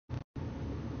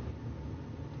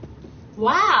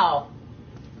Wow.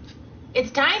 It's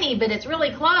tiny, but it's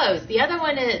really close. The other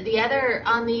one,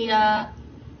 on the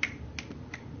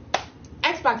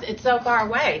Xbox, it's so far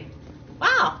away.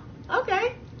 Wow.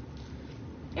 Okay.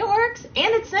 It works,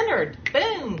 and it's centered.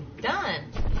 Boom. Done.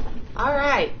 All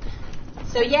right.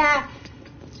 So yeah.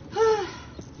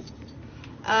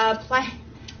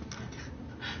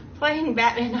 Playing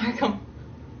Batman Arkham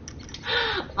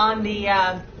on the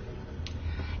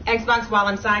Xbox while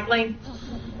I'm cycling,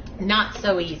 not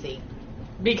so easy.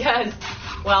 Because,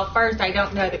 well, first, I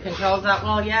don't know the controls that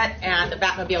well yet, and the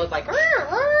Batmobile is like, "Rrr,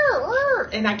 rrr, rrr,"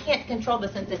 and I can't control the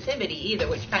sensitivity either,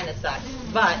 which kind of sucks.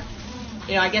 But,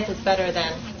 you know, I guess it's better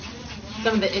than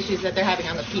some of the issues that they're having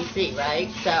on the PC,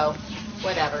 right? So,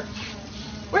 whatever.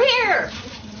 We're here!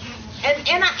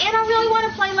 And I really want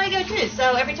to play Lego too,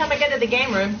 so every time I go to the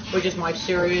game room, which is my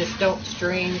serious, don't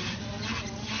stream,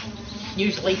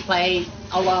 usually play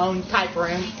alone type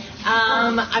room,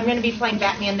 I'm going to be playing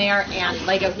Batman there and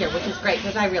Lego here, which is great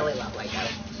because I really love Lego.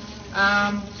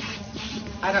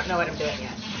 I don't know what I'm doing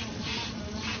yet.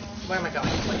 Where am I going?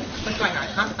 What's going on?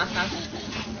 Huh?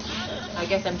 I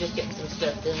guess I'm just getting some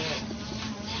stuff done.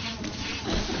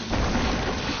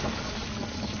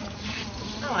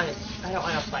 I don't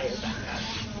want to play as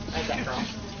that girl.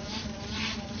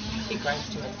 She grunts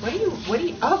too much. What do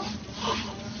you,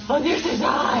 oh, there's his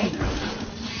eye.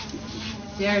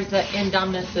 There's the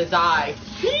Indominus' eye.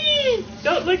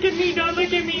 Don't look at me, don't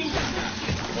look at me.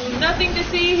 There's nothing to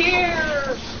see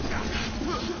here.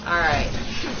 Alright.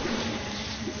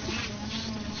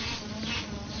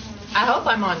 I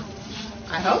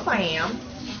hope I am.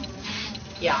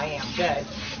 Yeah, I am. Good.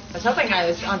 I was hoping I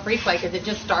was on free play because it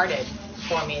just started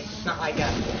for me. It's not like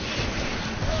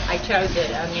I chose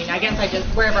it. I mean, I guess I just,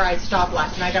 wherever I stopped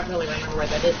last, and I don't really remember where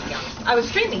that is, to be honest. I was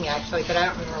streaming actually, but I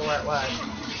don't remember where it was.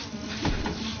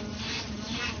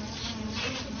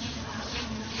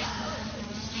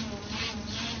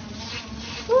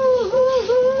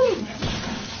 Woo-hoo-hoo.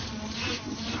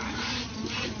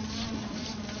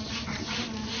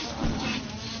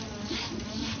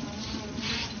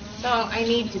 So I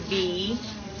need to be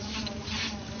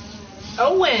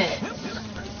Owen.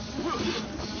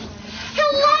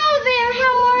 Hello there,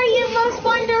 how are you? Most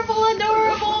wonderful,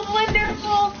 adorable,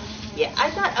 wonderful. Yeah, I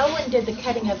thought Owen did the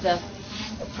cutting of the...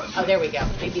 Oh, there we go.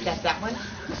 Maybe that's that one.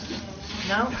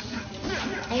 No?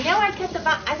 I know I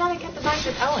thought I cut the vines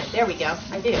with Owen. There we go.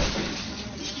 I do.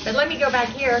 But let me go back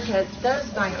here because those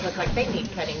vines look like they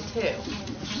need cutting too.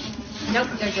 Nope,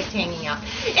 they're just hanging out.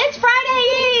 It's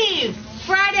Friday Eve!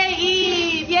 Friday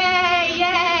Eve! Yay,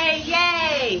 yay,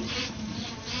 yay!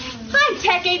 Hi,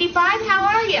 Tech85. How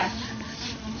are you?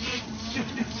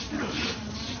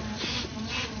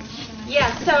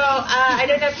 Yeah, so I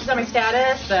don't know if it's on my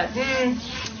status, but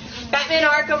Batman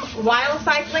Arkham while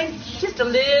cycling, just a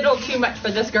little too much for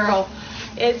this girl.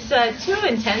 It's too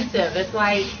intensive. It's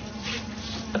like,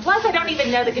 plus I don't even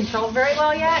know the control very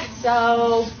well yet,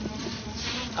 so,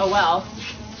 oh well.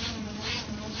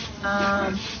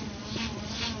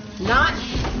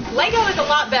 Lego is a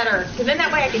lot better, because then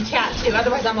that way I can chat too.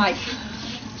 Otherwise I'm like,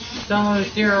 so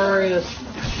serious.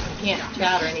 I can't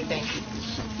chat or anything.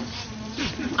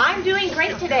 I'm doing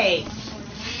great today.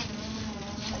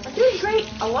 I'm doing great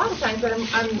a lot of times, but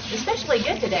I'm especially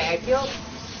good today. I feel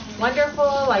wonderful.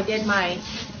 I did my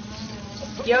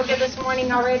yoga this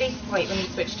morning already. Wait, let me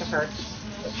switch to her.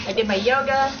 I did my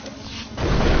yoga.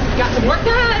 Got some work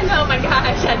done. Oh my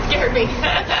gosh, that scared me.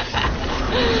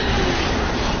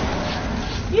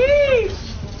 Yee!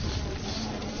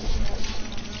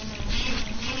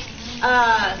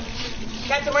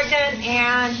 Got some work done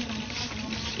and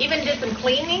even did some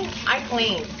cleaning. I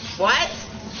cleaned. What?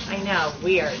 I know,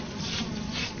 weird.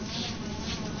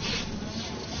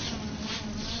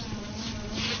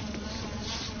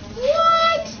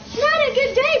 What? Not a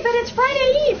good day, but it's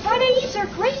Friday Eve. Friday Eves are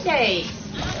great days,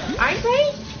 aren't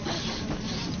they?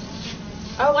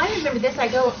 Oh, I remember this.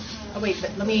 Oh wait,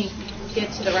 but let me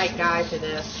get to the right guy for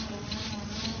this.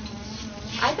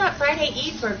 I thought Friday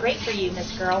Eves were great for you,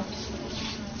 Miss Girl.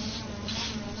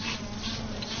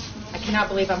 I cannot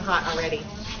believe I'm hot already.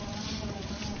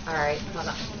 Alright, hold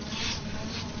on.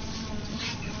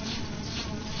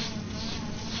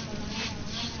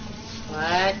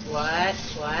 What?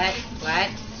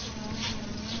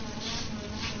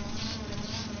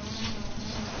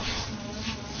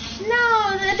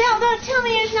 No, don't tell me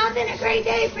it's not been a great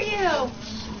day for you.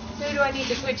 Who do I need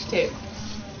to switch to?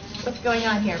 What's going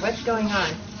on here? What's going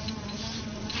on?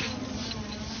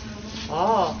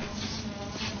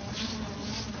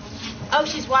 Oh,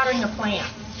 she's watering a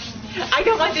plant. I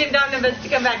don't want the Indominus to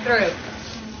come back through.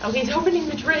 Oh, he's opening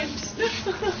the drapes.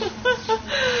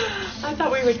 I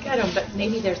thought we we would cut them, but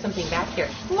maybe there's something back here.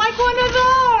 Like one of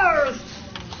those!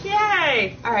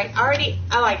 Yay! All right,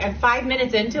 I'm 5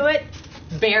 minutes into it,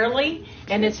 barely,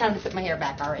 and it's time to put my hair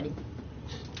back already.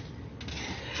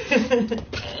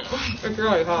 It's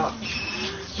really hot.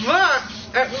 But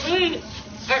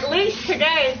at least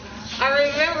today, I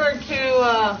remembered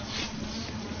to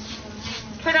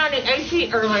put on the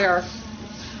AC earlier.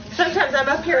 Sometimes I'm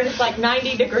up here and it's like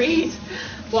 90 degrees.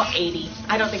 Well, 80.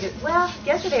 I don't think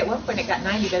yesterday at one point it got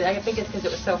 90, but I think it's because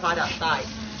it was so hot outside.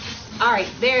 All right,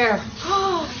 there.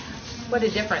 Oh, what a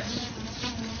difference.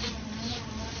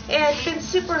 And it's been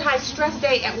super high stress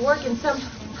day at work and some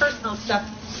personal stuff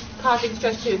causing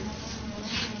stress too.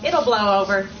 It'll blow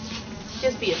over.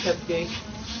 Just be a tough day.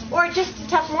 Or just a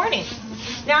tough morning.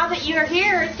 Now that you're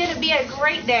here, it's going to be a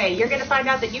great day. You're going to find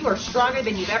out that you are stronger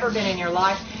than you've ever been in your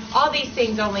life. All these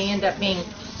things only end up being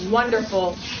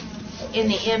wonderful in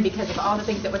the end because of all the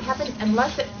things that would happen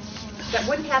that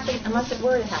wouldn't happen unless it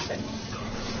were to happen.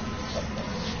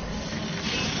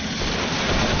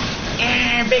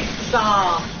 And big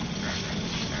saw.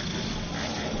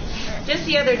 Just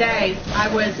the other day, I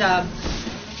was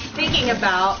thinking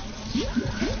about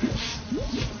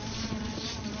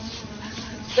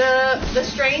the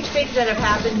strange things that have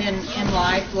happened in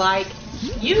life. Like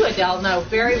you, Adele, know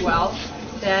very well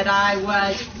that I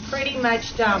was pretty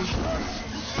much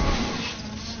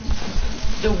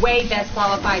the way best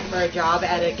qualified for a job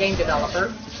as a game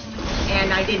developer,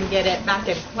 and I didn't get it back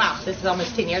in, this is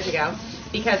almost 10 years ago,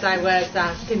 because I was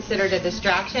considered a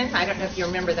distraction. I don't know if you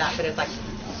remember that, but it's like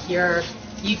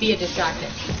you'd be a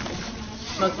distraction.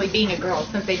 Mostly being a girl,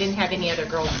 since they didn't have any other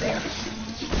girls there.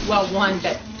 Well, one,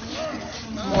 but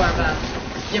more of a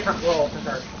different role for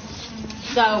her.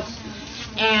 So,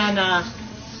 and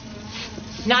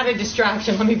not a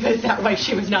distraction, let me put it that way.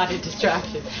 She was not a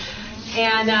distraction.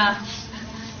 And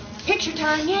picture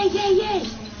time, yay, yay, yay.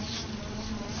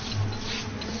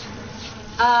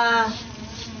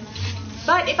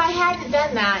 But if I hadn't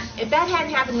done that, if that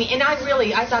hadn't happened to me, and I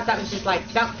thought that was just like,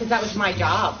 because that was my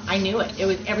job. I knew it.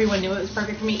 Everyone knew it was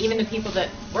perfect for me. Even the people that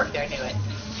worked there knew it.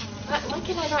 But why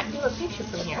can I not do a picture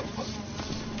from here?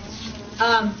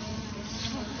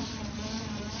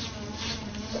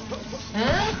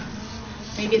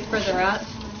 Maybe it's further up.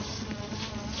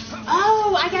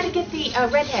 Oh, I got to get the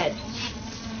redhead.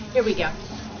 Here we go.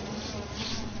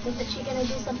 Isn't she going to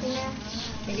do something there?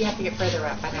 Maybe I have to get further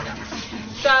up. I don't know.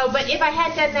 So, but if I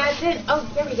had done that, then,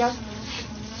 there we go.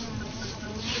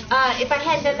 If I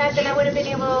hadn't done that, then I would have been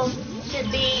able to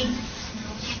be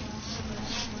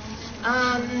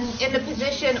in the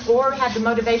position or have the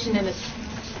motivation and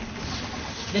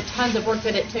the tons of work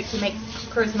that it took to make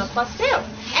Charisma Plus 2.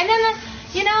 And then,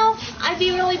 I'd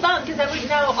be really bummed because I would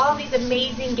know all these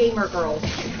amazing gamer girls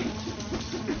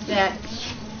that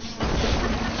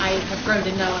I have grown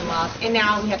to know and love. And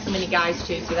now we have so many guys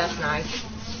too, so that's nice.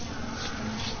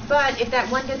 But if that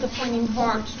one disappointing,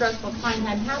 hard, stressful time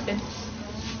hadn't happened,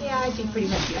 I'd be pretty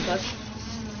much useless.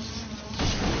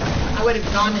 I would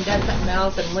have gone and done something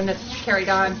else and wouldn't have carried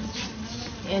on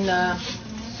in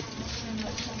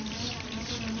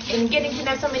getting to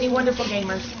know so many wonderful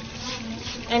gamers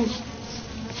and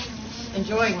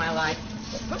enjoying my life.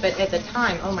 But at the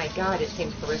time, oh my God, it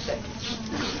seemed horrific.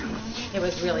 It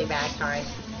was really bad time.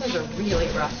 It was a really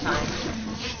rough time.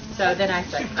 So then I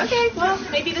said, okay, well,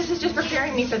 maybe this is just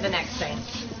preparing me for the next thing.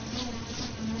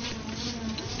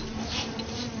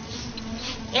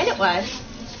 And it was.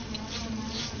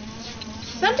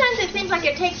 Sometimes it seems like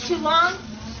it takes too long,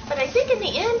 but I think in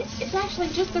the end, it's actually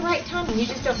just the right time and you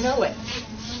just don't know it.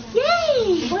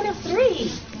 Yay! 1 of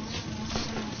 3.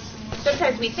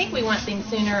 Sometimes we think we want things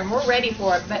sooner and we're ready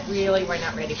for it, but really we're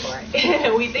not ready for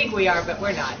it. We think we are, but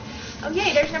we're not. Oh,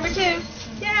 yay, there's number 2.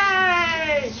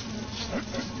 Yay!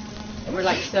 And we're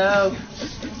like so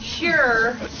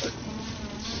sure.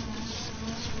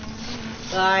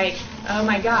 Like, oh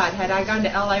my God, had I gone to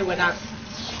LA when I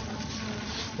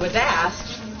was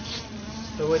asked,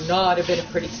 it would not have been a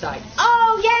pretty sight.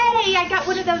 Oh, yay! I got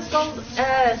one of those gold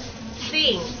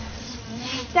things.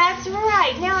 That's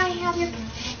right. Now I have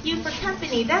you for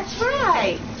company. That's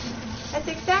right. That's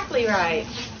exactly right.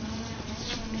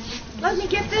 Let me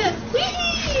get this.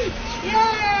 Whee!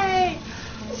 Yay!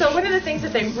 So one of the things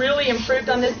that they really improved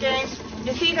on this game,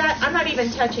 you see that? I'm not even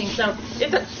touching, so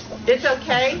it's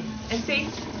okay. And see?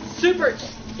 Super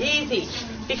easy.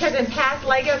 Because in past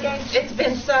Lego games, it's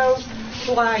been so,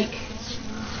 like,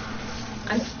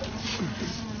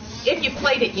 if you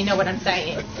played it, you know what I'm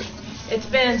saying. It's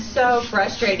been so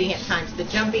frustrating at times, the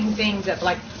jumping things of,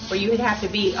 like, where you would have to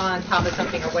be on top of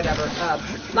something or whatever,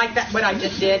 like that, what I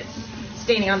just did.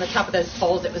 standing on the top of those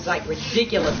poles. It was like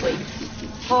ridiculously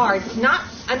hard.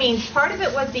 Part of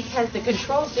it was because the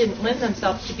controls didn't lend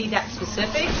themselves to be that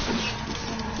specific.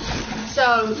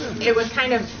 So it was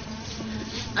kind of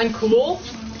uncool.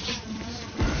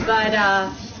 But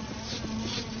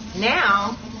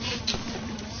now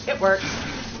it works.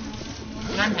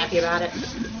 And I'm happy about it.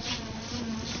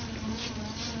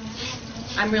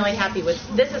 I'm really happy with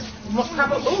this. Is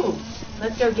probably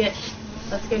let's go get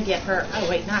her. Oh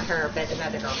wait, not her, but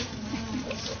another girl.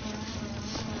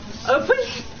 Open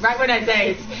right when I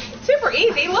say it's super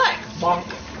easy. Look, bonk.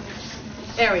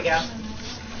 There we go.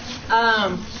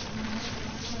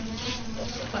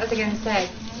 What was I going to say?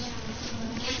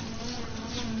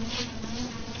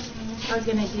 I was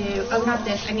going to do. Oh, not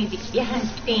this. I need the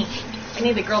pink. I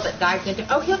need the girl that dives into.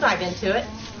 Oh, he'll dive into it.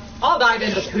 I'll dive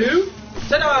into poo.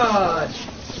 Ta-da!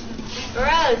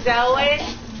 Gross, Owen.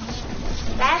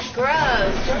 That's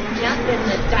gross. Don't jump in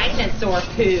the dinosaur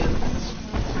poo.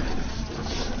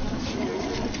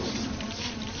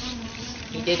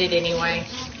 He did it anyway.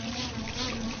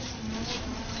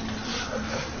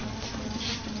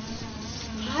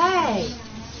 Hey,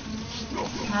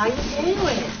 how you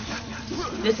doing?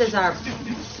 This is our,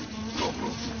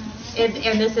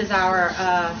 and this is our,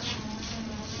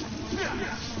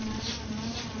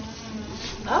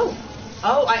 oh,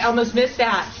 I almost missed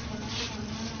that.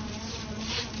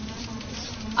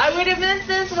 I would have missed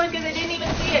this one because I didn't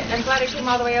even see it. I'm glad I came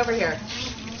all the way over here.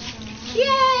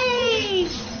 Yay!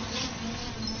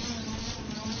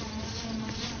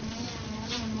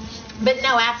 But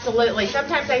no, absolutely.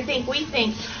 Sometimes we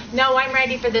think, no, I'm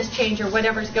ready for this change or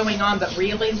whatever's going on, but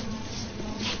really,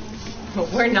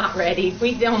 we're not ready.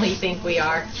 We only think we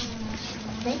are.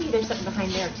 Maybe there's something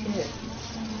behind there, too.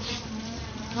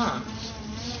 Huh.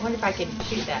 I wonder if I can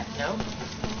shoot that. No?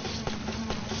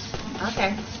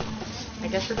 Okay. I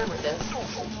guess we're done with this.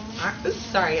 Right. Oops,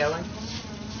 sorry, Owen.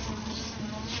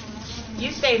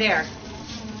 You stay there.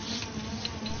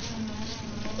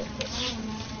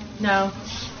 No.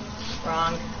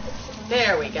 Wrong.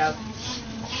 There we go.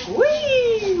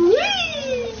 Whee!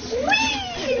 Whee!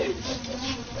 Whee!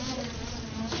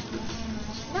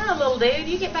 No, little dude,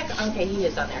 you get back. Okay, he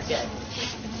is on there. Good.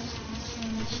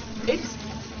 Oops.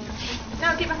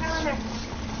 No, get back on there.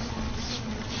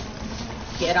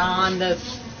 Get on the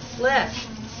lift.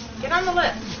 Get on the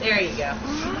lift. There you go.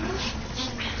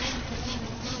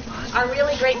 Our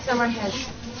really great summer has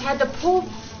had the pool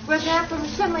revamp from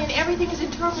assembly and everything is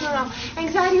in turmoil.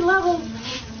 Anxiety levels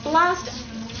blast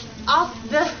off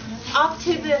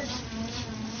to the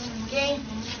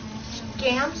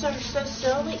games are so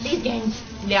silly. These games,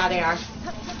 yeah, they are.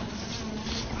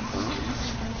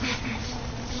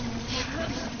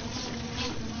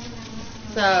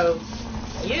 So,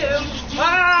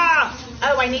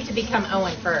 oh, I need to become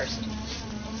Owen first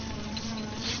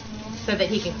so that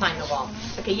he can climb the wall.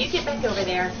 Okay, you get back over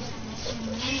there.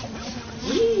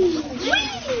 Whee!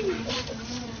 Whee!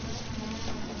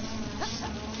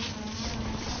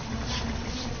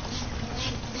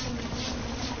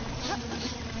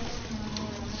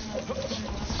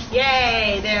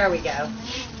 Yay, there we go.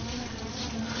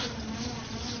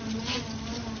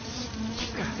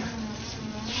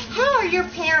 How are your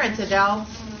parents, Adele?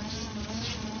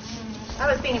 I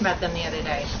was thinking about them the other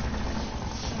day.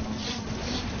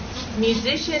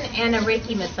 Musician and a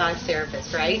Reiki massage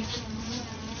therapist, right?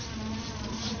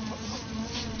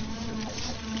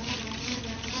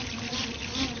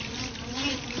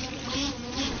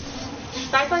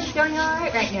 Cycling's going all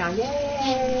right now.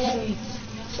 Yay!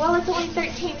 Well, it's only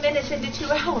 13 minutes into 2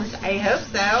 hours. I hope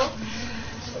so.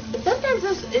 But sometimes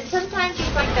it's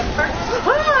like the first.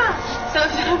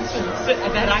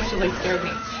 That actually scared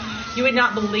me. You would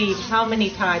not believe how many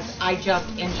times I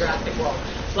jumped in Jurassic World.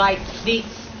 Like the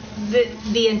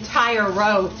entire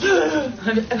row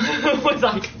was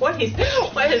like, what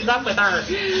is up with her?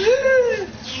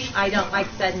 I don't like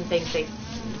sudden things.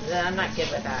 I'm not good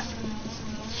with that.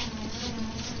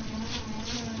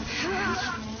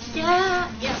 Yeah.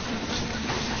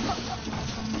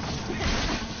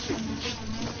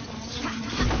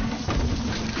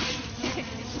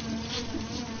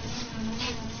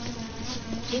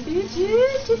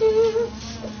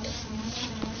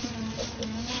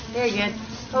 Very good.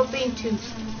 Hoping to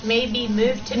maybe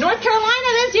move to North Carolina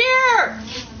this year.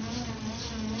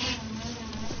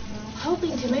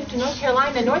 Hoping to move to North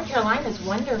Carolina. North Carolina's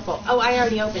wonderful. Oh, I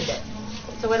already opened it.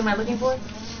 So what am I looking for?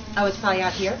 Oh, it's probably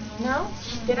out here. No?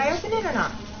 Did I open it or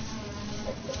not?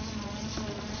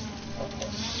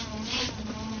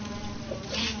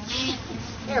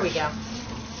 There we go.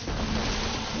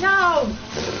 No!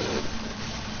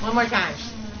 One more time.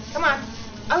 Come on.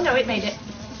 Oh, no, it made it.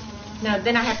 No,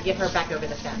 then I have to get her back over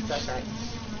the fence. That's right.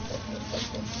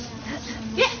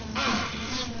 Yeah.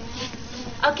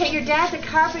 Okay, your dad's a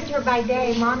carpenter by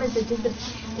day. Mom is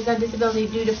on disability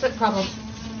due to foot problems.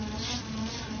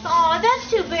 Oh, that's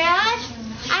too bad.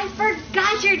 I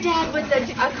forgot your dad was a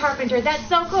carpenter. That's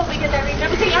so cool because I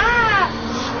remember see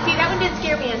that one didn't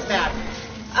scare me as bad.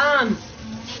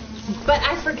 But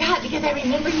I forgot because I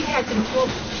remember you had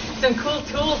some cool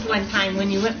tools one time when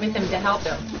you went with him to help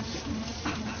him.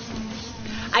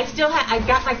 I still got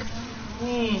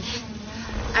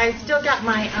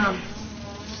my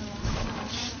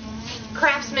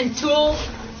Craftsman tool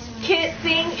kit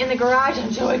thing in the garage.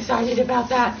 I'm so excited about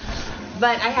that.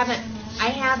 But I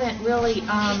haven't really,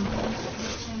 I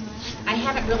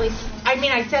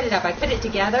set it up. I put it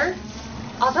together.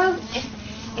 Although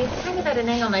it's kind of at an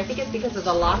angle, and I think it's because of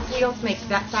the lock wheels makes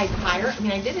that side higher. I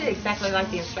mean, I did it exactly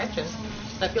like the instructions,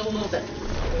 so I feel a little bit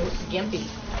gimpy.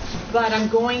 But I'm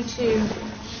going to,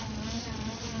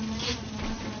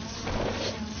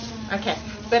 okay,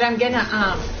 but I'm going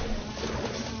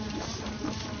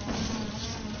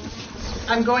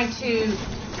to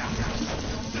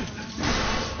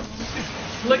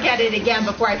look at it again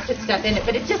before I put stuff in it,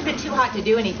 but it's just been too hot to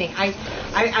do anything. I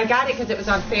got it because it was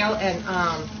on sale, and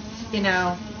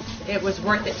it was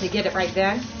worth it to get it right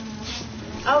then.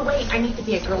 Oh wait, I need to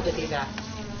be a girl to do that.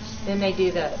 Then they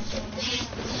do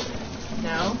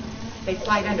no, they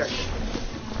slide under.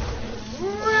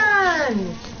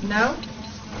 Run! No.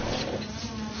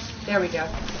 There we go.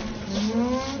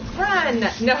 Run!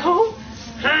 No.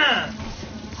 Huh.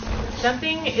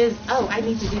 Something is. Oh, I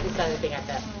need to do this other thing. I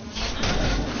bet.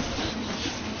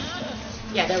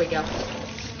 Yeah, there we go.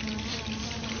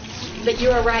 But you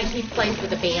were right, he plays with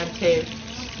the band too.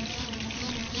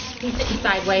 He's sitting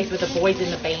sideways with the boys in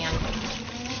the band.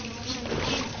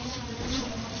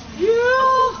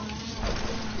 Yeah!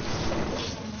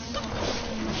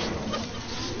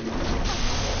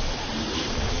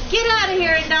 Get out of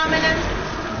here, Indominus!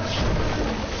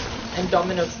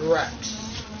 Indominus Rex.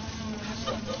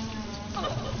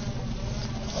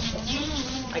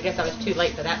 I guess I was too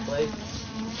late for that blue.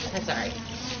 That's alright.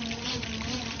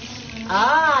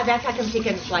 Ah, that's how come she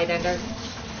couldn't slide under.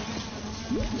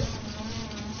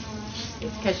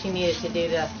 It's because she needed to do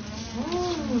the...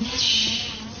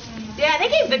 Yeah, they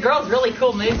gave the girls really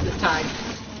cool moves this time.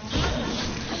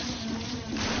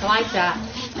 I like that.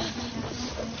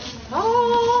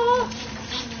 Oh!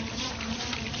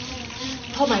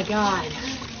 Oh my god.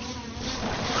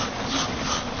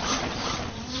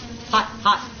 Hot,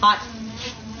 hot, hot.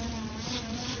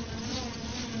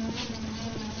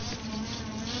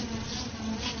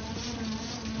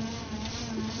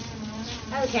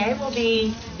 Okay, we'll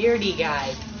be beardy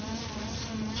guys.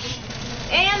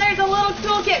 And there's a little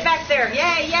toolkit back there.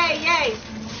 Yay, yay, yay.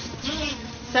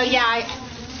 So yeah,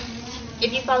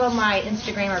 if you follow my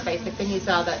Instagram or Facebook, then you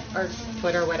saw that, or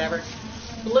Twitter, whatever.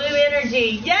 Blue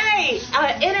Energy, yay!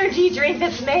 Energy drink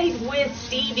that's made with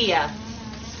stevia.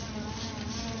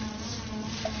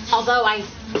 Although I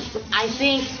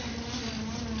think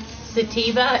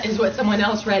sativa is what someone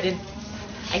else read, and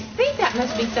I think that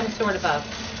must be some sort of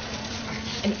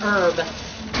an herb,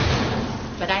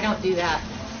 but I don't do that.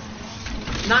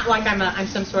 Not like I'm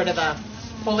some sort of a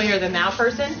holier than thou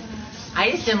person.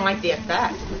 I just didn't like the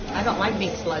effect. I don't like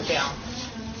being slowed down.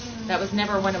 That was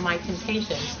never one of my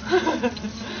temptations.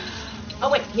 Oh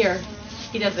wait, here.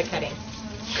 He does the cutting.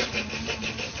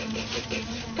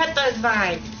 Cut those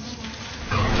vines.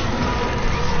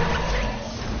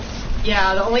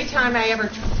 Yeah, the only time I ever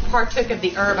partook of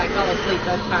the herb, I fell asleep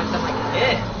those times. I'm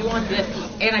like, who wants this?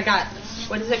 And I got,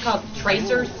 what is it called?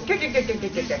 Tracers?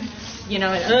 You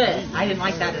know, and I didn't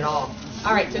like that at all.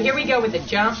 All right, so here we go with the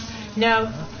jump.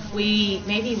 No,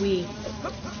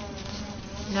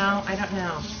 no, I don't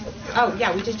know. Oh,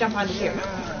 yeah, we just jump onto here.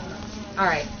 All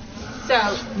right.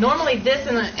 So normally this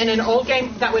in an old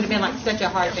game, that would have been like such a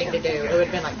hard thing to do. It would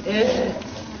have been like, ugh,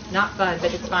 not fun,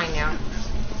 but it's fine now.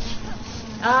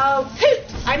 Oh, hoot!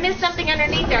 I missed something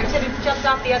underneath there. I should have jumped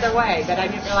off the other way, but I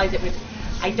didn't realize it was.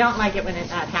 I don't like it when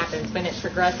that happens, when it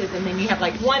progresses, and then you have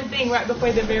like one thing right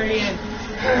before the very end.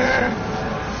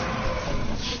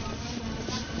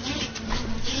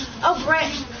 Oh,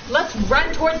 Brett, let's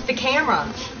run towards the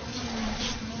camera.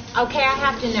 Okay, I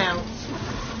have to know.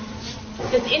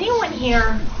 Does anyone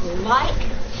here like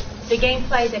the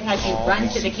gameplay that has you run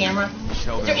to the camera? Is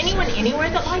there anyone anywhere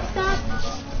that likes that?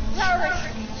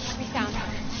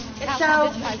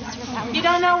 So, you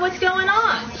don't know what's going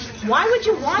on. Why would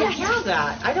you want to have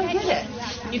that? I don't get it.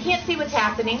 You can't see what's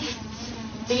happening.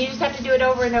 So you just have to do it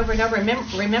over and over and over.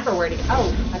 Remember where to go.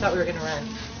 Oh, I thought we were going to run.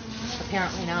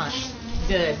 Apparently not.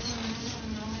 Good.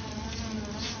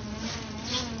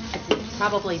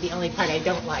 probably the only part I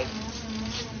don't like.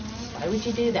 Why would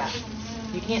you do that?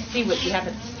 You can't see what you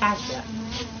haven't passed yet.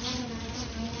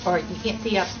 Or you can't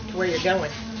see up to where you're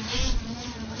going.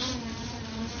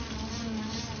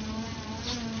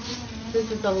 This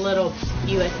is a little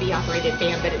USB operated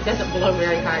fan, but it doesn't blow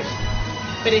very hard.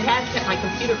 But it has kept my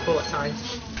computer cool at times.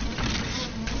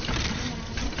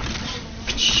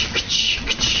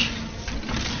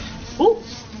 Ooh!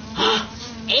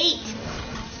 8!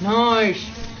 Nice!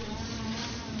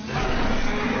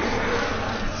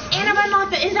 And I've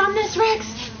unlocked the Indominus Rex!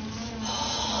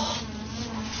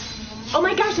 Oh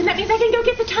my gosh, and that means I can go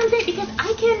get the Tunze because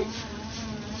I can...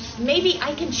 Maybe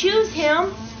I can choose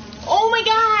him. Oh my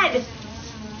god!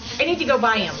 I need to go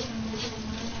buy him.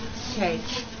 Okay.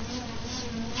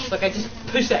 Look, I just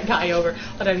pushed that guy over,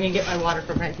 but I'm going to get my water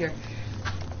from right here.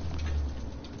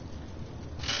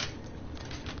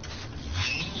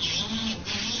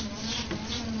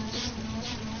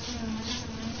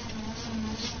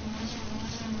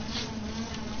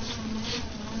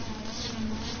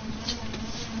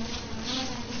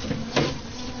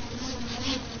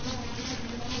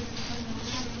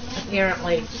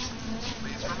 Apparently,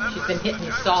 she's been hitting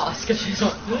the sauce because she's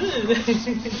like,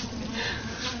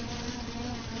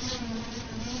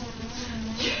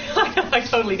 I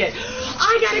totally did.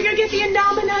 I gotta go get the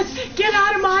Indominus! Get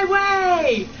out of my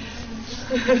way!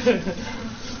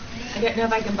 I don't know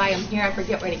if I can buy them here. I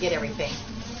forget where to get everything.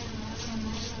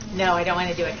 No, I don't want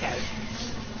to do a code.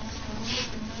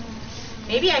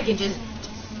 Maybe I can just...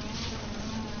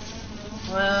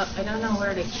 Well, I don't know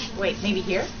where to... Wait, maybe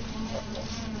here?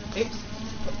 Oops.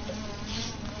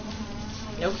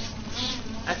 Nope.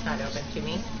 That's not open to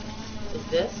me. Is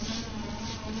this?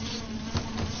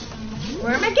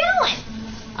 Where am I going?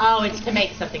 Oh, it's to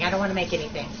make something. I don't want to make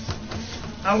anything.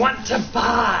 I want to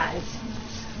buy.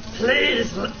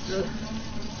 Please.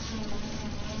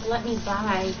 Let me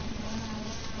buy.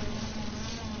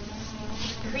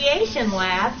 Creation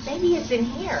Lab. Maybe it's in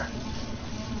here.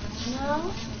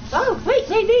 No? Oh, wait,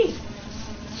 maybe.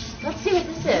 Let's see what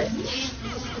this is.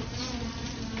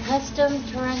 Custom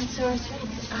Tyrannosaurus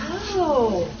Rex.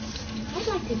 Oh, I'd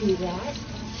like to do that.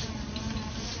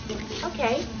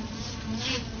 Okay.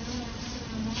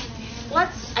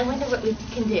 I wonder what we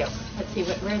can do. Let's see,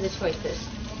 where are the choices?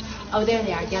 Oh, there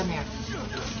they are, down there.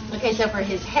 Okay, so for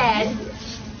his head,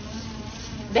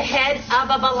 the head of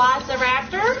a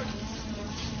velociraptor.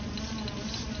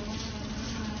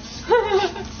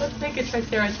 Let's make a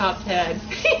Triceratops head.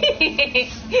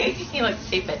 He looks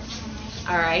stupid.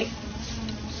 All right.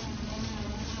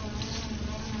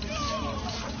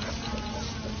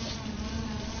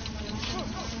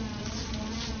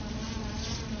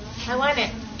 I want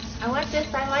it. I want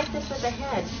this. I like this with a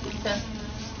head. So,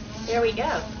 there we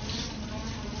go.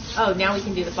 Oh, now we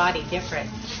can do the body different.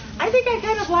 I think I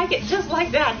kind of like it just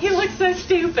like that. He looks so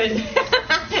stupid.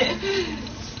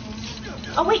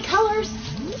 Oh, wait, colors.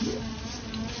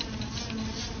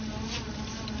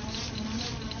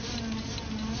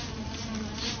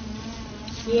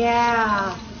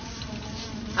 Yeah.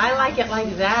 I like it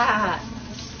like that.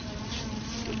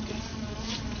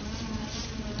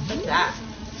 What's that?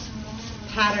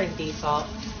 Pattern default.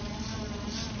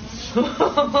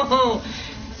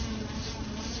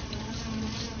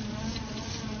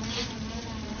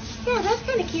 Yeah, that's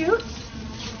kind of cute.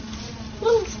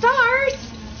 Little stars.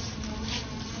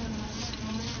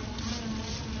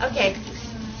 Okay.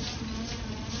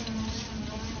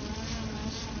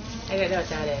 I don't know what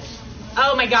that is.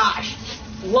 Oh my gosh.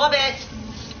 Love it.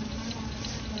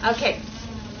 Okay.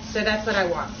 So that's what I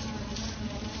want.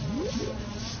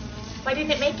 Why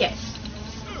didn't it make it?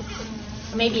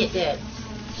 Or maybe it did.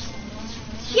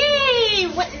 Yay!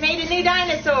 Went and made a new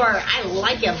dinosaur. I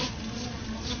like him.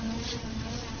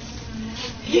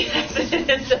 Yes,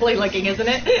 it's silly looking, isn't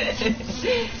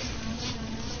it?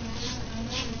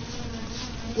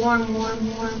 Warm,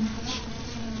 warm, warm.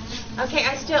 Okay,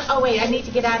 oh wait, I need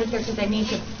to get out of here because I need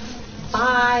to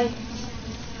buy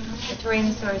the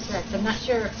Tyrannosaurus Rex. I'm not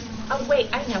sure. Oh wait,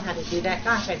 I know how to do that.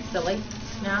 Gosh, I'm silly.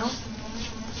 No?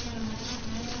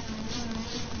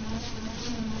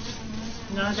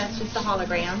 No, that's just a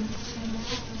hologram.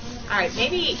 Alright,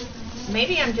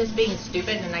 maybe I'm just being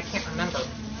stupid and I can't remember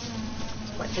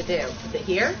what to do. Is it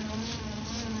here?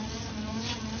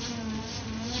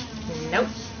 Nope.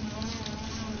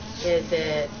 Is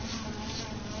it...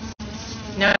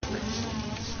 Nope.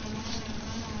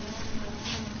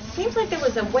 Seems like there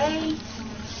was a way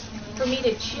for me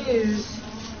to choose.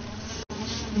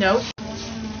 Nope.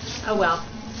 Oh well.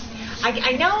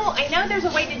 I know there's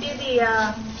a way to do the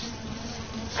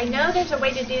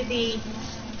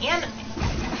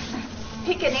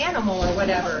pick an animal or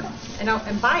whatever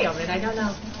and buy them, and I don't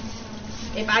know.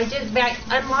 If I just by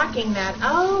unlocking that,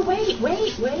 oh wait,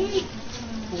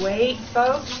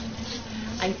 folks.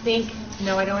 I think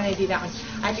no, I don't want to do that one.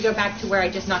 I have to go back to where I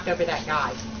just knocked over that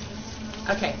guy.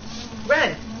 Okay,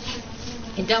 run,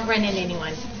 and don't run into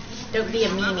anyone. Don't be a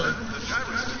meanie.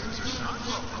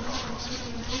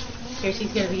 Here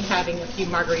she's going to be having a few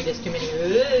margaritas too many. Ooh,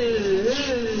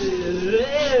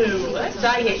 whoops,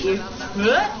 I hit you.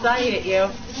 Whoops, I hit you.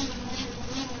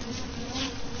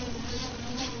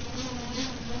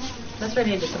 Let's run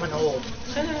into someone old.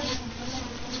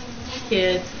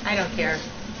 Kids, I don't care.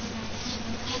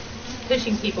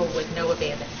 Pushing people with no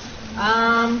abandon.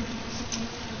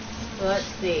 Let's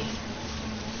see.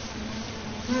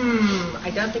 I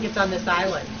don't think it's on this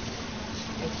island.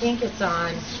 I think it's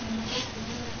on...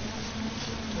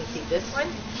 Let me see, this one?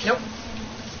 Nope.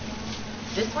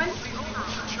 This one?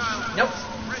 Nope.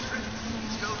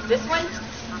 This one?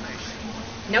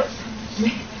 Nope.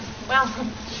 Well,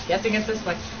 guessing it's this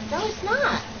one. No, it's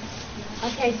not.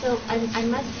 Okay, so I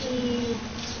must be...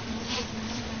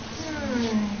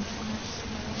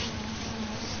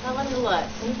 Well, let me look.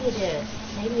 Maybe it is.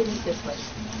 Maybe it is this one.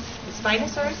 The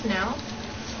Spinosaurus? No.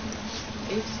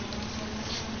 Oops.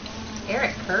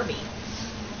 Eric Kirby.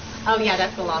 Oh, yeah,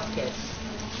 that's the Lost Kids.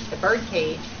 The bird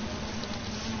cage.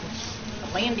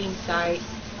 The landing site.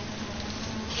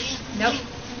 Nope.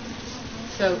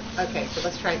 So, okay, so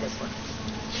let's try this one.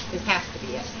 This has to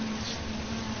be it.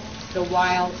 The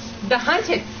wild... The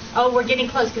hunted... Oh, we're getting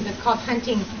close because it's called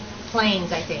Hunting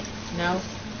Plains, I think. No?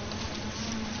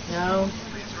 No.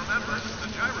 Please remember that the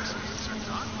gyrospheres are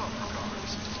not bumper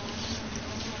cars.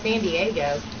 San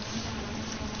Diego.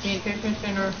 Communication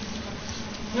Center.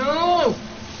 No!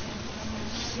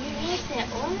 Where is it?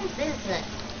 What is it?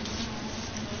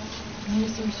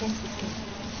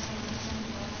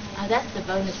 Oh, that's the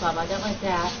bonus level. I don't like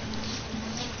that.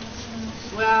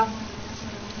 Well,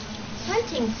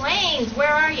 Hunting Plains,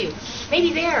 where are you?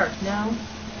 Maybe there. No.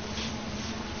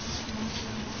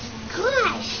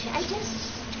 Gosh,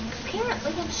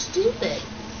 apparently I'm stupid.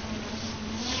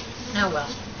 Oh, well.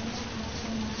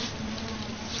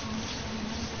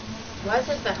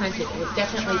 Wasn't the hunted? It was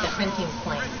definitely the Hunting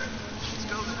Plains.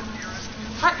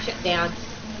 Park shut down.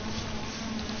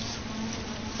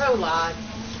 Prologue.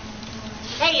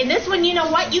 Hey, in this one, you know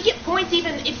what? You get points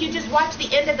even if you just watch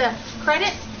the end of the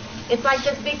credits. It's like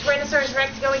this big Tyrannosaurus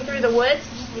Rex going through the woods.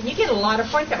 And you get a lot of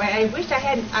points that way. I wish I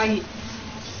hadn't. I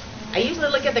usually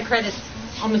look at the credits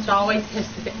almost always because,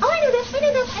 oh, I know this.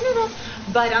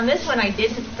 But on this one, I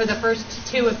didn't for the first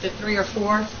 2 of the 3 or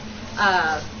 4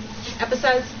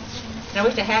 episodes. And I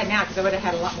wish I had now because I would have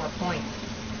had a lot more points.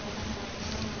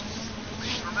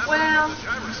 Well,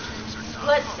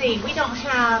 let's see. We don't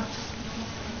have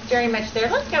very much there.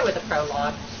 Let's go with the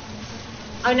prologue.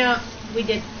 Oh, no, we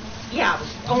did. Yeah,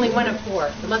 only 1 of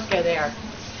 4. So let's go there.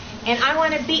 And I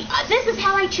want to be... this is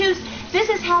how I choose. This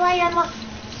is how I unlock...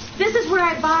 This is where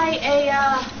I buy a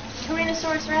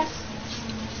Tyrannosaurus Rex.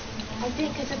 I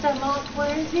think because it's unlocked.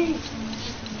 Where is he?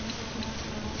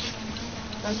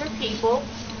 Those are people.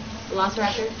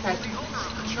 Velociraptor.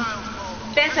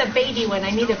 That's a baby one.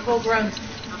 I need a full-grown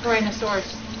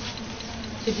Tyrannosaurus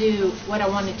to do what I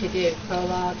wanted to do.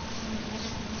 Prologue.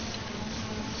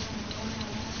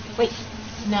 Wait.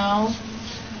 No.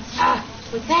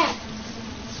 What's that?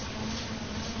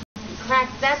 Crack.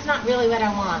 That's not really what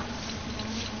I want.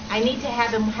 I need to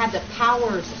have him have the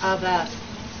powers of a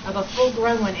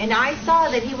full-grown one. And I saw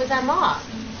that he was unlocked.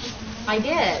 I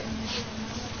did.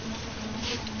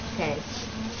 Okay.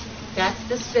 That's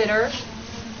the spitter.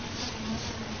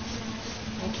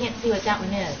 I can't see what that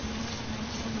one is.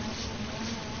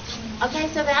 Okay,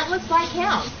 so that looks like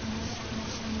him.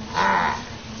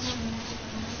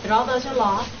 But all those are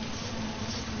locked.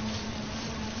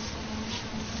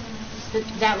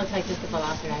 That looks like just a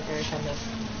Velociraptor or something.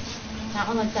 That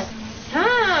one looks like...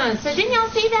 So didn't y'all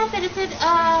see that it said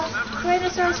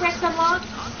Tyrannosaurus Rex unlocked?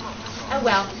 Oh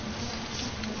well.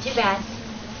 Too bad.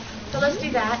 So let's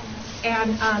do that.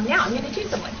 And now I'm going to choose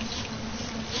someone.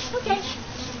 Okay.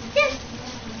 Yes.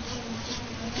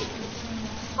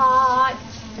 Hot.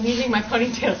 I'm using my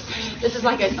ponytail. This is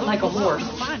like a horse.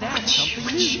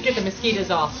 Get the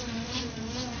mosquitoes off.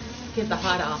 Get the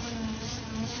hot off.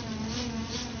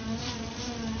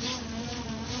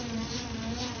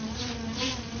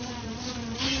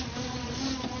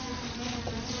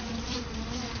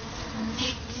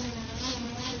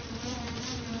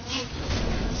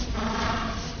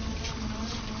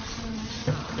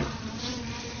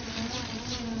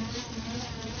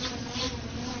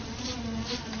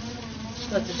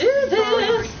 Let's do this.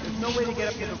 There's no way to get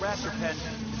up to the raptor pen.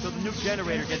 so the new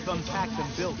generator gets unpacked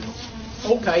and built.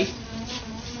 Okay.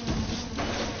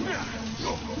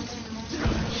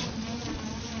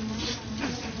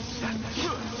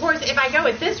 Of course, if I go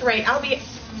at this rate,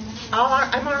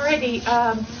 I'm already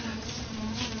a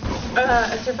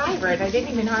survivor, and I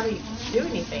didn't even hardly do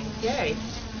anything. Yay.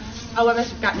 Oh, I must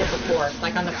have gotten it before,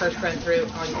 like on the first run through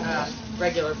on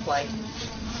regular play.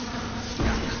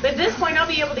 But at this point, I'll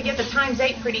be able to get the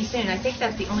 ×8 pretty soon. I think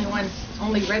that's the only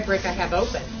red brick I have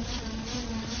open.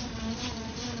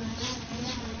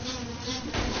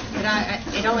 But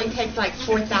it only takes like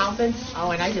 4,000.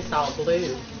 Oh, and I just saw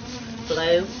blue.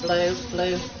 Blue, blue,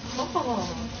 blue. Oh.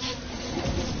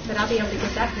 But I'll be able to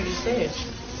get that pretty soon.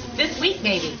 This week,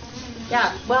 maybe.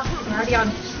 Yeah, well, we're already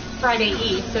on Friday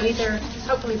Eve, so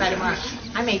hopefully by tomorrow.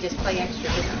 I may just play extra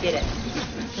just to get it.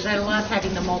 Because I love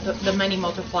having the money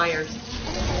multipliers.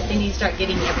 Then you start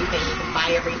getting everything. You can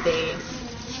buy everything.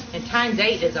 And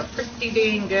 ×8 is a pretty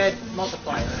dang good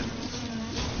multiplier.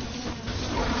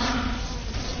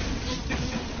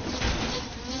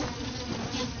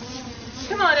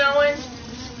 Come on, Owen.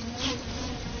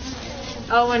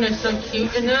 Owen is so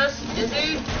cute in this, is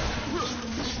he?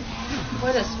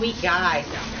 What a sweet guy.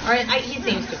 Or he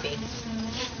seems to be.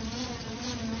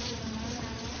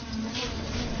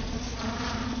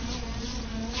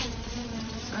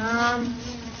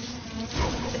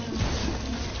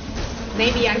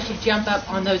 Maybe I should jump up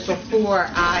on those before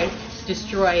I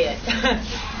destroy it.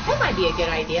 That might be a good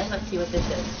idea. Let's see what this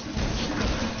is.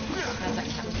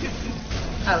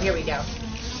 Oh, here we go.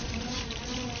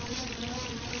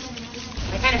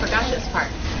 I kind of forgot this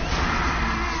part.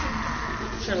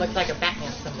 Sure looks like a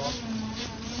Batman symbol.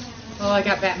 Oh, I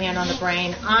got Batman on the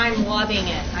brain. I'm loving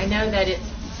it. I know that it's...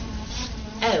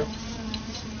 Oh.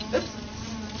 Oops.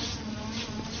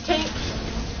 Tank.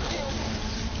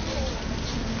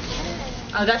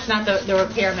 Oh, that's not the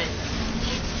repairman.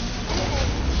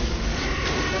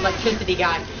 The electricity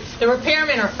guy. The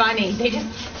repairmen are funny. They just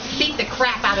beat the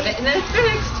crap out of it, and then it's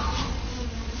fixed.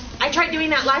 I tried doing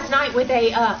that last night with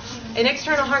an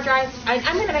external hard drive.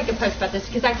 I'm going to make a post about this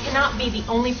because I cannot be the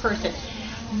only person.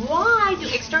 Why do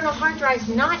external hard drives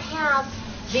not have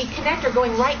the connector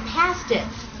going right past it?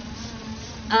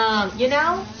 You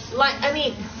know? Why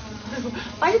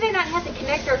do they not have the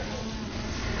connector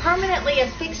permanently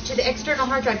affixed to the external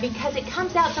hard drive? Because it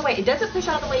comes out the way. It doesn't push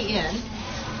all the way in.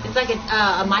 It's like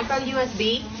a micro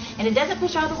USB, and it doesn't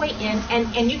push all the way in,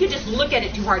 and you can just look at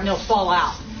it too hard and it'll fall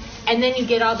out. And then you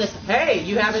get all this, hey,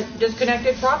 you haven't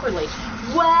disconnected properly.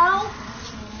 Well,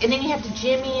 and then you have to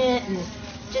jimmy it and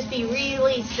just be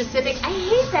really specific. I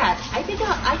hate that. I think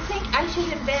I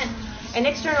should invent an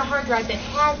external hard drive that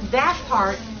has that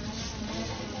part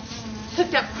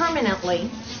hooked up permanently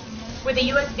with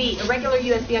a regular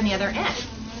USB on the other end.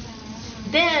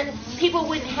 Then people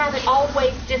wouldn't have it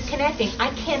always disconnecting.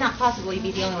 I cannot possibly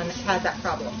be the only one that has that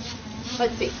problem.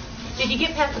 Let's see. Did you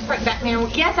get past the front Batman?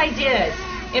 Yes, I did.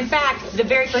 In fact, the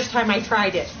very first time I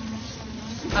tried it,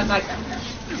 I was like,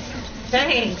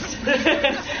 thanks.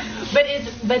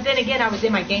 but then again, I was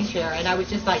in my game chair, and I was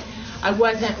just like, I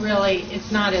wasn't really.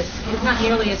 It's not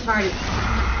nearly as hard as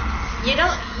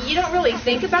you don't really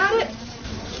think about it.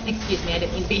 Excuse me, I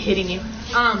didn't mean to be hitting you.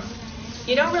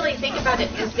 You don't really think about it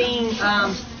as being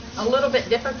a little bit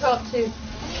difficult to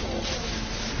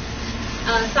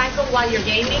cycle while you're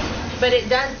gaming, but it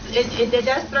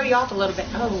does throw you off a little bit.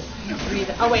 Oh,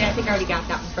 wait, I think I already got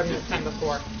that one from the time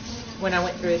before when I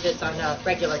went through this on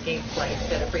regular gameplay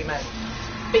instead of free mode.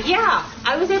 But yeah,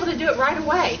 I was able to do it right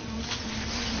away.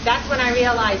 That's when I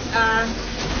realized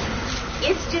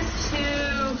it's just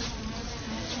too.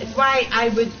 It's why I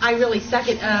really suck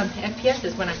at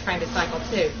FPSs when I'm trying to cycle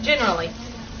too. Generally,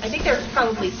 I think there's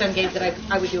probably some games that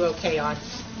I would do okay on.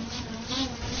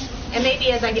 And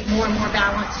maybe as I get more and more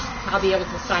balanced, I'll be able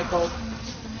to cycle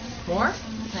more.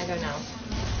 I don't know.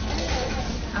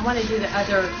 I want to do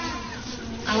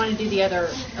the other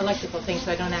electrical thing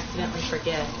so I don't accidentally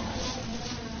forget.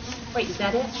 Wait, is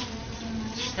that it?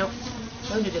 Nope.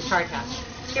 Those are just hard hats.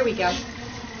 Here we go.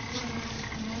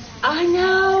 I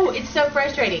know, it's so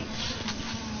frustrating.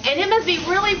 And it must be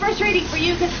really frustrating for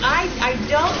you because I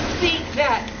don't think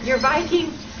that your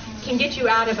Viking can get you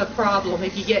out of a problem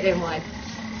if you get in one.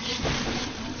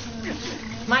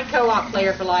 My co-op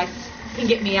player for life can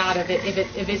get me out of it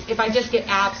if I just get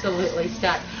absolutely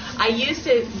stuck. I used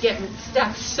to get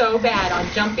stuck so bad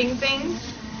on jumping things.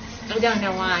 I don't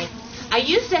know why. I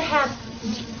used to have.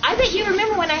 I bet you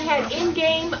remember when I had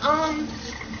in-game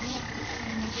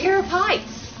Fear of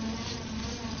Heights.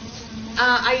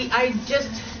 I just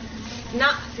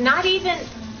not even.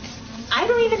 I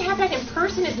don't even have that in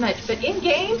person as much, but in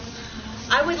game,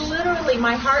 I would literally,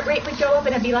 my heart rate would go up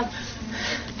and I'd be like,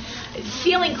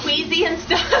 feeling queasy and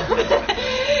stuff.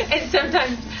 And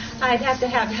sometimes I'd have to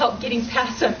have help getting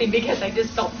past something because I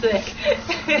just felt sick.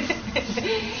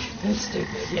 That's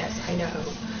stupid. Yes, I know.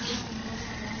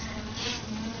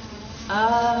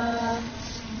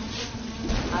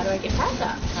 How do I get past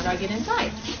that? How do I get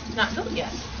inside? It's not built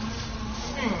yet.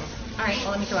 All right,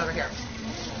 well, let me come over here.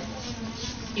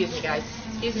 Excuse me, guys.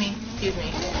 Excuse me. Excuse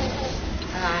me.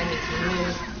 I need to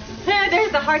move.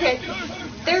 There's the hard head.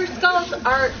 Their skulls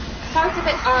are, parts of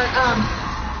it are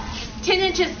 10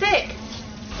 inches thick.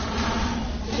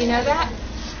 Did you know that?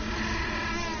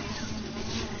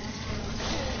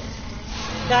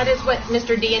 That is what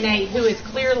Mr. DNA, who is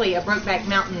clearly a Brokeback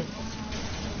Mountain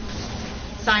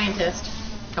scientist,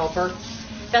 helper,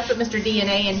 that's what Mr.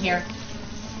 DNA in here,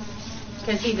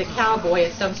 because he's a cowboy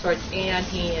of some sort, and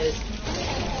he is,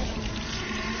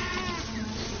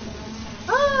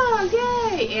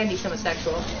 oh, yay, and he's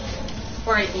homosexual,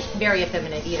 or very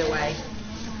effeminate, either way.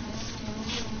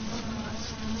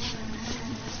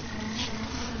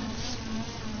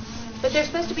 But there's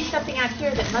supposed to be something out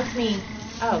here that must mean,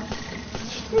 oh.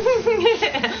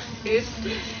 Oops.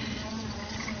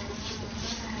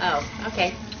 Oh,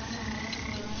 okay.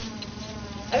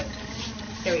 Oh,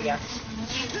 there we go.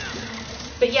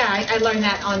 But yeah, I learned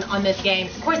that on this game.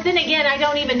 Of course, then again, I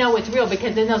don't even know what's real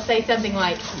because then they'll say something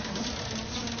like,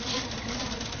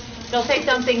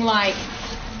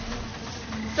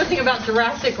 something about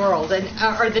Jurassic World and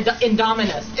or the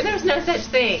Indominus, and there's no such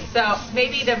thing. So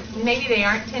maybe they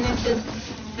aren't 10 inches.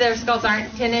 Their skulls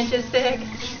aren't 10 inches thick.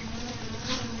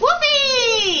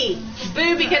 Whoopee!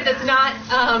 Boo, because it's not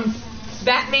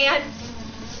Batman.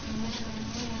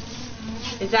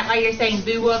 Is that why you're saying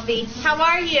boo, Wolfie? How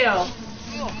are you?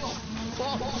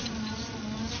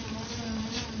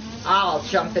 I'll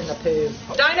jump in the poo.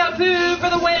 Dino poo for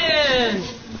the win!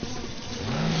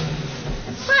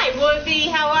 Hi, Wolfie.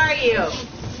 How are you?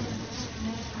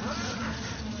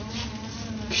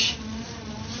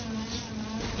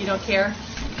 You don't care?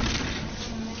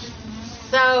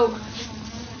 So,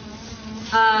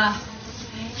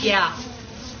 yeah.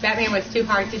 Batman was too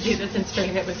hard to do this in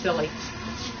stream. It was silly.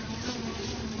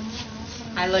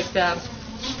 I looked up.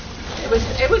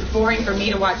 It was boring for me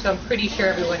to watch, so I'm pretty sure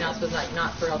everyone else was like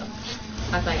not thrilled.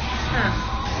 I was like, huh.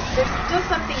 There's still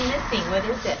something missing. What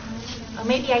is it? Oh,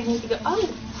 maybe I need to go. Oh,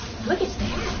 look at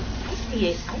that. I see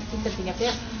it. I see something up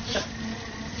there. So,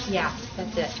 yeah,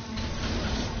 that's it.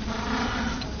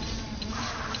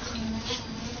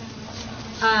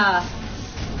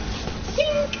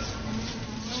 Dink!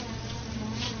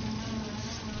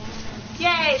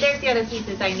 Yay, there's the other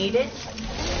pieces I needed.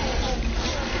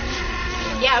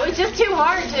 Yeah, it was just too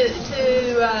hard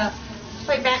to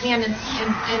play Batman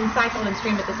and cycle and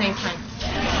stream at the same time.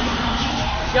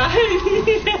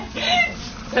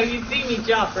 So you see me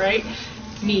jump, right?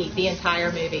 Me, the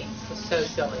entire movie. It was so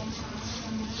silly.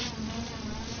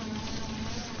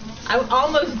 I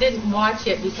almost didn't watch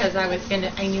it because I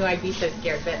knew I'd be so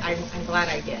scared, but I'm glad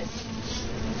I did.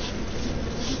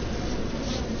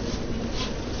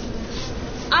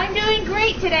 I'm doing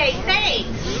great today, thanks.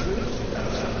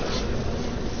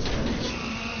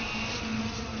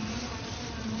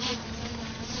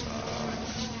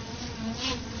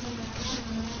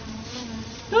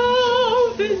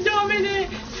 Oh, this Dominic!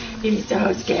 He's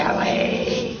so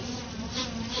scary.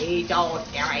 He's so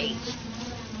scary.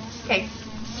 Okay,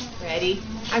 ready?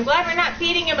 I'm glad we're not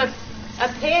feeding him a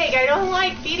pig. I don't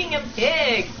like feeding him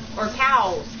pigs or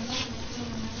cows.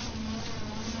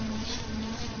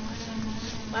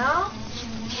 Well,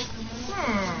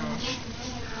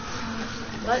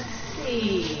 let's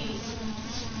see.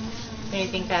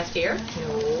 Anything past here?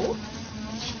 No.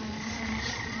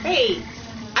 Hey,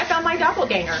 I found my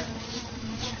doppelganger.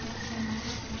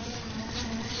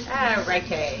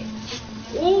 Alrighty.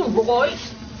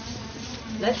 Alright.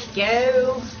 Let's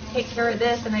go take care of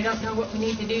this, and I don't know what we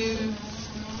need to do.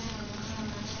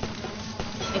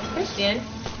 It's pushed in.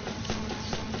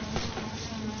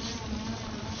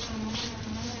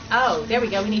 Oh, there we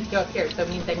go. We need to go up here, so it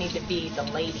means I need to be the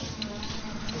lady.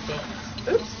 I think.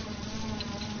 Oops.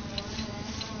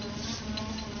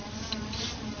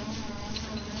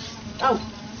 Oh.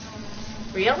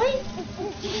 Really?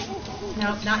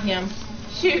 Nope, not him.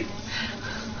 Shoot.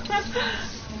 I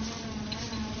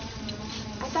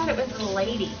thought it was the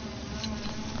lady.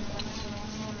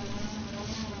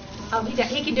 Oh, he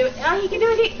can do it. Oh, he can do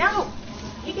it. No.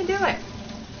 He can do it.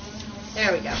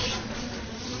 There we go.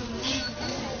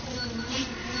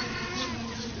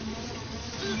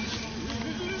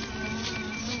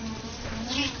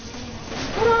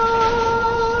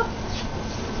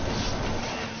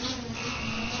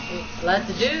 Let's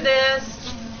do this.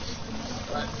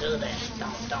 Let's do this.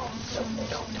 Don't.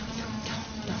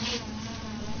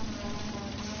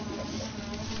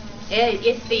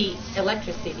 It's the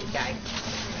electricity guy.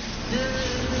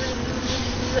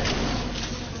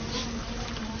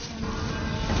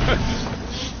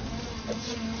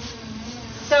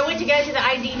 So I went to go to the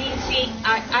IGDC,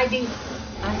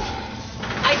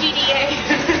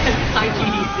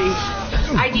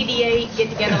 IGDA get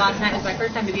together last night. It was my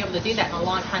first time to be able to do that in a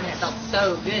long time, and it felt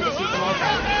so good to see some old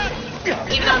friends.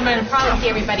 Even though I'm going to probably see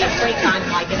everybody at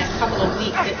QuakeCon like in a couple of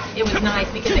weeks, it was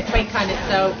nice because at QuakeCon it's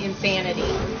so insanity.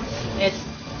 It's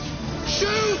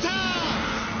Shoot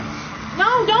her!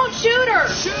 no, don't shoot her.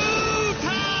 Shoot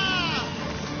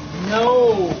her!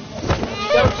 No,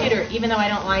 don't shoot her. Even though I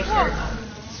don't like her,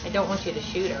 I don't want you to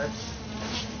shoot her.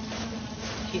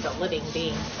 She's a living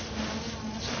being.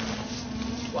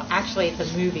 Well, actually, it's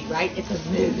a movie, right? It's a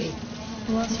movie.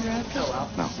 Velociraptor? Oh well.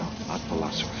 No, not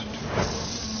Velociraptor.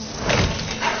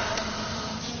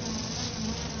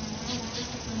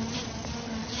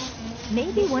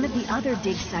 Maybe one of the other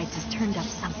dig sites has turned up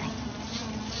something.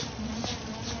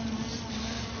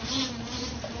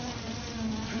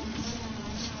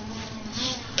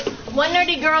 One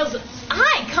Nerdy Girls,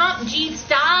 hi, Comp G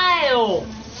Style.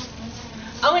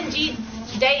 ONG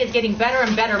Day is getting better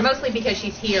and better, mostly because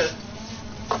she's here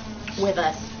with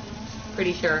us.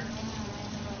 Pretty sure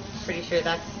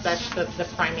that's the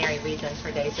primary reason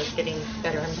her days is getting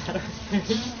better and better.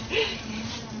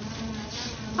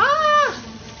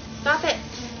 Stop it.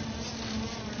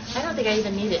 I don't think I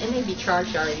even need it. It may be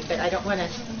charged already, but I don't want to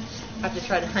have to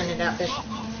try to hunt it up if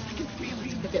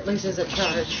it loses a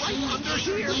charge. Right under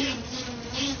here.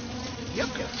 Yep,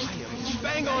 I am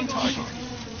bang on target.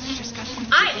 Just got to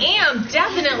I am,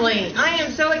 definitely. I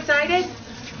am so excited.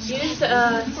 Use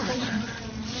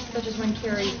such as when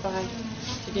carried by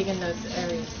to dig in those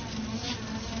areas.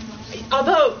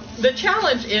 Although the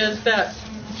challenge is that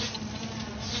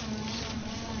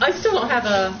I still don't have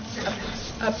a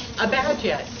badge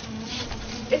yet.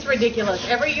 It's ridiculous.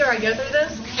 Every year I go through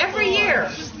this. Every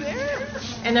year.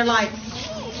 And they're like,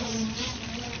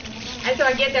 and so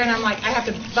I get there and I'm like, I have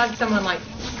to bug someone like,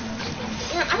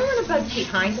 I don't want to bug Pete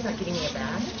Hines about getting me a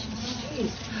badge.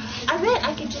 Jeez. I bet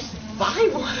I could just buy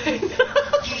one.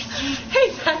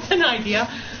 Hey, that's an idea.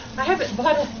 I haven't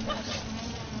bought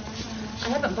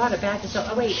a badge until,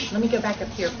 oh wait, let me go back up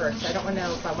here first. I don't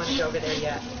know if I want to go over there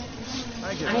yet.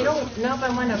 I don't know if I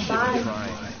want to buy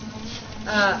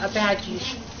a badge.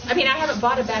 I mean, I haven't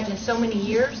bought a badge in so many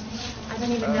years. I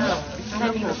don't even know. I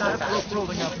haven't even thought about it.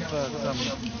 Rolling up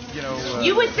some,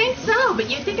 You would think so, but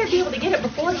you'd think I'd be able to get it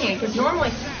beforehand, because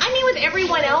normally, I mean with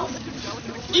everyone else,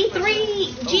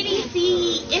 E3,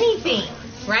 GDC, anything,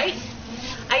 right?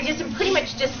 I just pretty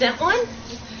much just sent one.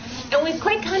 And with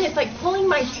QuakeCon, it's like pulling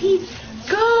my teeth.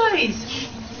 Guys!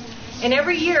 And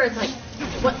every year it's like,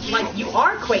 what? Like, you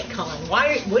are QuakeCon.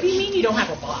 Why? What do you mean you don't have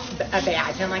a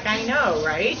badge? I'm like, I know,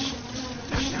 right?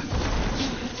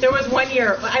 There was one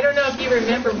year, I don't know if you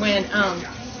remember when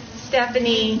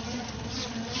Stephanie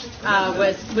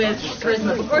was with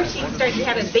Charisma. Before she started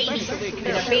having babies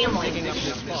in a family,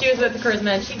 she was with the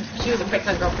Charisma, and she was a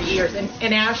QuakeCon girl for years.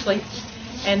 And Ashley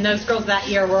and those girls that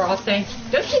year were all saying,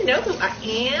 don't you know who I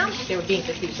am? They were being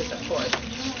facetious, of course.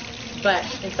 But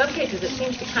in some cases, it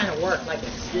seems to kind of work. Like,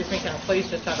 excuse me, can I please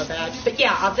just have a badge? But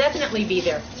yeah, I'll definitely be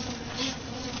there.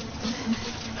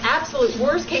 Absolute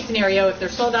worst case scenario, if they're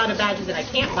sold out of badges and I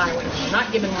can't buy one, and I'm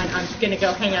not given one, I'm going to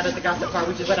go hang out at the gossip bar,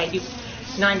 which is what I do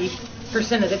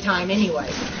 90% of the time anyway.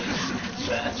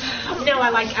 No,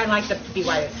 I like the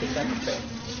BYOC, that's true.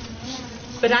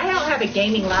 But I don't have a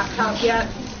gaming laptop yet.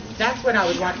 That's what I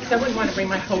would want, because I wouldn't want to bring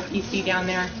my whole PC down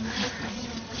there.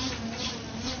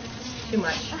 Too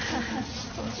much.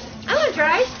 I want to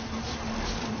try.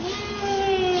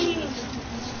 Yay!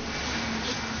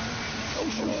 Oh,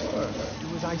 sure.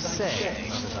 Do as I say,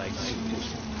 not as I do.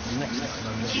 Next time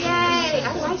I'm just Yay! I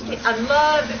like it. I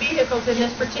love the vehicles in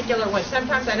this particular one.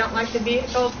 Sometimes I don't like the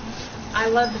vehicles. I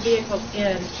love the vehicles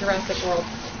in Jurassic World.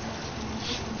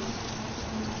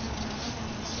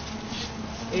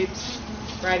 Oops.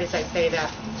 Right as I say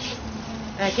that.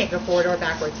 And I can't go forward or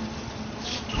backwards.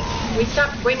 We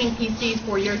stopped bringing PCs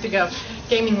 4 years ago.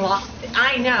 Gaming law.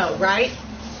 I know, right?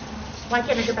 Why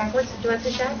can't I go backwards? Do I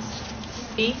push X?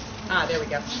 B? Ah, there we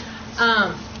go.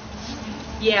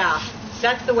 Yeah,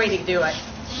 that's the way to do it.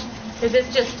 Because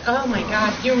it's just, oh my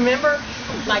God. Do you remember?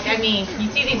 Like, I mean, you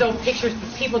see these old pictures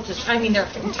of people just, I mean, their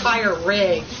entire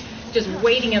rig just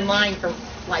waiting in line for,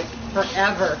 like,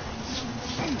 forever.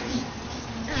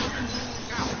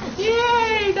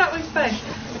 Yay, that was fun.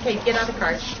 Okay, get out of the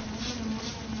car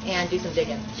and do some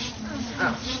digging.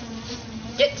 Oh.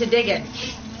 Get to digging.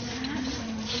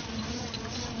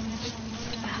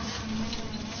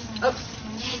 Oh,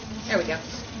 there we go.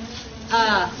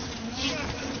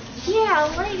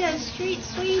 Yeah, Lego Street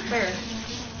Sweeper.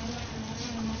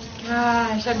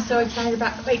 Gosh, I'm so excited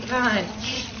about QuakeCon.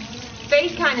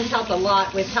 FaceCon has helped a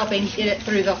lot with helping get it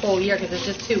through the whole year because it's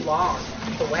just too long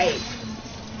to wait.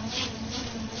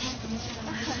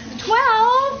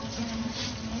 12?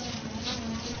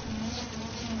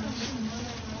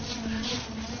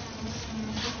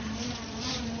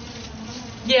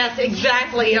 Yes,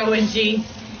 exactly, ONG.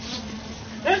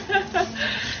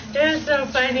 It's so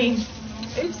funny.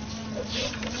 Oops.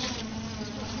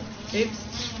 Oops.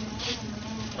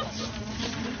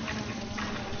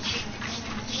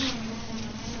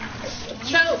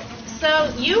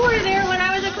 So you were there when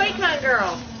I was a QuakeCon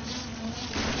girl.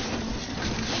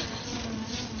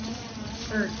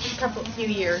 For a few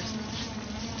years.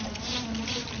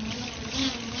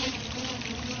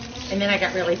 And then I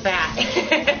got really fat.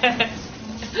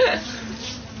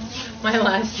 My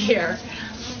last year.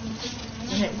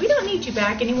 We don't need you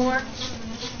back anymore.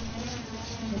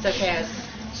 It's okay. I was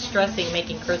stressing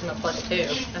making Charisma Plus 2.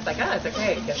 I was like, oh, it's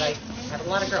okay because I have a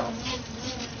lot of girls.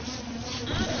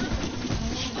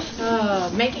 Oh,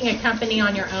 making a company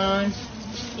on your own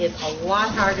is a lot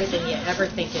harder than you ever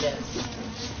think it is.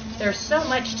 There's so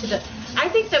much to the... I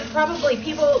think that probably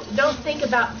people don't think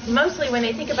about, mostly when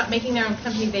they think about making their own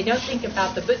company, they don't think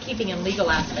about the bookkeeping and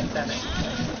legal aspects of it.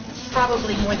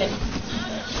 Probably more than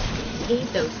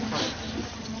hate those parts.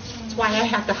 That's why I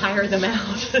have to hire them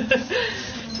out.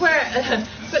 It's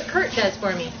what Kurt does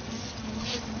for me.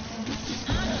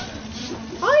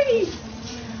 Hi!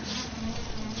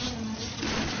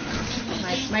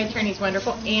 My attorney's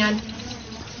wonderful, and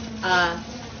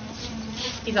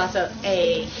he's also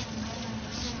a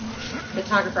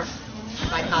photographer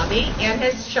by hobby and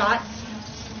has shot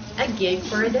a gig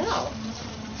for Adele.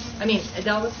 I mean,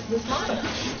 Adele was his model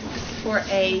for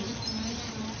a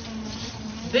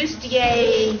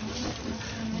bustier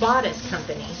bodice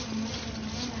company.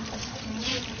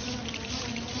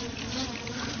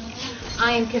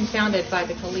 I am confounded by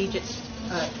the collegiate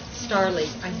Star League.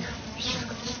 I know,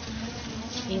 struggle.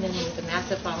 Even with a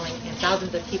massive following and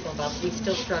thousands of people involved, we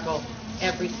still struggle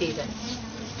every season.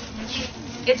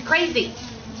 It's crazy.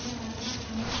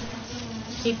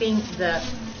 Keeping the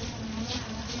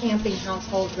camping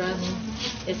household running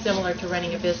is similar to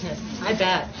running a business. I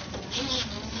bet.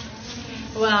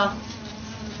 Well,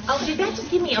 oh, did that just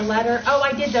give me a letter? Oh,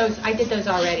 I did those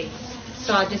already.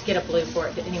 So I'll just get a blue for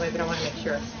it anyway, but I want to make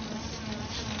sure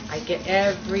I get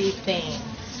everything.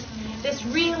 This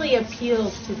really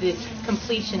appeals to the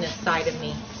completionist side of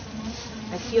me.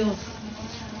 I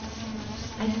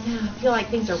don't know, I feel like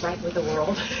things are right with the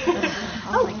world.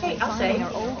 Oh, hey, I'll say.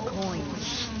 Our old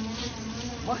coins.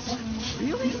 What?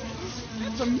 Really?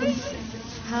 That's amazing.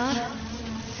 Huh?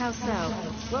 How so?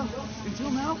 Well,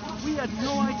 until now, we had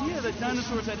no idea that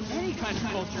dinosaurs had any kind of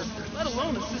culture, let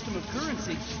alone a system of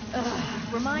currency.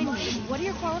 Remind me, what are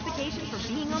your qualifications for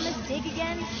being on this dig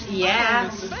again?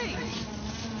 Yeah.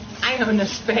 I own a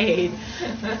spade.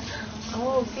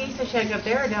 Oh, see, so should I go up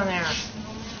there or down there?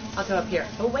 I'll go up here.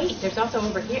 Oh, wait, there's also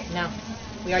over here. No,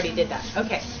 we already did that.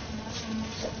 Okay.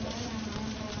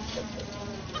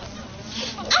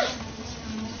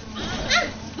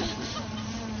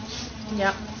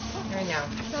 Yep, I know.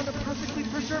 Found a perfectly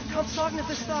preserved Compsognathus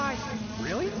this thigh.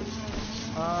 Really?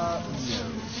 No.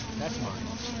 That's mine.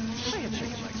 I had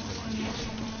chicken legs for lunch.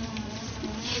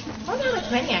 I wonder how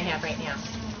much money I have right now.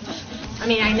 I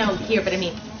mean, I know here, but I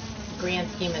mean, grand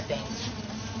scheme of things.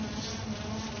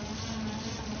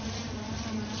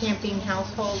 Camping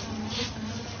household.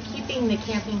 Keeping the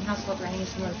camping household running is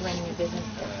similar to running a business.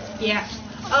 Yeah.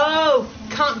 Oh,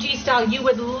 Comp G style, you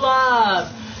would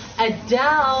love.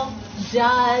 Adele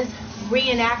does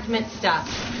reenactment stuff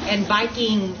and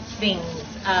Viking things.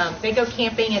 They go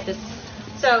camping at this.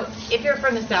 So if you're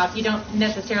from the South, you don't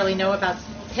necessarily know about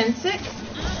Pensick,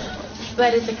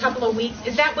 but it's a couple of weeks.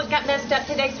 Is that what got messed up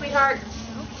today, sweetheart?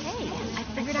 Okay, I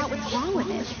figured out what's wrong with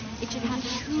it. It should have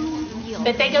 2 wheels.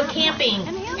 But they go camping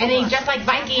and they dress like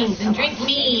Vikings and drink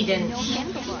mead and No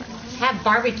handlebars. have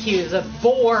barbecues of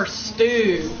boar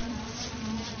stew.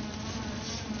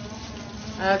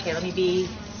 Okay, let me be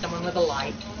someone with a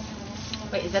light.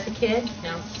 Wait, is that the kid?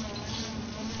 No.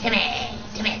 Timmy.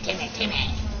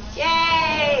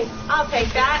 Yay! I'll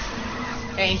take that.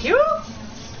 Thank you.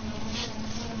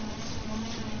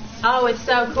 Oh, it's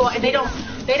so cool. And they don't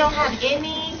have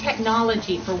any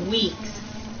technology for weeks.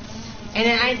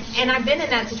 And I've been in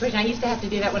that situation. I used to have to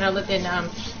do that when I lived in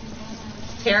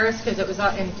Paris because it was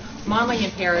in modeling in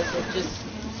Paris was just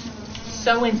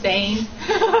so insane.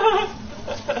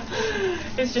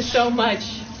 It's just so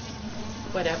much,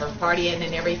 whatever, partying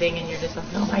and everything, and you're just like,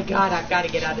 oh my God, I've got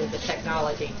to get out of the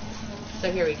technology.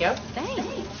 So here we go. Thanks.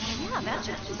 Yeah, that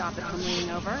should stop it from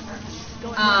leaning over.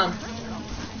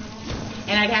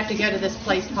 And I'd have to go to this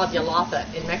place called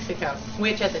Jalapa in Mexico,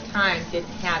 which at the time didn't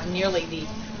have nearly the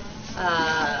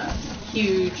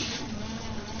huge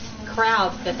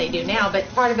crowds that they do now. But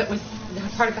part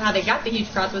of how they got the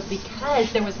huge crowds was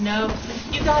because there was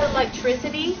you got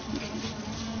electricity.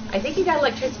 I think you got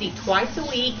electricity twice a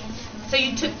week. So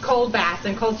you took cold baths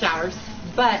and cold showers,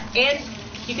 and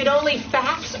you could only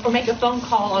fax or make a phone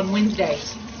call on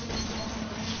Wednesdays.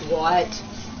 What?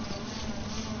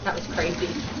 That was crazy.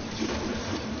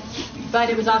 But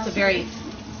it was also very,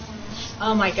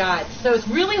 oh my God. So it's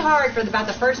really hard for about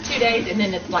the first 2 days, and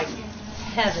then it's like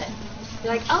heaven.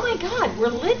 You're like, oh my God, we're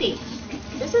living.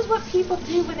 This is what people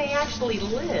do when they actually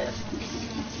live.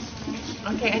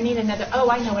 Okay, I need another,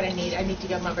 I know what I need. I need to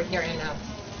come over here and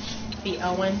be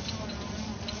Owen.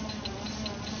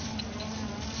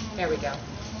 There we go.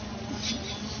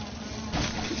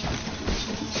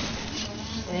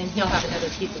 And then he'll have another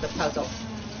piece of the puzzle.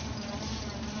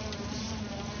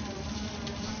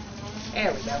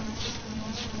 There we go.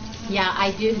 Yeah,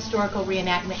 I do historical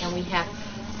reenactment, and we have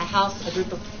a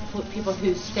group of people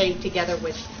who stay together,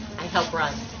 which I help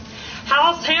run.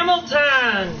 House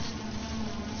Hamilton!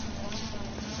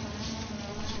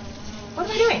 What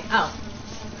am I doing? Oh,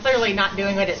 clearly not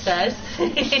doing what it says.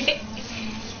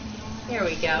 Here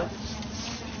we go.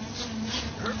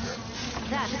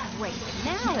 That's great.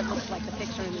 Now it looks like the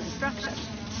picture in the instructions.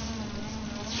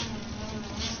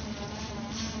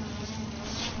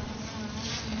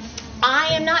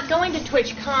 I am not going to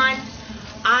TwitchCon.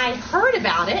 I heard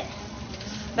about it,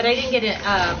 but I didn't get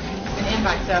an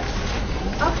invite, so.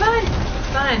 Oh, fun.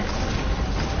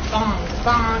 Bong,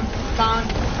 bong, bong,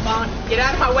 bong. Get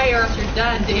out of my way or else you're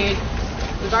done, dude.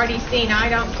 We've already seen I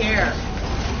don't care.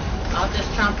 I'll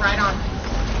just jump right on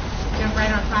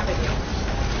top of you.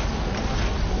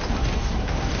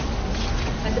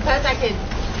 I suppose I could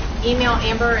email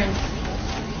Amber and...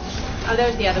 Oh,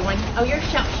 there's the other one. Oh, you're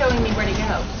showing me where to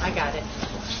go. I got it.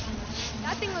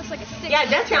 That thing looks like a stick. Yeah, it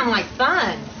does sound like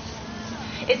fun.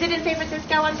 Is it in San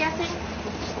Francisco, I'm guessing?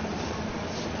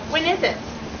 When is it?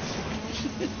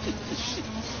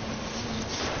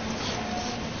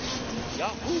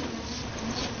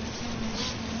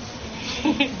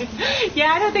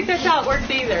 Yeah, I don't think that's how it works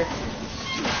either.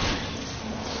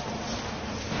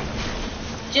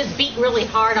 Just beat really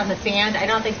hard on the sand. I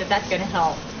don't think that's going to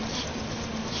help.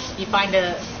 You find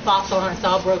a fossil and it's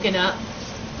all broken up.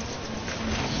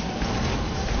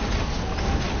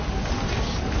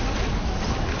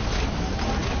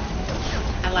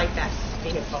 I like that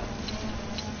vehicle.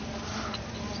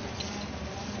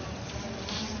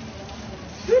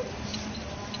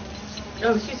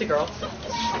 Oh, she's a girl.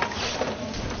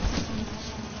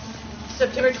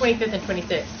 September 25th and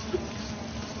 26th.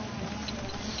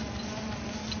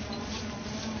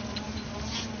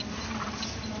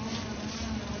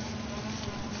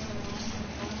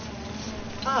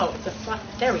 Oh, it's a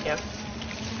there we go.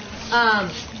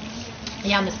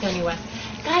 Yeah, Moscone West.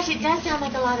 Gosh, it does sound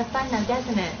like a lot of fun though,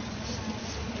 doesn't it?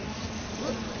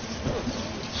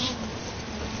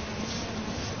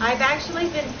 I've actually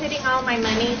been putting all my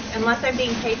money, unless I'm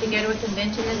being paid to go to a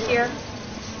convention this year,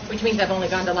 which means I've only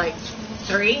gone to like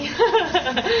 3.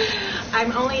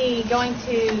 I'm only going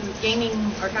to gaming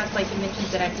or cosplay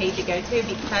conventions that I'm paid to go to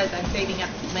because I'm saving up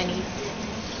money.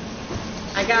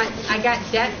 I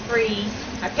got debt free.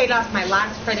 I paid off my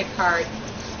last credit card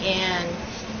in,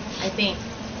 I think,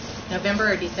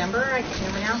 November or December. I can't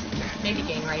remember now. Maybe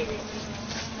January.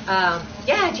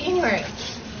 Yeah, January.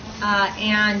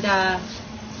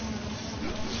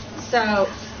 So,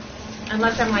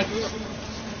 unless I'm like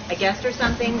a guest or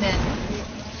something, then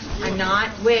I'm not,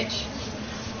 which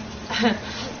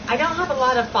I don't have a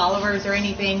lot of followers or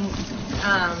anything,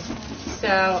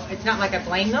 so it's not like I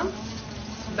blame them,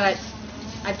 but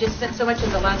I've just spent so much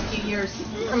of the last few years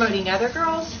promoting other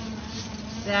girls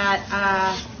that,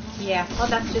 yeah, well,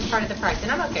 that's just part of the price, and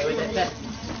I'm okay with it, but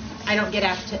I don't get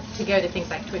asked to go to things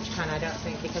like TwitchCon, I don't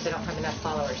think, because I don't have enough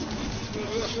followers.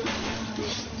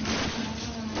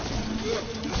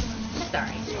 That's all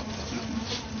right.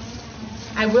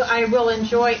 I will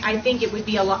enjoy, I think it would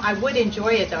be a lot, I would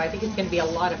enjoy it though, I think it's going to be a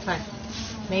lot of fun.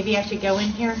 Maybe I should go in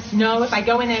here? No, if I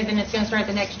go in there, then it's going to start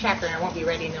the next chapter and I won't be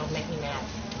ready and it'll make me mad.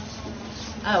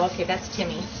 Oh, okay, that's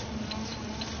Timmy.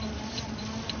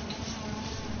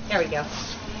 There we go.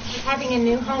 Having a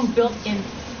new home built in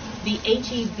the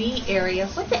HEV area.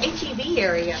 What's the HEV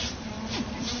area?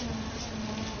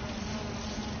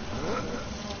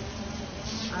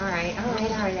 Alright,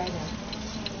 I know.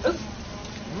 Oops.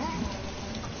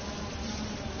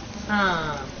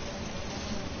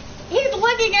 He's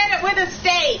looking at it with a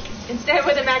stake instead of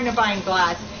with a magnifying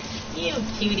glass. You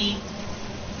cutie.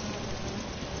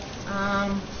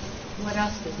 What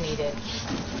else is needed?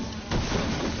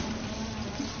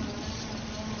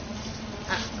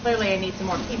 Clearly I need some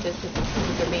more pieces because the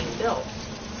pieces are being built.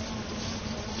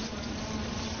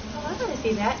 Oh, I want to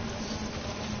see that.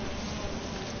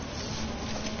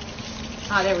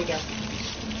 Ah, there we go.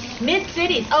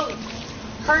 Mid-Cities. Oh,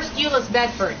 Hearst Euless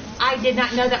Bedford. I did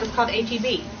not know that was called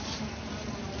HEB.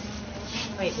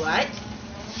 Wait, what?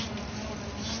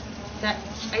 That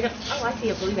I don't. Oh, I see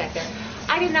a blue back there.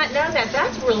 I did not know that.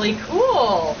 That's really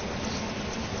cool.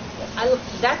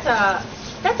 That's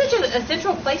such a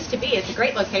central place to be. It's a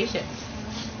great location.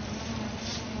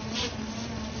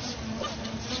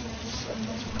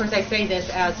 Of course, I say this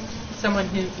as someone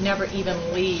who never even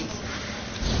leaves.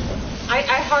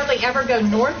 I hardly ever go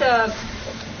north of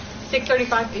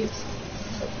 635. Oops.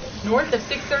 North of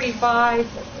 635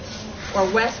 or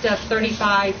west of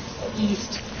 35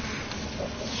 east.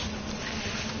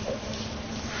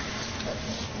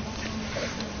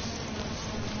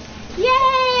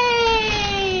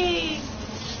 Yay!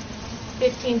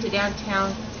 15 to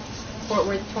downtown Fort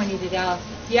Worth, 20 to Dallas.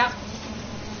 Yep.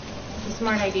 It's a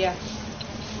smart idea.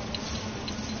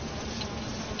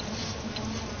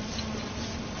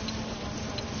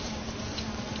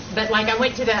 But like I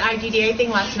went to the IGDA thing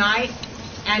last night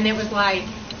and it was like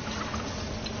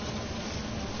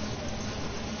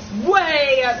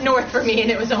way up north for me and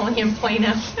it was only in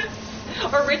Plano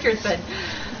or Richardson.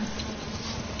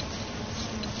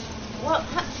 Well,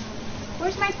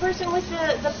 where's my person with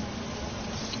the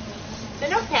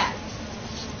notepad?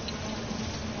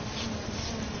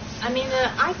 I mean the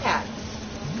iPad.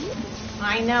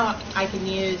 I know I can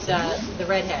use the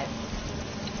redhead.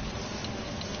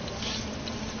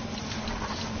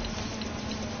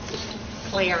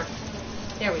 Claire.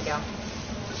 There we go.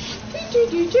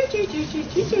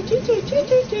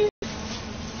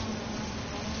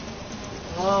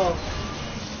 Oh.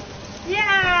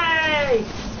 Yay!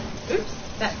 Oops,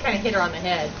 that kind of hit her on the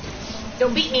head.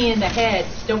 Don't beat me in the head.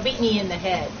 Don't beat me in the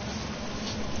head.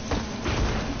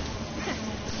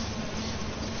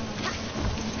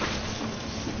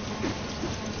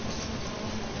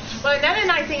 Well, another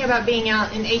nice thing about being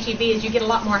out in HEB is you get a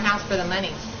lot more house for the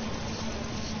money.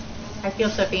 I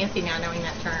feel so fancy now knowing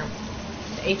that term.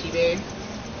 The HEB.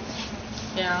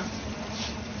 Yeah.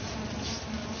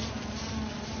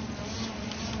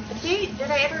 See, did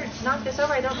I ever knock this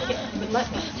over? I don't think it would let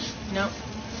me. Nope.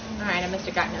 Alright, I must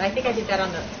have gotten it. I think I did that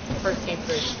on the first game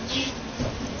through.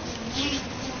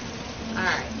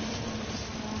 Alright.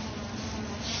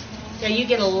 Yeah, you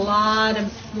get a lot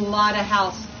of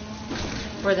house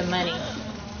for the money.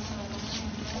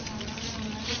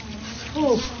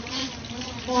 Ooh.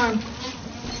 Warm.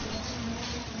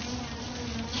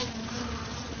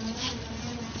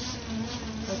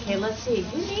 Okay, let's see.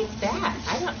 Who needs that?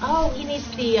 I don't. Oh, he needs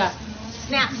the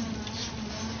snap.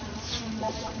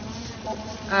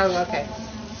 Oh, okay.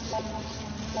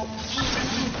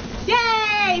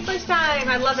 Yay! First time.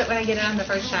 I love it when I get it on the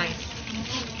first time.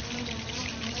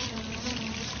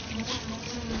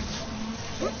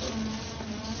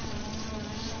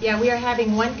 Yeah, we are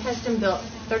having one custom built,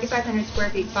 3,500 square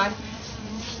feet, 5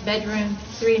 bedroom,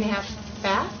 3.5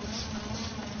 bath,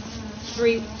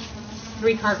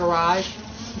 3-car garage.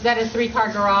 Is that a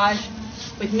 3-car garage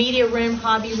with media room,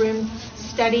 hobby room,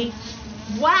 study?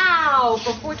 Wow,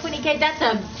 for $420K, that's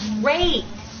a great.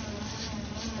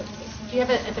 Do you have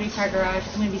a 3-car garage?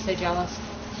 I'm gonna be so jealous.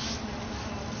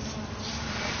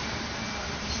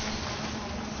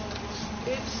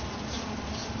 Oops.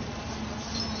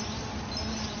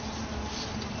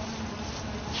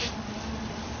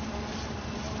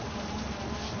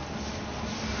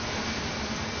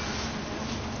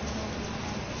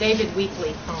 David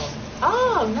Weekly home.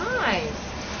 Oh, nice.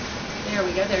 There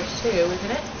we go. There's 2,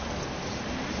 isn't it?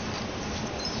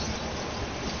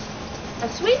 A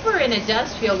sweeper in a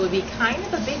dust field would be kind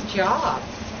of a big job.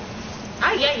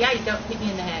 Ah, yeah, don't hit me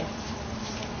in the head.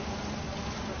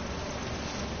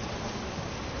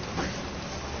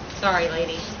 Sorry,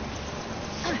 lady.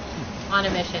 On a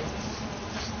mission.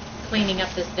 Cleaning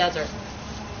up this desert.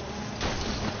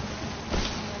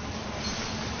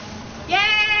 Yay!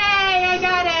 I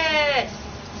got it!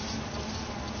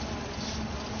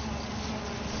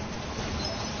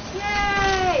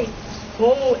 Yay!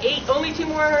 Oh, 8. Only 2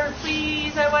 more,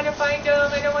 please. I want to find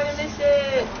them. I don't want to miss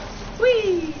it.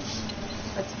 Whee!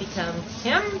 Let's become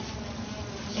him.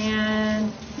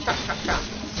 And chop, chop, chop.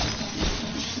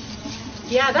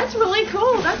 Yeah, that's really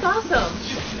cool. That's awesome.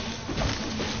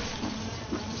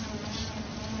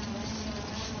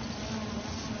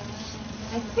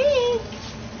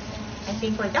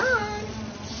 scene for Dawn.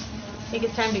 I think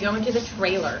it's time to go into the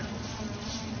trailer.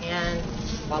 And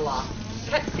voila.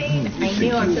 Cutscene. I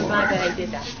knew. I'm so glad that I did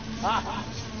that. Ha-ha.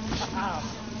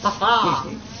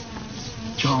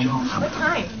 John, What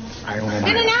time? Iron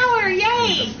In an hour.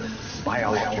 Yay.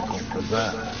 biological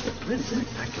preserve. Really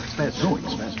spectacular. Spares no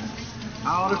expense.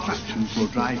 Our attractions will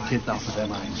drive kids out of their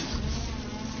minds.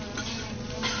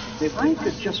 If I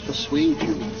could just persuade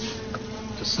you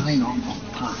to sign on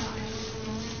Park,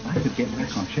 I could get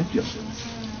back on schedule.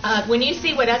 When you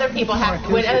see what other people have,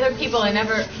 what other people in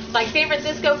ever, like San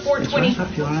Francisco, It's 420, right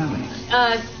up your alley.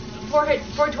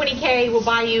 420K will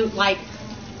buy you like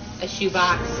a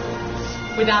shoebox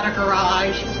without a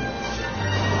garage.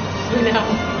 You know.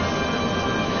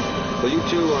 Well, you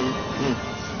two,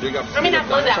 big up. I mean, not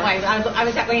go that way. I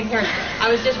was that way in Paris. I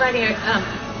was just writing a,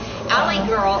 Alley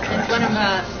Girl is one of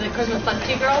the Christmas Plus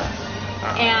 2 girls.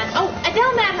 And,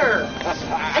 Adele met her.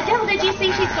 Adele, did you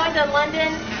see she's going to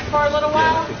London for a little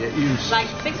while? Like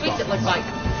 6 weeks, it looks like.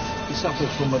 And,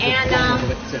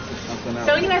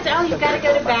 so anyway, I said, you've got to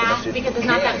go to Bath because it's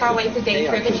not that far away. It's a day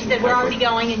trip. And she said, we're already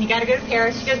going, and you got to go to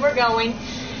Paris. She goes, we're going.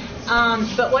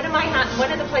 But one of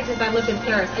the places I lived in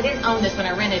Paris, I didn't own this when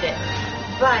I rented it,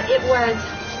 but it was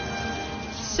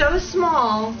so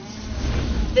small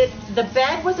that the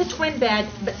bed was a twin bed,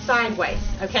 but sideways.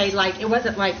 Okay, like it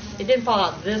didn't fall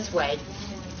out this way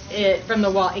from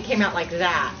the wall. It came out like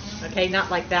that. Okay, not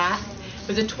like that. It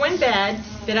was a twin bed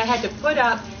that I had to put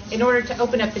up in order to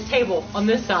open up the table on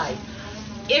this side.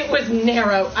 It was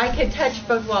narrow. I could touch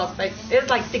both walls. It was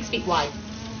like 6 feet wide.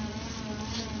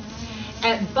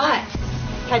 But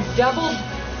had double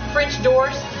French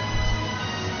doors,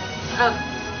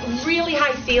 really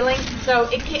high ceiling, so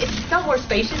it felt more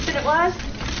spacious than it was.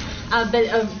 But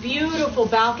a beautiful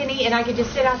balcony, and I could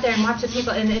just sit out there and watch the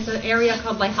people. And it's an area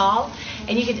called Les Halles,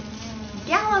 and you could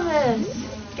Gallimimus.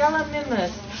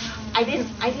 I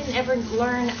didn't ever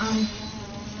learn.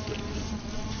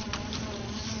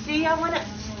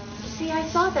 I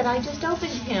saw that. I just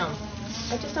opened him.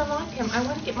 I just unlocked him. I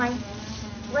want to get my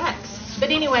Rex. But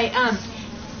anyway,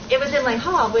 it was in Les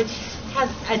Halles, which has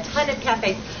a ton of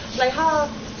cafes. Les Halles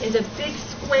is a big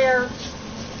square,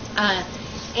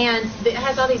 and it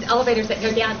has all these elevators that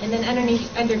go down, and then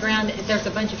underground, there's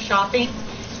a bunch of shopping.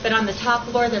 But on the top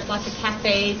floor, there's lots of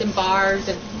cafes and bars,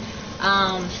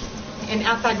 and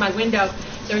outside my window,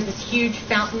 there's this huge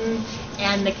fountain,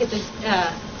 and the kids,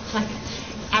 like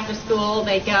after school,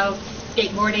 they go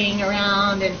skateboarding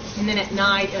around, and then at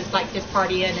night it was like just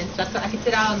partying and stuff. So I could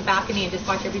sit out on the balcony and just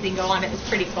watch everything go on. It was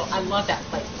pretty cool. I love that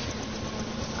place.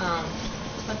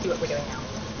 Let's see what we're doing now.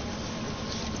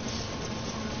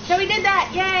 So we did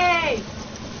that. Yay!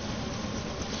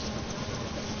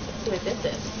 Let's see what this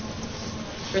is.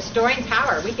 Restoring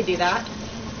power. We could do that.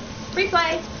 Free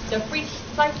play. So free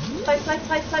play.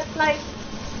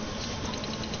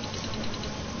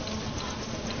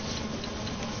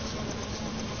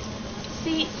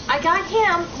 See, I got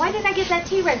him. Why did I get that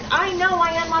T-Rex? I know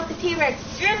I unlocked the T-Rex.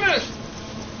 Damn it!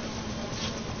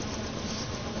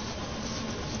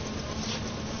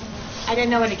 I didn't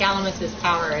know what a Gallimimus'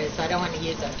 power is, so I don't want to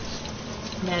use it.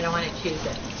 And I don't want to choose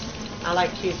it. I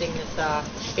like choosing this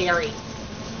Barry.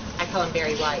 I call him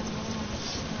Barry White.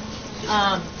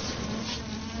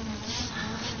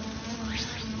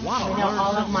 Wow, I know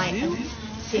all of my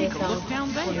Take a look CSL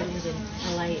down there. women's in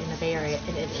LA in the Bay Area,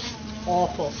 and it is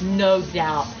awful, no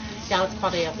doubt. Dallas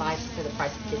quality of life for the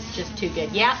price is just too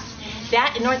good. Yep,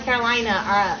 that in North Carolina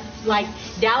are like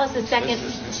Dallas is second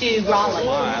to Raleigh.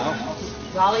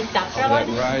 Raleigh, South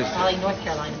Carolina, Raleigh, North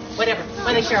Carolina, whatever,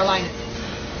 one of the Carolinas.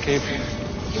 Cape.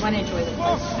 You want to enjoy the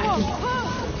place?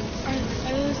 Are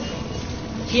those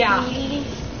Yeah, meat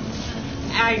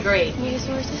I agree.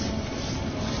 sources?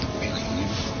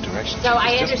 Directions. So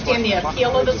I understand the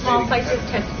appeal of the small places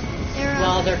because, They're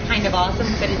well, they're kind of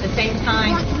awesome, but at the same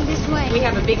time, walking this way. we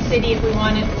have a big city if we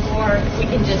wanted, or we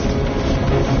can just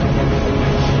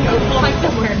go fly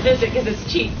somewhere and visit because it's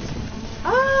cheap.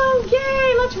 Oh,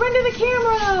 yay! Let's run to the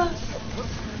camera.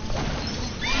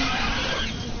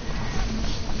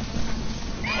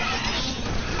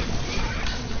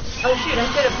 Oh shoot! I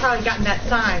should have probably gotten that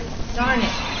sign. Darn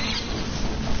it!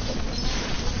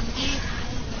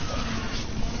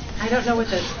 I don't know what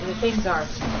the things are.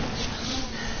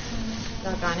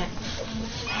 Doggone it.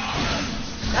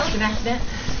 That was an accident.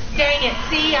 Dang it.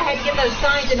 See, I had to get those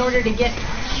signs in order to get...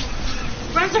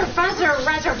 Fuzzer.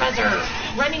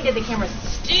 Running to the camera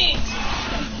stinks.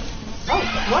 Oh,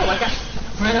 whoa, I got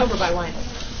run over by one.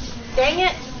 Dang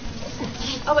it.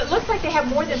 Oh, it looks like they have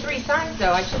more than 3 signs,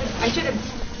 though. I should have...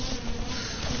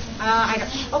 I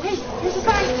don't... Okay, here's the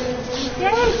sign.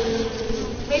 Yay.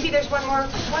 maybe there's one more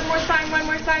sign.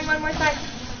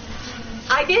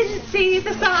 I didn't see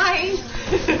the sign.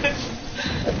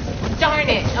 Darn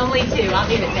it, only 2. I'll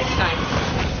get it next time.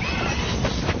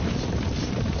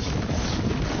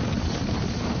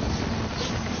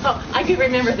 Oh, I do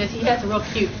remember this. He has a real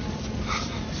cute.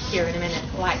 Here in a minute.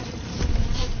 Light.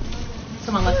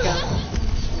 Come on, let's go.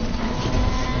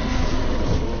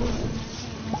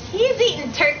 He's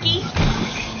eating turkey.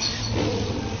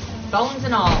 Bones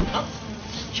and all. Oh,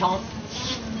 chomp.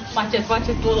 Watch this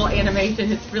little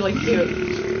animation. It's really cute.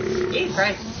 Eat,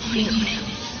 right? Eat.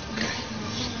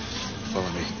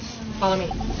 Follow me. Follow me.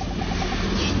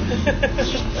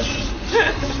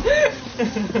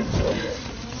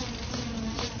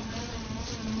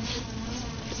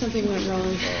 Something went wrong.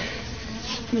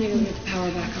 I'm gonna go get the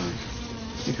power back on.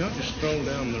 You can't just stroll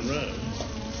down the road.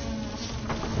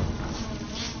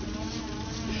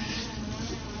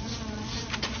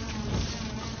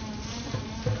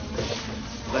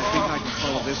 I think I can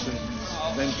follow this and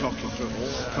then talk you through it.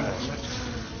 Come on, let's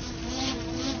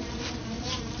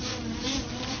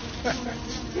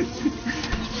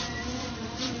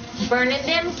Burning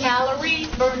them calories,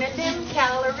 building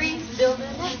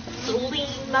up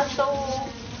lean muscle.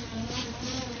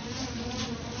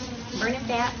 Burning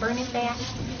fat.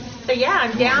 So yeah,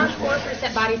 I'm down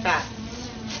 4% body fat.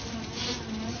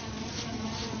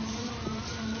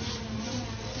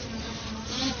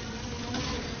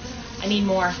 I need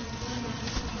more.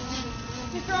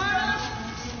 Mr. Arnold?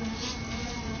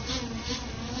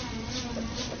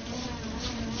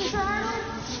 Mr. Arnold?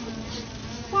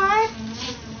 What?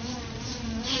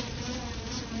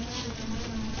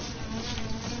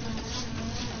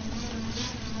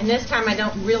 And this time I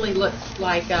don't really look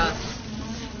like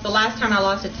the last time I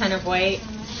lost a ton of weight.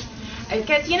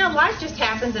 Because, life just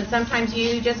happens and sometimes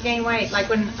you just gain weight. Like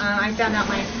when I found out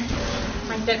my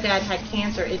stepdad had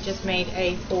cancer, it just made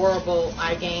a horrible,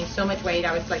 I gained so much weight.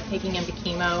 I was like taking him to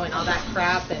chemo and all that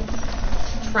crap and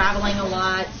traveling a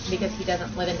lot because he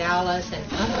doesn't live in Dallas. And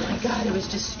oh my God, it was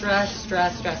just stress. So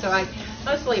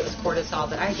mostly it was cortisol,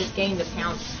 but I just gained the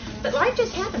pounds. But life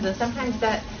just happens and sometimes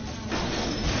that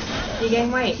you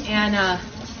gain weight. And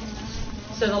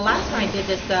so the last time I did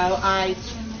this though, I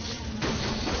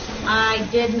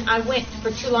went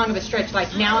for too long of a stretch.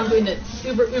 Like now I'm doing the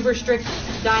uber strict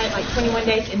diet, like 21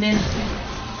 days, and then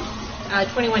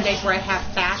 21 days where I have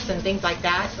fats and things like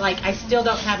that. Like I still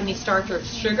don't have any starch or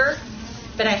sugar,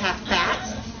 but I have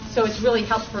fats. So it's really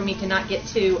helped for me to not get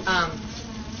too, I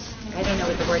don't know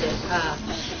what the word is,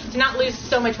 to not lose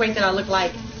so much weight that I look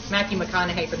like Matthew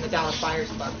McConaughey from the Dallas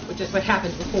Buyers Club, which is what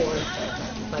happened before.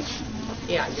 Like,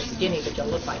 yeah, you're skinny, but you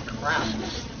look like crap.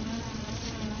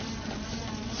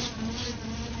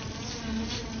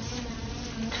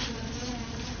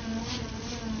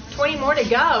 $20 more to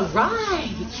go.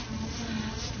 Right.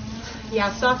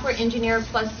 Yeah, software engineer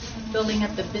plus building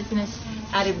up the business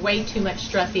added way too much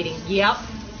stress eating. Yep.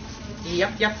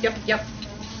 Let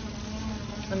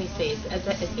me see.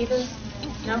 Is he this?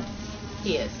 No?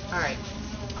 He is. All right.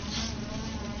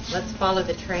 Let's follow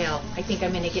the trail. I think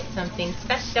I'm going to get something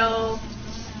special.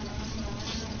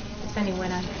 It's funny,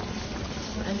 when I'm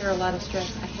under a lot of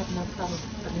stress, I have no problem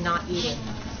of not eating.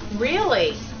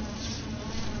 Really?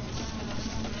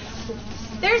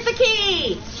 There's the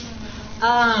key.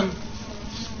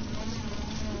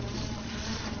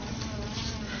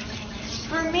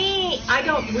 For me, I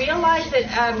don't realize that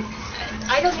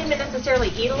I don't even necessarily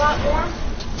eat a lot more.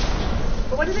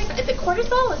 But what is it? Is it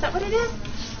cortisol? Is that what it is?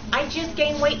 I just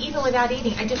gain weight even without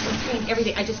eating. I just retain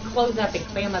everything. I just close up and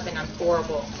clam up, and I'm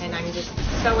horrible. And I'm just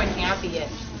so unhappy. It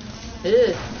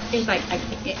seems like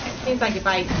if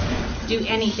I do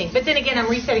anything. But then again, I'm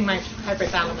resetting my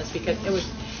hypothalamus because it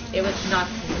was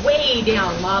knocked way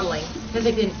down modeling because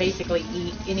I didn't basically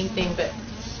eat anything, but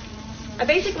I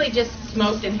basically just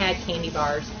smoked and had candy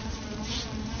bars.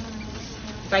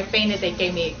 If I fainted, they'd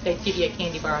give you a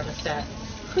candy bar on the set.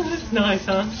 That's nice,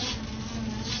 huh?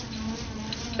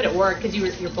 But it worked because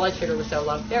your blood sugar was so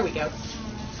low. There we go.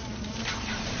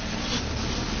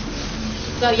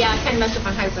 So yeah, I kind of messed up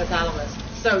my hypothalamus.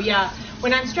 So yeah,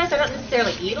 when I'm stressed, I don't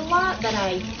necessarily eat a lot, but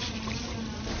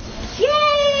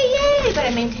Yay! But I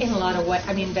maintain a lot of weight.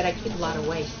 But I keep a lot of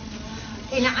weight.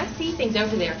 Okay, now I see things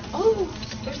over there. Oh,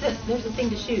 there's a thing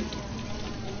to shoot.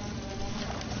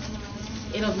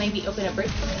 It'll maybe open a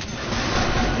bridge for me.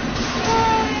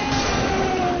 Yay!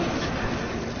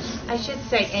 I should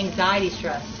say anxiety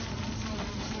stress.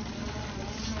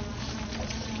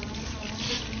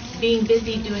 Being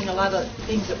busy doing a lot of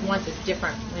things at once is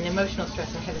different. When emotional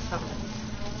stress, I have a problem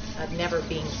of never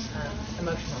being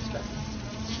emotional stress.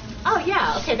 Oh,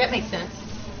 yeah. Okay, that makes sense.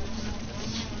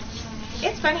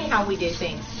 It's funny how we do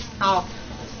things. How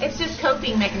it's just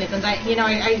coping mechanisms.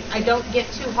 I don't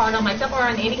get too hard on myself or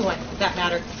on anyone, for that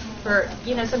matter. For,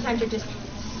 sometimes you're just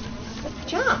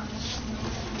jump.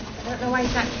 I don't know why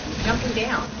he's not jumping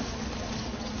down.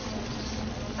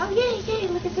 Oh, yay,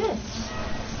 look at this.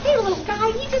 Hey, little guy,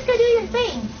 you just go do your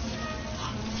thing.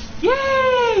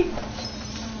 Yay!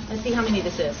 Let's see how many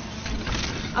this is.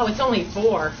 Oh, it's only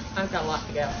 4. I've got a lot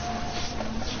to go.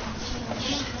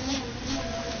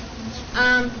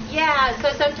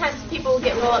 So sometimes people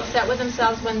get real upset with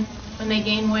themselves when they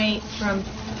gain weight from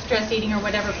stress eating or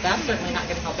whatever, but that's certainly not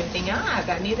going to help anything.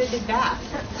 Neither did that.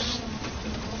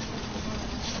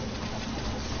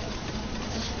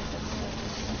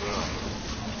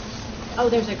 Oh,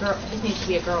 there's a girl. This needs to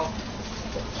be a girl.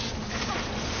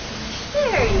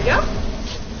 There you go.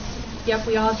 Yep,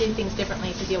 we all do things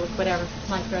differently to deal with whatever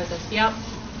life throws us. Yep.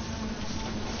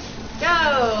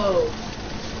 Go!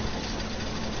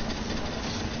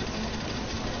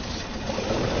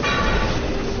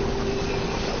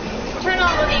 Turn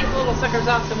all of these little suckers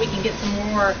off so we can get some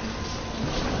more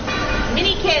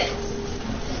mini kits.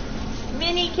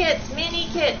 Mini kits.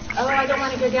 Oh, I don't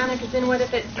want to go down there because then what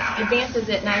if it advances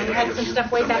it and I had some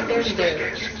stuff way back there to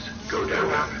do. Go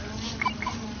down.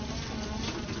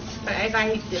 But it's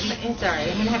alright.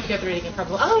 I'm going to have to go through it again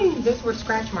probably. Oh, those were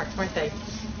scratch marks, weren't they?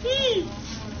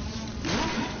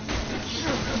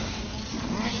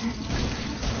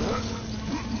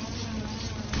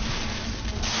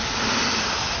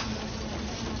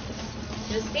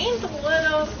 This seems a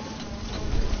little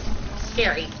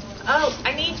scary. Oh,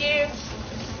 I need you.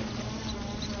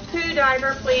 Poo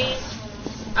diver, please.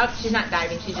 Oh, she's not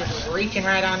diving. She's just reaching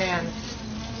right on in.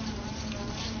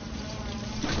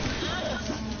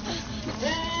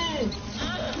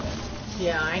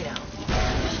 Yeah, I know.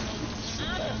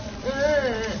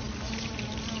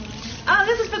 Oh,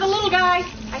 this is for the little guy,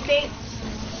 I think.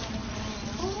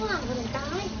 Hold on, little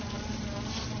guy.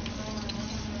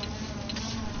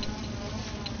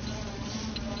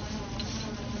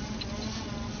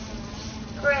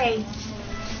 Great.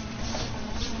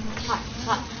 Hot.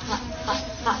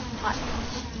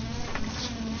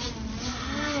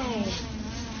 Hi.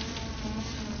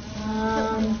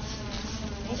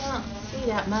 I don't see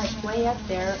that much way up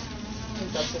there.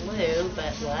 There's a blue,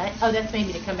 but what? Oh, that's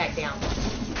maybe to come back down.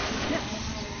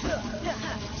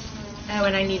 Oh,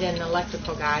 and I need an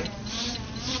electrical guy.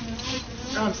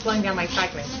 Oh, I'm slowing down my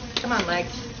cycling. Come on,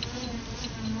 legs.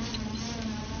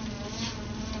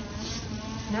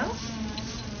 No?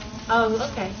 Oh,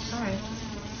 okay.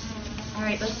 All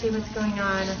right, let's see what's going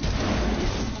on.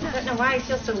 I don't know why I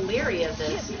feel so leery of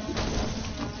this.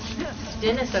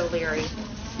 Dennis O'Leary.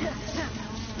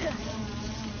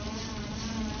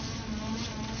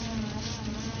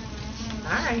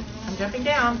 All right, I'm jumping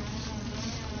down.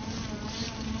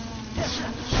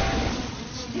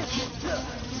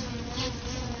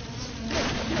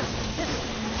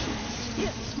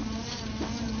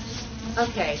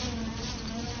 Okay.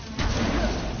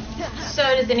 So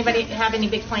does anybody have any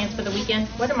big plans for the weekend?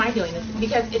 What am I doing this?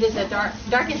 Because it is a dark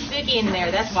and spooky in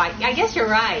there. That's why. I guess you're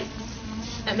right.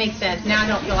 That makes sense. Now I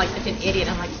don't feel like such an idiot.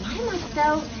 I'm like, why am I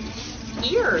so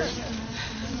scared?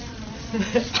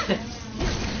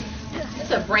 This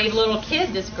is a brave little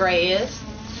kid, this Gray is.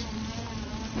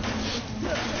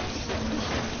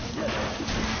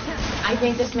 I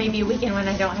think this may be a weekend when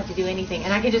I don't have to do anything.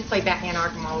 And I can just play Batman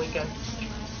Arkham all weekend.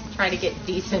 Try to get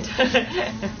decent.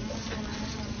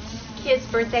 Kid's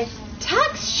birthday.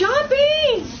 Tux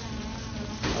shopping!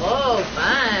 Oh,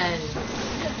 fun.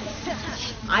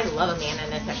 I love a man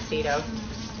in a tuxedo.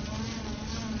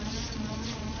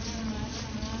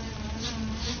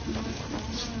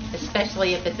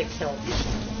 Especially if it's a kilt.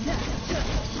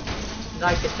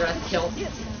 Like a dress kilt.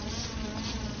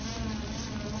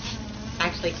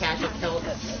 Actually, casual kilt.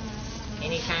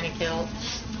 Any kind of kilt.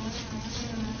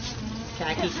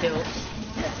 Khaki kilt.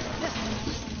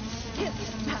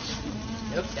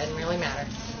 Nope, doesn't really matter.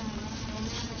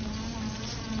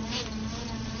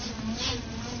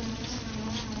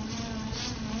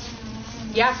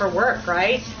 Yeah, for work,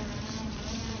 right?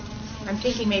 I'm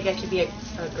thinking maybe I should be a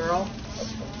girl.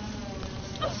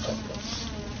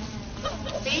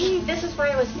 See, this is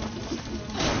where I was.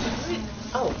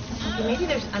 Oh, okay, maybe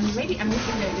there's. Maybe I'm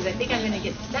missing there because I think I'm going to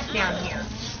get stuck down here.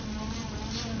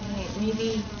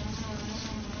 Maybe.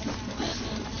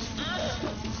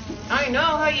 I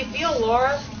know how you feel,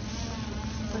 Laura.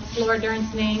 What's Laura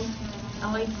Dern's name?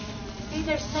 Ellie. See,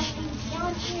 there's nothing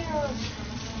down here.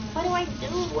 What do I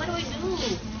do?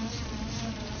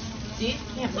 These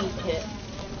can't be hit.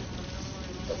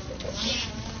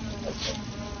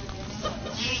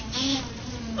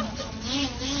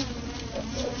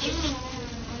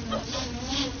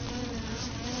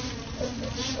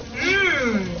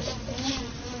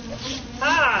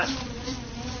 Hot.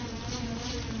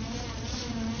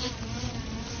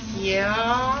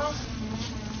 Yeah.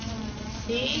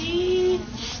 He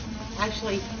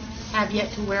actually have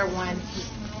yet to wear one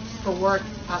for work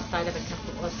outside of a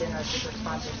comfortable dinner for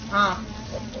sponsors.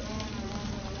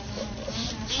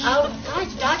 Oh,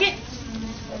 gosh, dog it.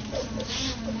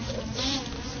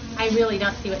 I really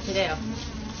don't see what to do.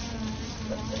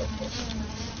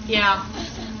 Yeah.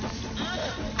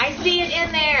 I see it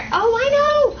in there. Oh, I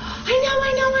know.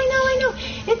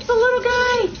 It's the little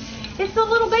guy. It's the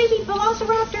little baby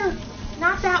velociraptor.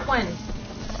 Not that one.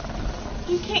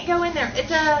 You can't go in there.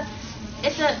 It's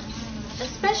a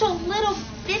special little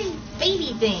bitty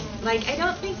baby thing. Like, I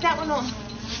don't think that one will...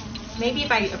 Maybe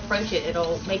if I approach it,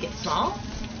 it'll make it small?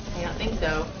 I don't think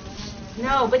so.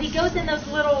 No, but he goes in those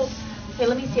little... Okay,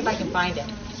 let me see if I can find him.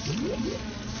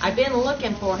 I've been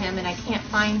looking for him, and I can't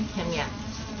find him yet.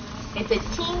 It's a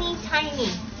teeny tiny...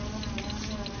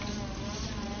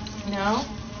 No.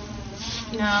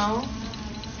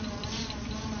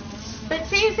 But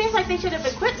see, it seems like they should have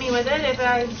equipped me with it if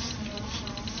I...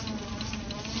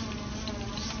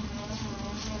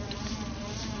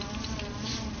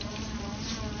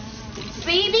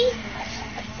 Baby?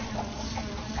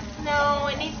 No,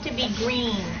 it needs to be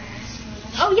green.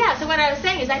 Oh yeah, so what I was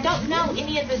saying is I don't know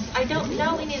any of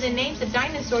the names of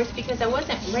dinosaurs because I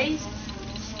wasn't raised.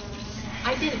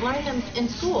 I didn't learn them in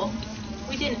school.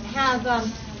 We didn't have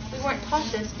we weren't taught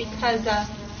this because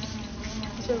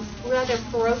it's a rather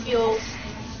parochial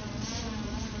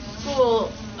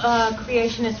school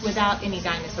creationist without any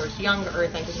dinosaurs. Young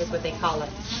Earth, I think is what they call it.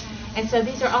 And so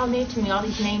these are all new to me, all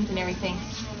these names and everything.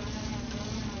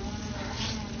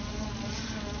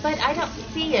 But I don't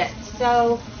see it,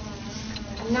 so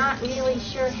I'm not really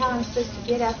sure how I'm supposed to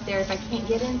get up there if I can't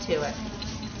get into it.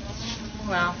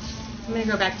 Well, I'm going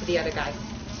to go back to the other guy.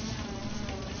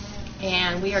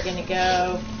 And we are going to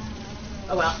go,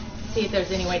 see if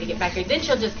there's any way to get back here. Then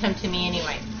she'll just come to me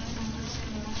anyway.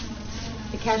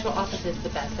 The casual office is the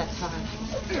best. That's how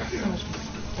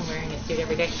I'm wearing a suit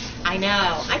every day. I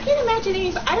know. I can't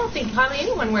imagine I don't think hardly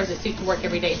anyone wears a suit to work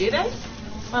every day, do they?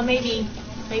 Well, maybe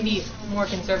more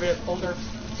conservative, older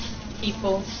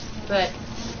people, but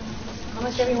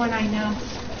almost everyone I know.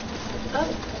 Oh,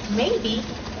 maybe.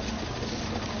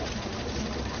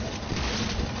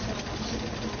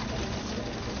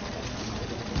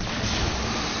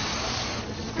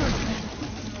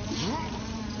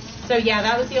 So yeah,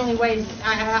 that was the only way.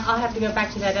 I'll have to go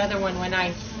back to that other one when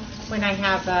I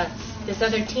have this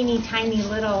other teeny tiny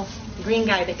little green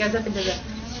guy that goes up into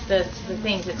the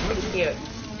things. It's pretty cute.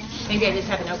 Maybe I just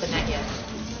haven't opened that yet.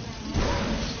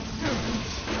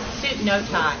 Suit no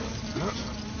tie.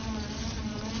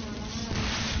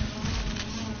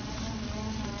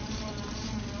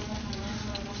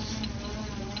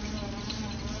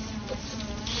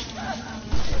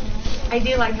 I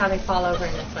do like how they fall over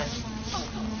in this one.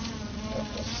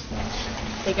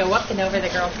 They go up and over, the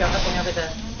girls go up and over the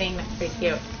thing. That's pretty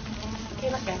cute. Okay,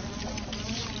 let go.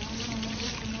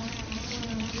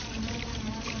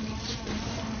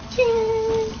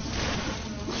 Ching!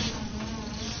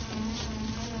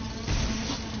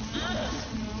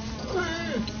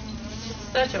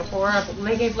 Such a horrible...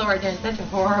 They gave Laura Dern such a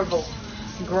horrible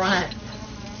grunt.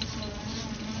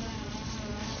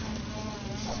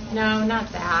 No,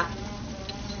 not that.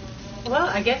 Well,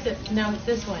 I guess it's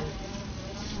this one.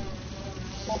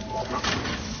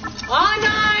 Oh,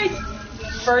 nice!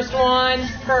 First one,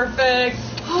 perfect.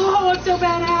 Oh, I'm so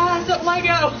badass. Oh,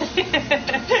 Lego.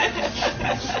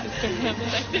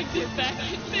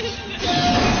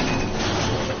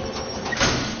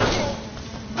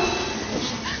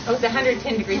 Oh, it's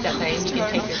 110 degrees outside, and you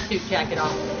can take your suit jacket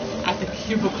off at the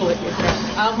cubicle at your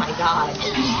desk. Oh my God.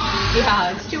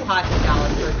 Yeah, it's too hot in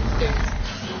Dallas for suits.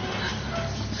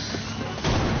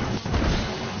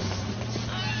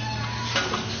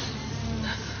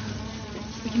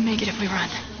 We can make it if we run.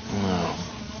 No,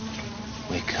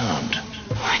 we can't.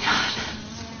 Why not?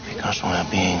 Because we're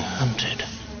being hunted.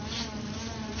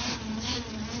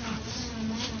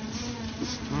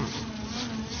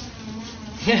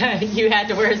 You had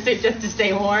to wear a suit just to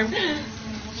stay warm.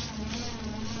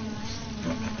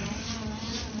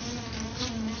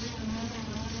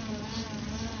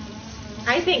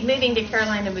 I think moving to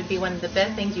Carolina would be one of the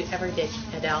best things you ever did,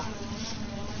 Adele.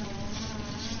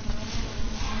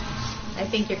 I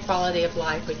think your quality of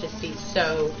life would just be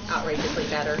so outrageously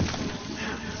better.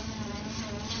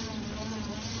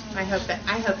 I hope that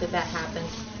happens.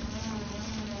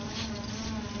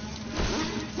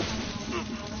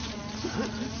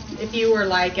 If you were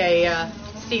like a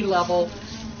sea level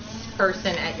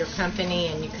person at your company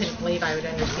and you couldn't leave, I would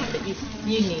understand. But you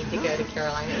need to go to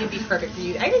Carolina. It'd be perfect for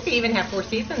you. I think they even have 4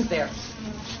 seasons there,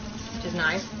 which is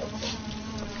nice.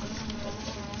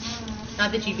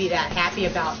 Not that you'd be that happy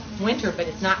about winter, but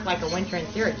it's not like a winter in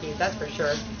Syracuse, that's for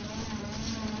sure.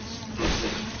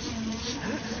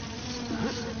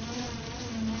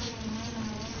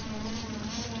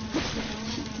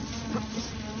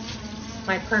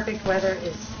 My perfect weather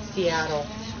is Seattle.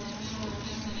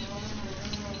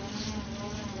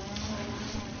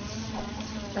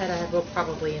 But I will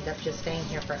probably end up just staying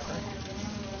here forever.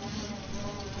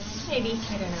 Maybe,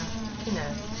 I don't know. Who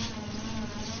knows?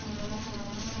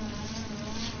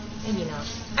 Maybe not.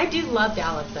 I do love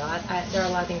Dallas, though. There are a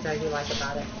lot of things I do like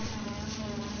about it.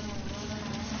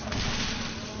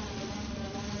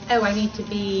 Oh, I need to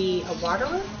be a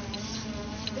waterer?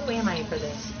 Who am I for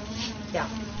this? Yeah.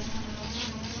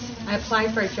 I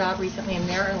applied for a job recently in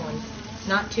Maryland,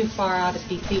 not too far out of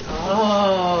D.C.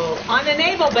 Oh, on the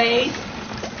naval base.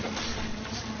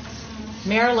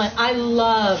 Maryland. I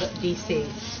love D.C.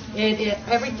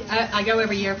 I go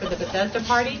every year for the Bethesda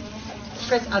party,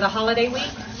 the holiday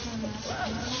week.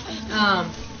 Yeah,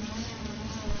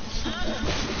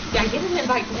 I get an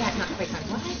invite to that. Not quite time.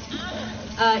 What?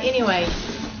 Anyway,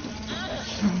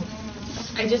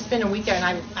 I just spent a week there,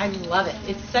 and I love it.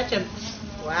 It's such a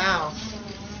wow.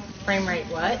 Frame rate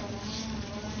what?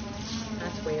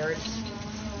 That's weird.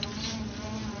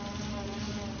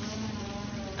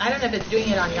 I don't know if it's doing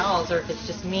it on y'all's or if it's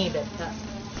just me, but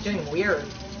it's doing weird.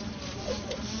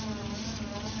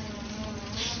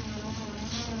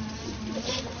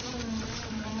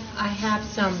 I have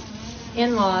some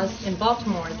in-laws in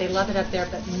Baltimore. They love it up there,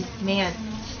 but man,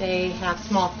 they have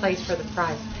small place for the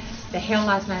price. The hail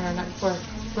last night or night before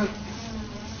broke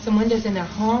some windows in their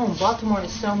home. Baltimore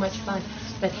is so much fun,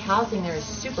 but housing there is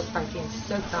super pricey and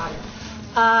so crowded.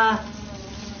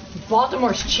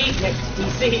 Baltimore's cheap next to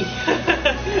D.C.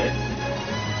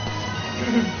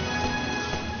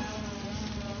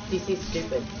 D.C.'s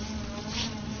stupid.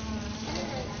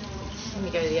 Let me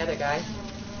go to the other guy.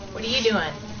 What are you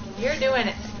doing? You're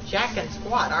doing jack and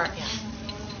squat, aren't you?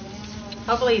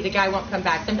 Hopefully the guy won't come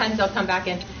back. Sometimes they'll come back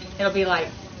and it'll be like,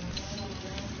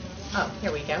 oh,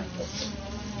 here we go.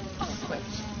 Wait.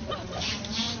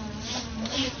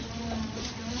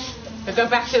 They'll go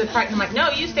back to the cart and I'm like, no,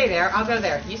 you stay there. I'll go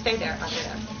there. You stay there. I'll go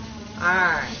there. All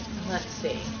right. Let's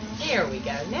see. Here we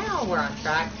go. Now we're on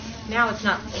track. Now it's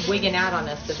not wigging out on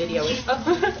us. The video is,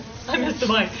 oh, I missed the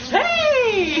line.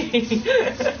 Hey!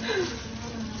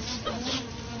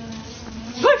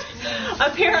 But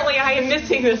apparently I am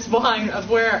missing this line of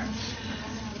where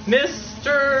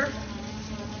Mr.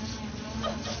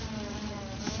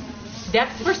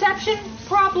 Depth perception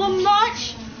problem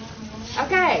much?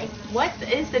 Okay, what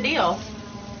is the deal?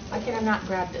 Why can I not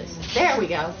grab this? There we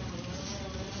go.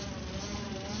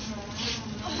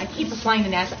 I keep applying the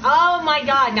NASA. Oh my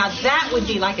God, now that would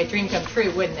be like a dream come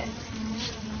true, wouldn't it?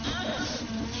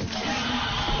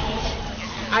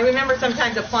 I remember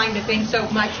sometimes applying the thing so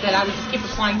much that I would just keep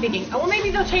applying thinking, oh, well,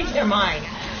 maybe they'll change their mind.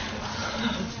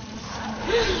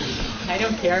 I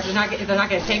don't care. If they're not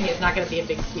going to take me, it's not going to be a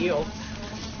big deal.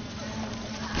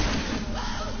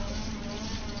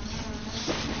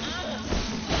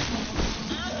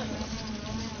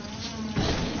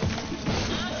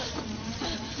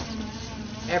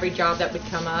 Every job that would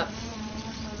come up.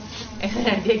 And then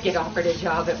I did get offered a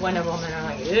job at one of them, and I'm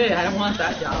like, ugh, I don't want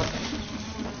that job.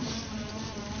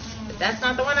 But that's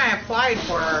not the one I applied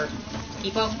for,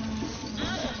 people.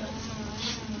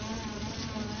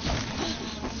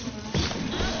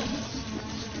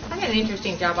 I had an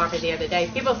interesting job offer the other day.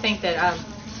 People think that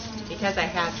because I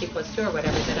have C+2 or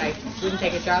whatever, that I wouldn't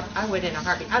take a job. I would in a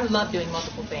heartbeat. I love doing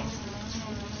multiple things. Is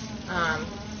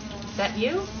that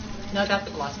you? No, that's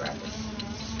the Velociraptor.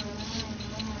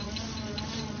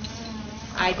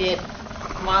 I did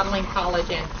modeling,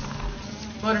 college, and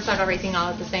motorcycle racing all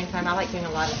at the same time. I like doing a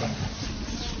lot of things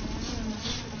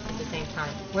at the same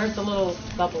time. Where's the little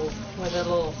bubble? Where's the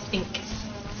little stink?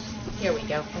 Here we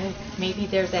go. Oh, maybe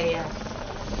there's a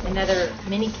another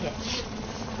mini kit.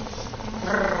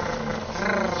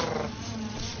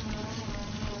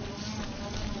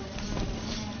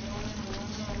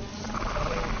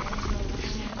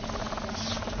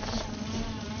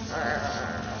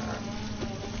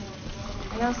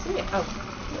 I don't see it. Oh.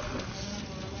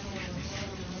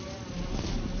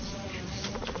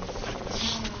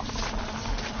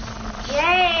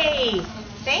 Yay!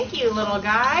 Thank you, little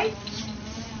guy.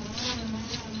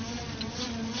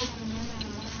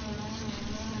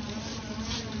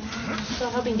 Still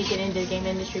hoping to get into the game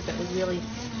industry, but was really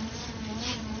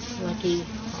lucky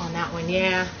on that one.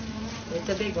 Yeah, it's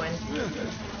a big one.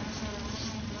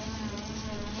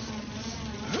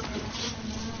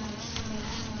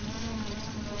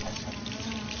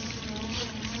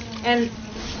 And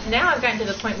now I've gotten to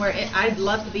the point where I'd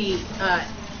love to be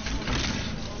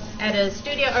at a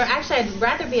studio, or actually I'd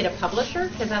rather be at a publisher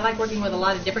because I like working with a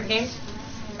lot of different games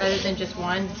rather than just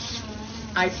one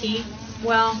IP.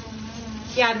 Well,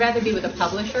 yeah, I'd rather be with a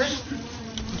publisher.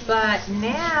 But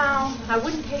now I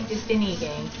wouldn't take just any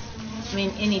game. I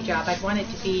mean, any job. I'd want it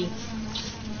to be,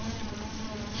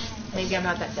 maybe I'm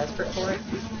not that desperate for it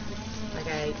like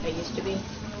I used to be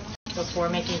before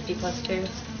making C+2.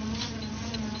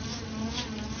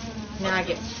 Now I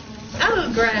get,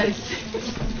 oh, gross.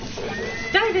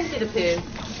 Dive into the poo.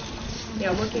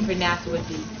 Yeah, working for NASA would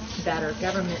be better.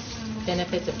 Government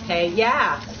benefits of pay.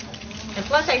 Yeah. And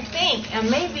plus I think, and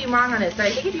maybe I'm wrong on this, but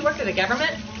I think if you work for the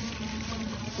government,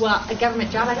 well, a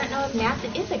government job, I don't know if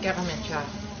NASA is a government job,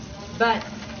 but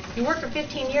you work for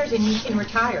 15 years and you can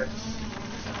retire.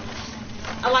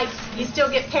 Like, you still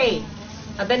get paid,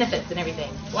 benefits and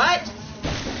everything. What?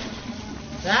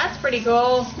 That's pretty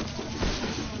cool.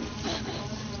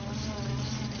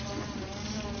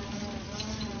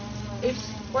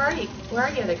 Oops, where are you? Where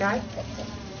are you, other guy?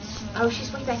 Oh,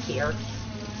 she's way back here.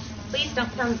 Please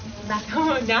don't come back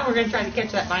home. Now we're going to try to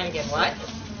catch that vine again. What?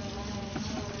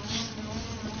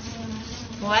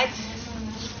 What?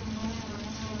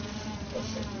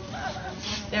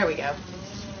 There we go.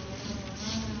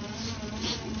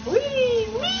 Whee!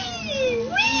 Whee!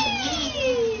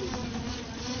 Whee!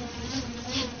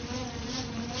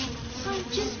 I'm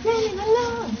just running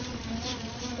along.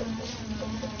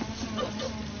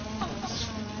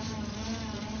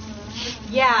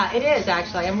 Yeah, it is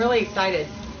actually. I'm really excited.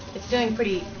 It's doing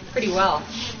pretty well.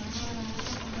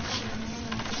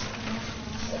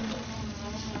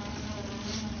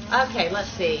 Okay, let's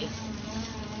see.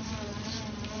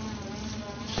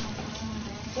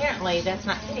 Apparently that's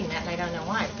not hitting that, and I don't know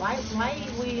why. Why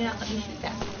would you not let me shoot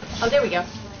that? Oh, there we go.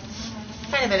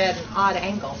 Kind of at an odd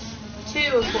angle.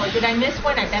 2 of 4. Did I miss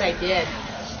one? I bet I did.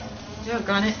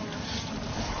 Doggone it.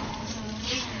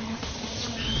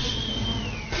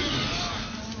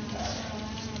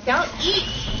 Don't eat.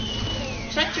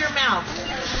 Shut your mouth.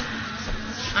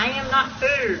 I am not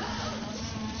food.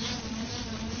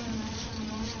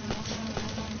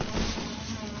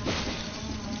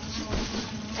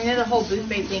 I know the whole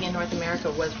booth-based thing in North America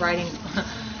was riding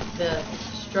the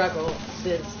struggle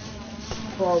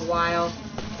for a while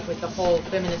with the whole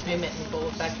feminist movement in full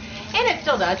effect. And it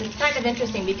still does. It's kind of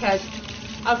interesting because,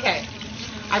 okay,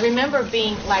 I remember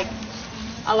being like,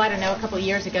 oh, I don't know, a couple of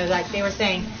years ago, like they were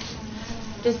saying,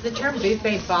 does the term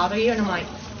booth-based bother you? And I'm like,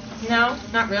 no,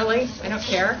 not really. I don't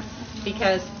care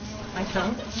because I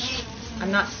don't.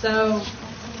 I'm not so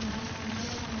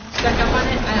stuck up on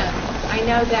it. I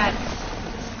know that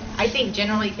I think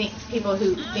generally people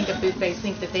who think of booth-based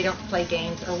think that they don't play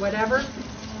games or whatever.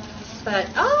 But,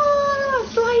 oh,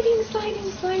 sliding.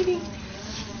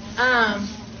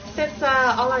 Since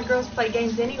all our girls play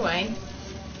games anyway,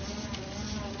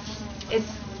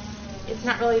 it's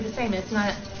not really the same. It's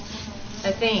not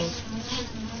a thing.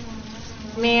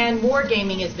 Man,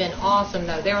 wargaming has been awesome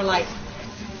though. They're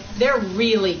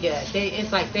really good.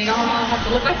 It's like they don't all have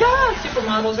to look like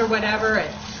supermodels or whatever,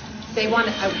 and they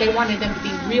wanted them to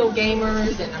be real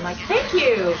gamers, and I'm like, thank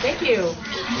you.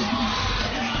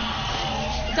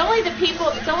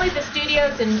 It's only the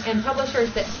studios and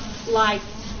publishers that, like,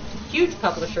 huge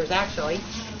publishers actually,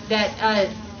 that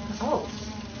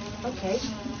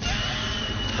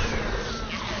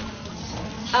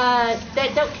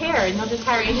that don't care, and they'll just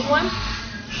hire anyone.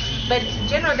 But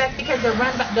generally, that's because they're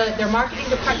run by their marketing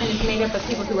department is made up of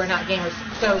people who are not gamers,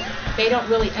 so they don't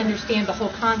really understand the whole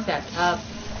concept of,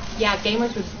 yeah,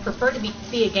 gamers would prefer to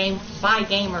see a game by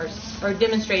gamers or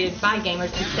demonstrated by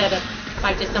gamers instead of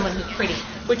by just someone who's pretty,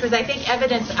 which was, I think,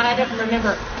 evidence. I don't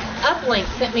remember. Uplink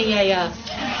sent me a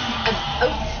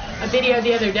video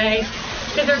the other day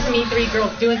because there's some E3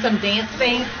 girls doing some dance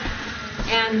thing,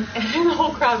 and the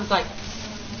whole crowd was like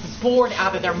bored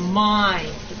out of their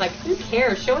mind. It's like, who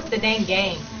cares? Show us the dang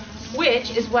game, which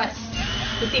is what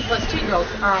the C+2 girls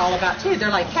are all about too.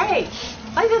 They're like, hey,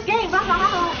 play this game, blah, blah,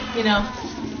 blah, you know,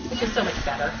 which is so much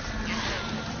better.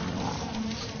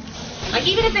 Like,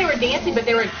 even if they were dancing, but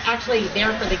they were actually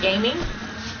there for the gaming,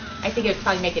 I think it would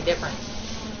probably make a difference.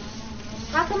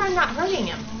 How come I'm not hurting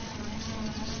him?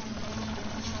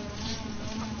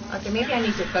 Okay, maybe I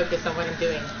need to focus on what I'm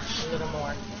doing a little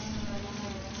more.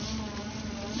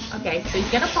 Okay, so he's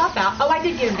going to pop out. Oh, I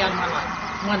did get him down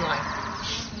one line.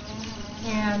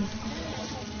 And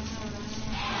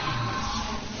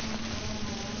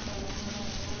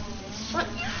what?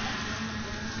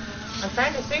 I'm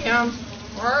trying to see him.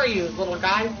 Where are you, little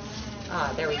guy?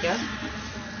 Ah, there we go.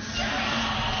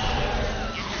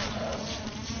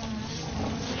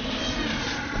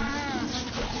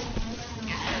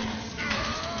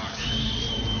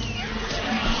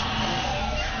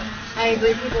 I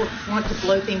agree. People want to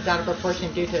blow things out of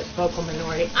proportion due to vocal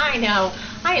minority. I know.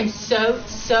 I am so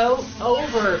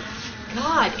over.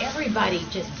 God, everybody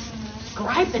just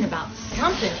griping about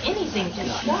something, anything.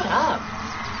 Just shut up.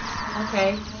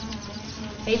 Okay.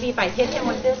 Maybe if I hit him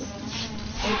with this.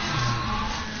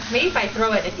 Maybe if I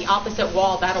throw it at the opposite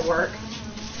wall, that'll work.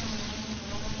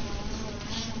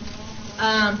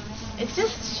 It's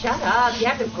just shut up. You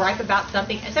have to gripe about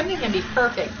something. Something can be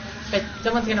perfect, but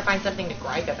someone's going to find something to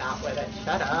gripe about with it.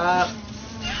 Shut up.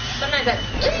 Sometimes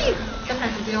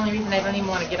it's the only reason I don't even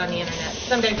want to get on the internet.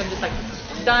 Some days I'm just like,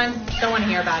 done. Don't want to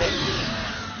hear about it.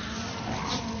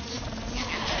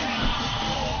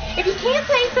 If you can't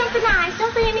say something nice,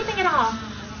 don't say anything at all.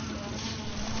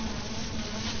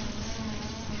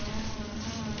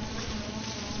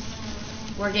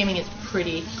 Wargaming is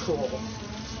pretty cool.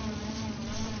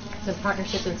 Some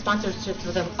partnerships and sponsorships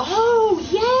with them. Oh,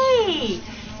 yay!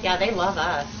 Yeah, they love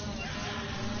us.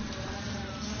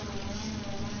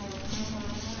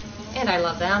 And I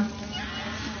love them.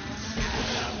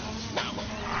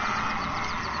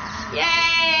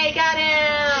 Yay! Got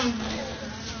him!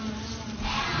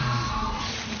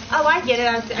 Oh, I get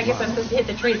it. I guess I'm supposed to hit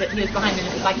the tree that he was behind, and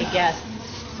it was like a guess.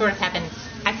 Sort of happened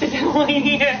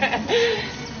accidentally.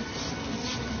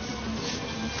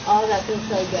 Oh, that feels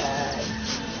so good.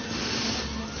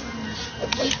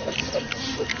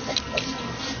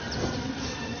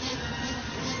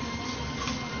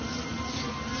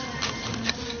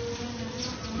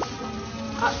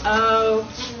 Uh-oh.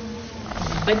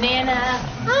 Banana.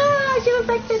 Ah, she looks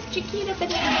like this Chiquita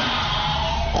banana.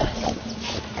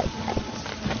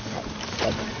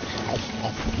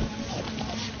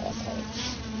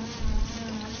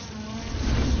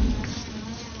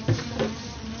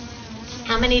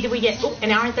 How many did we get? Oh,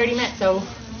 an hour and 30 minutes. So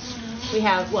we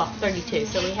have, 32.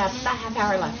 So we have about a half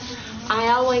hour left. I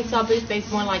always saw booth base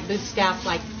more like booth staff,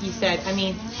 like you said. I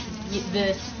mean,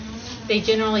 they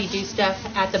generally do stuff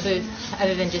at the booth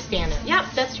other than just stand there.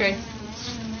 Yep, that's true.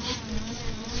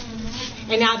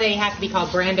 And now they have to be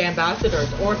called brand ambassadors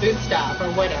or booth staff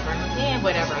or whatever. Yeah,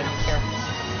 whatever. I don't care.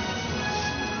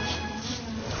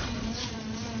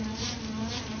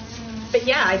 But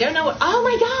yeah, I don't know. Oh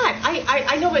my God!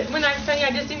 I know it. When I was telling you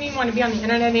I just didn't even want to be on the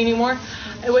internet anymore,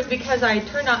 it was because I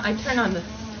turned on the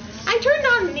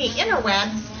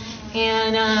interwebs,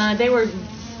 and they were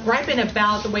griping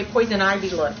about the way Poison Ivy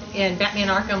looked in Batman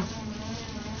Arkham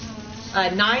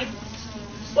Knight.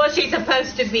 Well, she's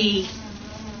supposed to be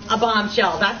a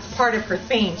bombshell. That's part of her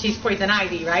theme. She's Poison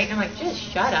Ivy, right? And I'm like, just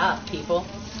shut up, people.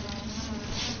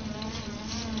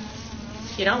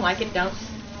 If you don't like it, don't.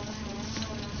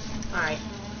 Alright.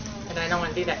 And I don't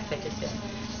want to do that because I just did.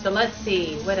 So let's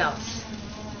see. What else?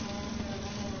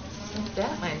 What's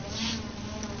that one?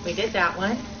 We did that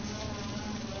one.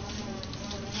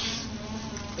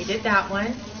 We did that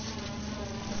one.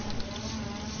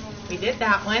 We did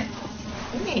that one.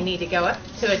 We may need to go up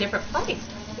to a different place.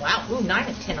 Wow. Ooh, 9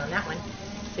 of 10 on that one.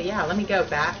 So yeah, let me go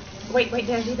back. Wait, did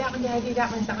I do that one? Did I do that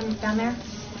one? Is that one down there?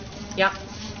 Yep.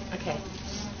 Okay.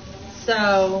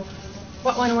 So,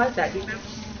 what one was that? Do you remember?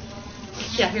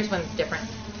 Yeah, here's one that's different.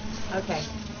 Okay.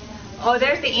 Oh,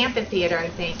 there's the amphitheater, I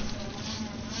think.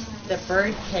 The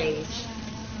bird cage.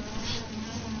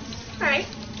 All right.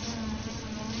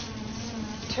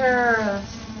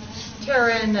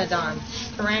 Pteranodon.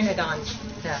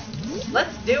 Yeah.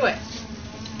 Let's do it.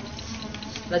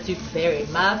 Let's do bury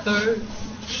my first,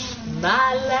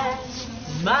 my last,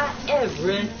 my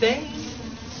everything.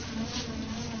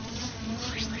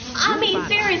 I mean,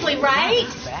 seriously, right?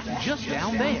 Just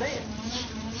down there.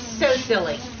 So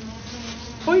silly.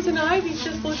 Poison Ivy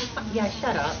just looks fun. Yeah,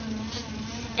 shut up.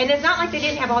 And it's not like they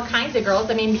didn't have all kinds of girls.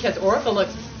 I mean, because Oracle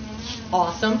looks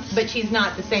awesome, but she's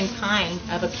not the same kind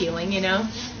of appealing, you know?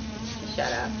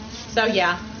 Shut up. So,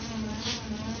 yeah.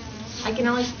 I can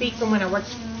only speak from when I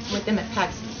worked with them at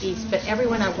PAX East, but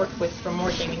everyone I worked with from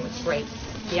Wargaming was great.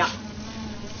 Yeah.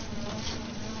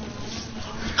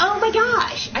 Oh my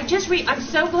gosh! I'm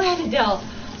so glad, Adele.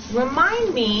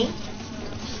 Remind me,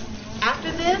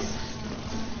 after this,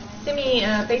 send me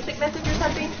a basic message or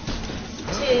something,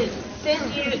 to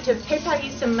PayPal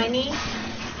you some money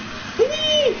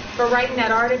for writing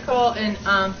that article and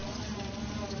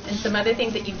some other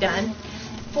things that you've done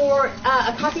for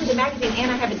a copy of the magazine,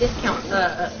 and I have a discount,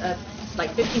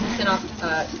 like 15% off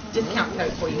discount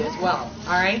code for you as well.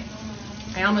 All right?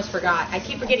 I almost forgot. I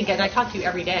keep forgetting because I talk to you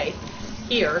every day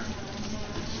here,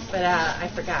 but I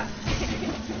forgot.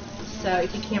 So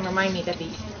if you can remind me, that'd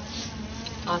be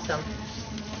awesome.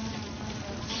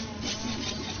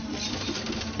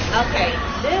 Okay,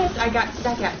 this I got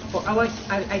stuck at before.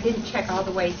 I didn't check all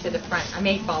the way to the front. I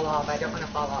may fall off. I don't want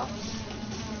to fall off.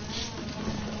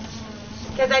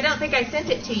 Because I don't think I sent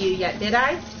it to you yet, did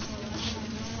I? I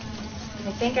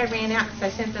think I ran out because I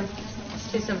sent them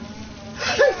to some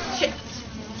chips.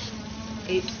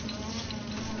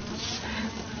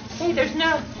 Hey, there's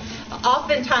no...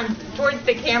 Oftentimes, towards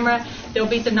the camera, there'll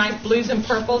be some nice blues and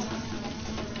purples.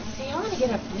 See, I want to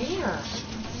get up there.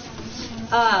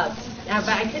 But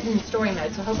I couldn't in story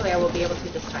mode, so hopefully I will be able to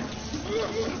this time.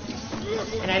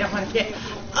 And I don't want to forget.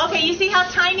 Okay, you see how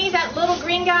tiny that little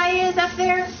green guy is up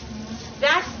there?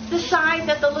 That's the size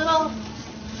of the little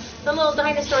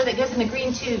dinosaur that goes in the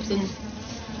green tubes, and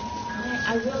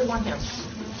I really want him.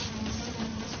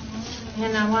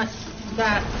 And I want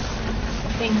that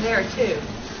thing there too.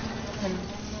 And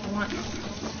I want...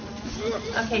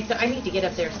 Okay, so I need to get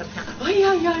up there somehow. Oh,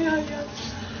 yeah.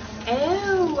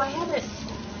 Oh, I haven't...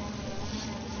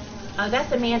 Oh,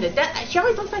 that's Amanda. She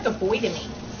always looks like a boy to me.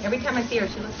 Every time I see her,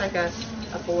 she looks like a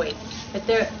boy. But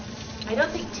I don't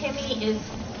think Timmy is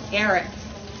Eric.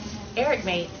 Eric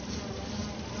may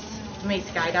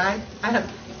skydive.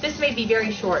 This may be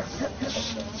very short.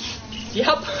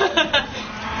 Yep.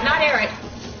 Not Eric.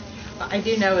 I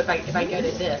do know if I go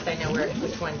to this, I know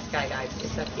which one skydives.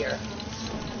 It's up here.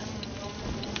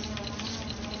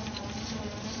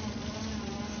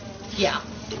 Yeah.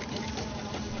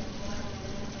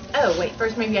 Oh, wait.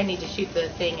 First, maybe I need to shoot the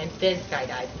thing and then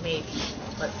skydive. Maybe.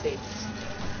 Let's see.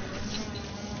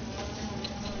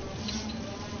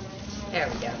 There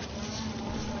we go.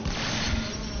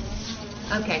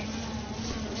 Okay.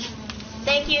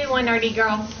 Thank you, one nerdy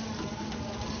girl.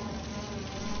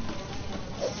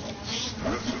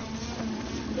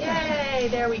 Yay!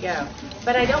 There we go.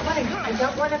 But I don't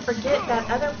want to forget that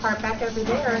other part back over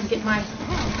there and get my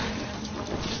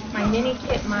mini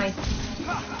kit, my.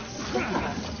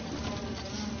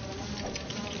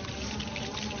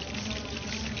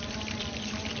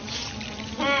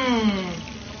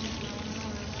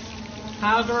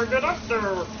 How do I get up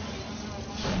there?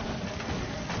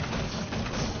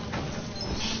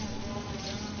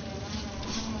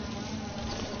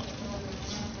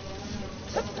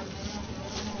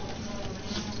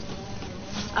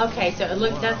 Okay, so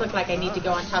it does look like I need to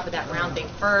go on top of that round thing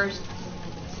first.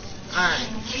 Alright.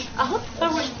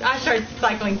 I started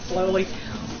cycling slowly.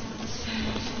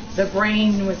 The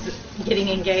brain was getting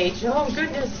engaged. Oh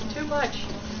goodness, too much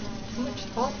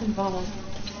thought involved.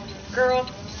 Girl.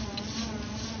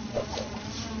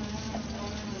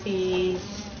 See.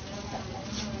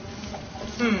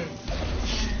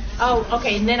 Oh,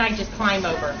 okay, and then I just climb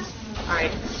over.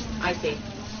 Alright, I see.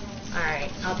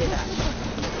 Alright, I'll do that.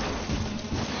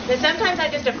 But sometimes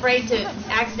I'm just afraid to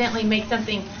accidentally make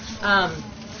something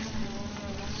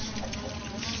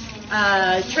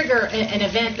trigger an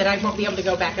event that I won't be able to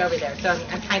go back over there. So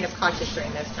I'm kind of cautious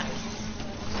during those times.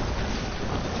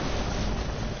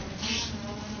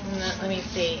 Let me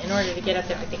see. In order to get up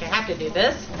there, I think I have to do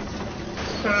this.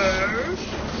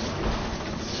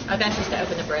 Oh, that's just to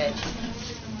open the bridge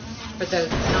for those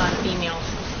non-females.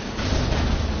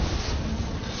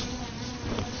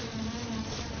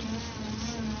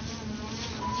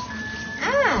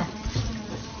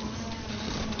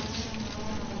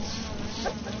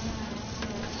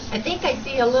 I think I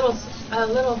see a little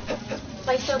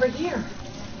place over here.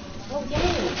 Oh,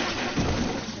 yay.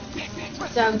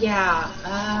 So, yeah,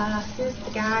 here's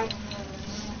the guy.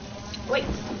 Wait.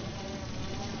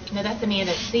 No, that's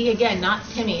Amanda. See, again, not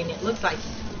Timmy, and it looks like...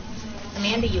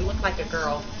 Amanda, you look like a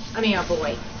girl. I mean, a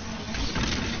boy.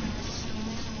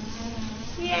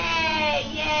 Yay,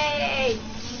 yay.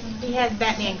 He has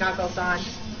Batman goggles on.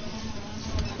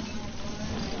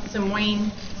 Some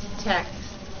Wayne Tech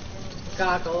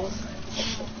goggles.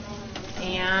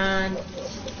 And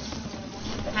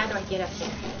how do I get up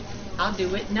there? I'll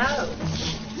do it. No.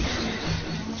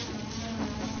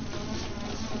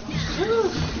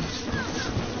 Whew.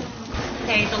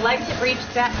 Okay, the legs have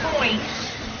reached that point.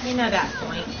 You know that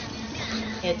point.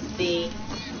 It's the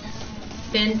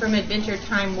Finn from Adventure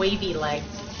Time wavy legs.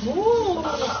 Ooh.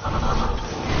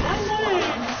 My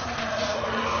legs.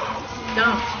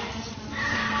 Don't.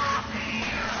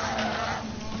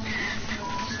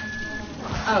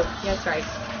 Oh, that's right.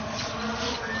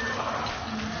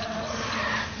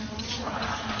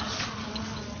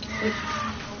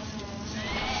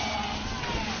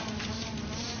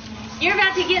 You're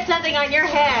about to get something on your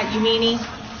head, you meanie.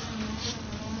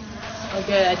 Oh,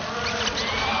 good.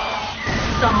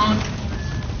 Song.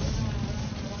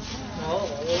 Oh.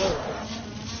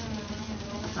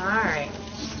 Alright.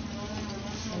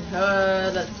 And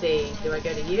let's see. Do I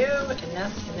go to you? And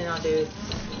then I'll do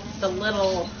the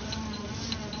little...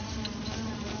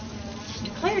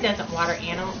 Claire doesn't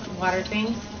water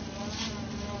things.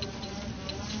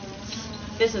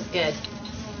 This is good.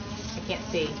 I can't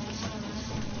see.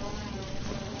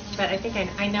 But I think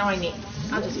I know I need...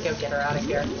 I'll just go get her out of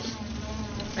here.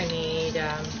 I need,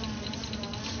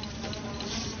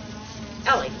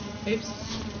 Ellie. Oops.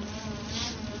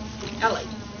 Ellie.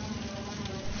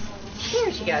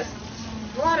 There she goes.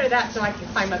 Water that so I can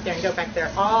climb up there and go back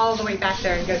there, all the way back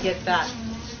there and go get that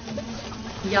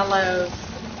yellow,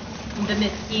 the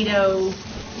mosquito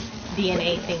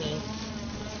DNA thingy.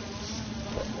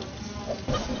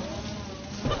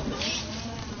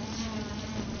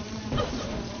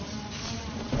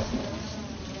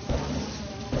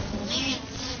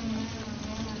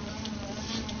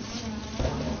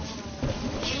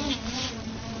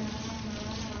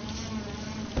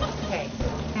 Okay.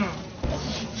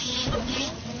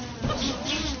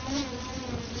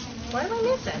 What am I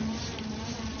missing?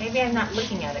 Maybe I'm not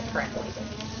looking at it correctly.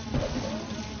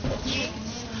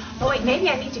 Oh wait, maybe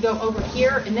I need to go over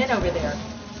here and then over there.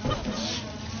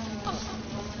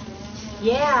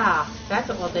 Yeah, that's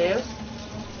what we'll do.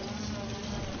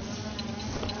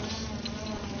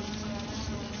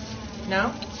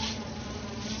 No?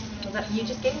 Well, that, you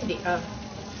just gave me the... Oh.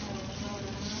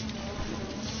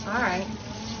 Alright.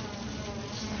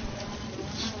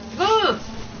 Ooh!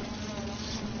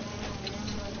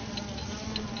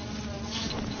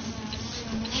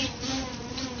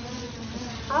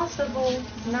 Possible,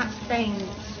 not saying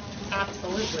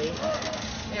absolutely.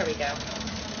 There we go.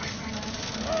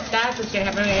 That's what's going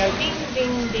to happen. We're going to go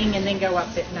ding, ding, ding, and then go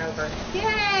up it and over.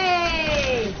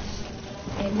 Yay!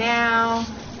 And now,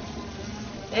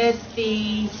 it's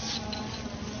the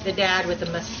dad with the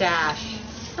mustache.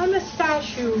 A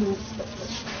mustachio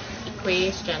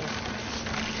equation.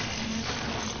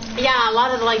 Yeah, a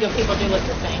lot of the Lego people do look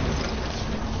the same.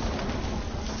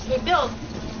 Okay, build.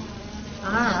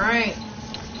 Alright.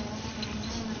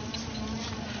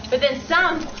 But then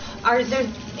some are,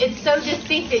 it's so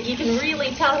distinct that you can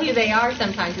really tell who they are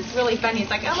sometimes. It's really funny.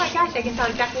 It's like, oh my gosh, I can tell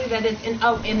exactly who that is. In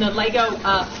the Lego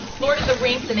Lord of the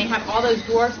Rings, and they have all those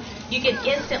dwarfs, you can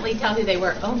instantly tell who they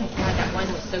were. Oh my god, that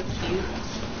one was so cute.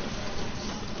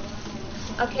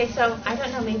 Okay, so, I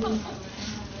don't know, maybe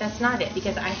that's not it,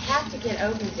 because I have to get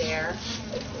over there.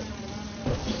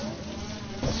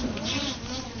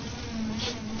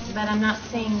 But I'm not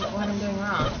seeing what I'm doing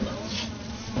wrong.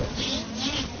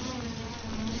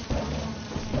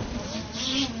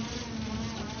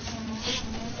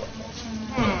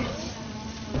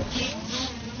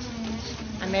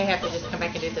 I may have to just come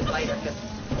back and do this later, because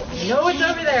I know it's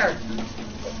over there.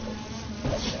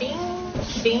 Bing,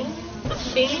 bing,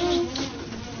 bing.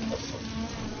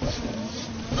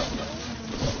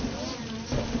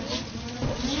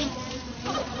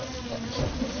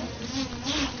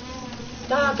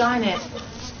 Doggone it.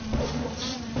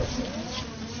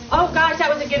 Oh gosh, that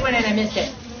was a good one and I missed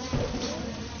it.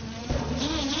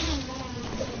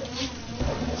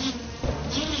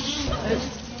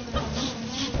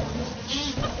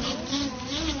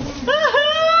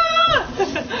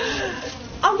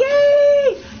 Oh,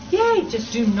 yay! Yay!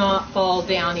 Just do not fall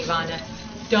down, Ivana.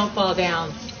 Don't fall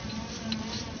down.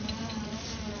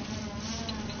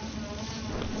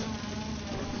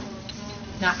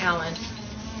 Not Alan.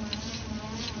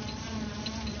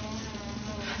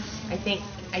 I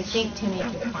think Timmy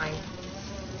can climb.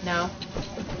 No.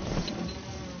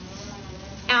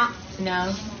 Ow.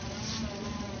 No.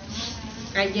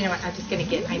 Right, you know what? I'm just gonna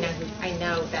get. I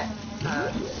know that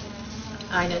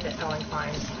Ellen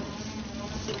climbs.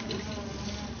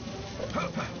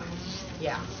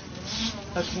 Yeah.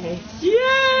 Okay. Yay!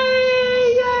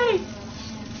 Yay!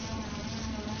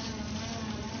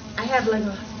 I have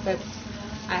Lego, but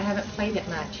I haven't played it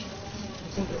much.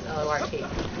 I think it's LORT.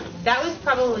 That was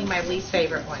probably my least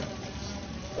favorite one.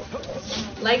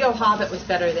 Lego Hobbit was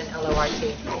better than LORT.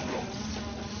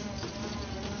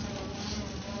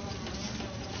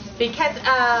 Because,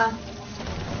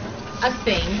 a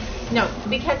thing. No,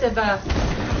 because of,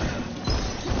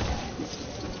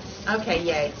 okay,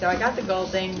 yay. So I got the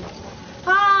gold thing.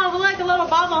 Oh, look, a little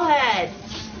bobblehead.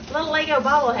 A little Lego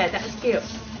bobblehead. That was cute.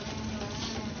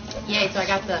 Yay, so I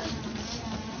got the...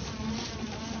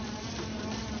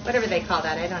 whatever they call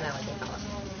that. I don't know what they call it.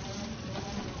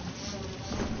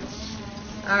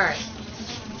 Alright.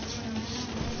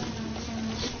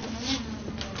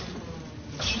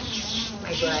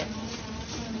 My butt.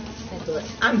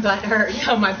 I'm butt hurt.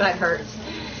 No, my butt hurts.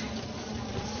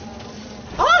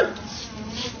 Oh!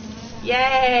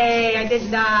 Yay! I didn't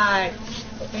die.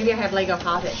 Maybe I have Lego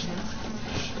Hobbit now.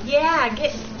 Yeah,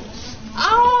 get...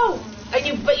 Oh! But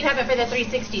you have it for the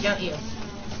 360, don't you?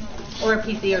 Or a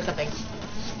PC or something.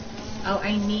 Oh,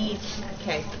 I need...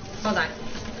 Okay, hold on.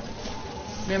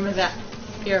 Remember that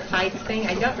fear of heights thing?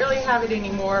 I don't really have it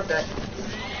anymore, but...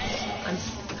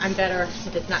 I'm better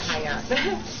if it's not high up.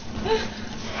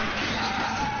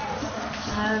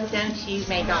 Oh, don't you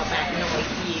make all that noise,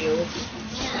 you.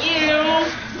 No.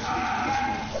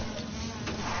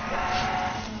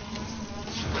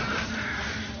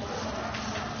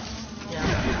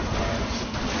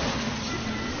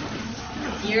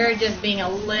 You're just being a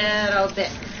little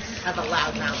bit of a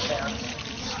loudmouth there.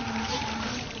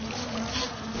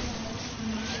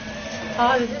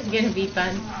 Oh, this is going to be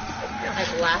fun. I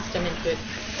blast him into it.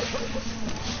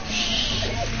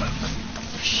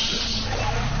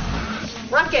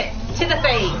 Rocket to the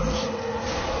face.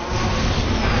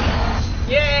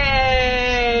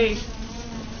 Yay!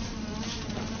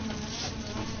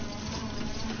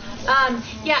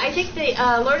 Yeah, I think the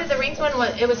Lord of the Rings one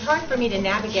it was hard for me to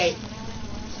navigate.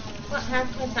 Well, how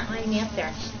come it's not lining me up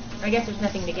there? I guess there's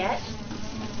nothing to get.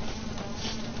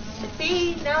 But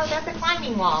see, no, that's a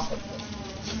climbing wall.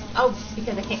 Oh,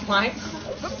 because I can't climb?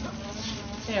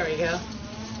 There we go.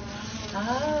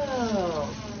 Oh.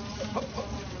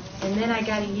 And then I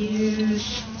gotta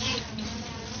use...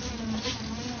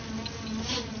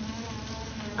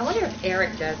 I wonder if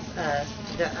Eric does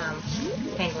the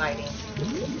hang gliding.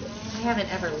 I haven't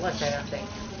ever looked, I don't think.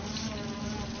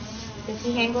 Does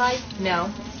he hang glide? No.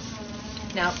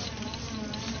 No.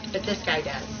 But this guy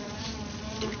does.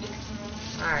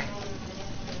 Alright.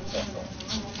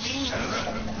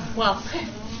 Well,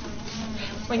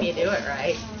 when you do it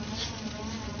right.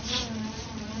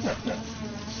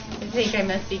 I think I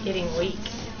must be getting weak.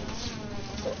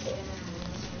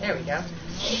 There we go.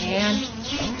 And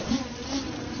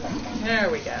there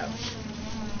we go.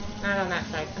 Not on that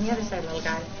side. On the other side, little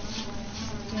guy.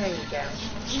 There you go.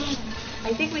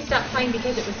 I think we stopped playing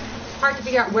because it was hard to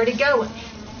figure out where to go.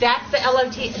 That's the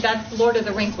LOT, that's Lord of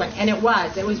the Rings one. And it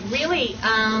was really,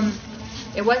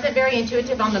 it wasn't very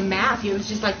intuitive on the map. It was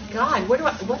just like, God,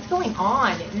 what's going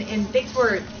on? And things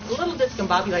were a little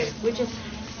discombobulated, which is,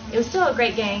 it was still a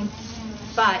great game,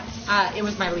 but it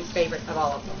was my least favorite of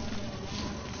all of them.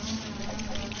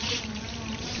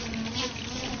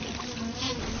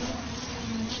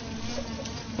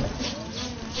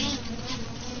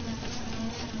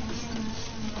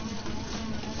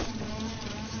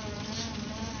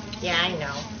 Yeah, I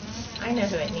know. I know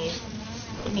who it needs.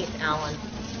 It needs Alan.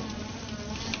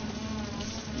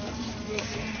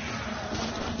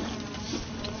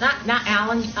 Not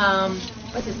Alan.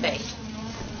 What's his face?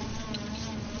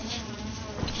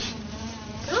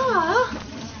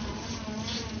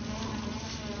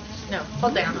 No,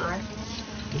 hold down, R.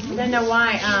 I don't know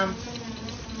why.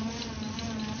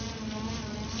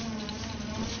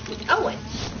 Owen.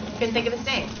 Couldn't think of his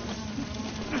name.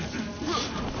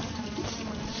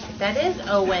 That is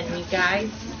Owen, you guys.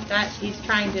 That he's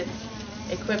trying to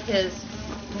equip his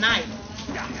knife.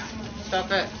 Stop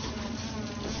it.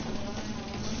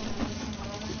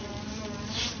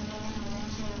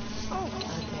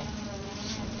 Okay.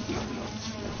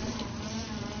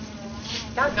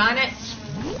 Doggone it.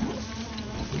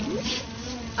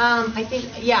 I think,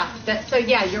 yeah. So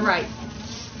yeah, you're right.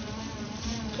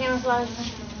 Camouflage.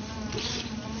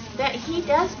 That he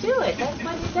does do it. That's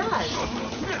what he does.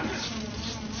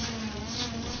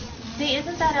 See,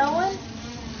 isn't that Owen?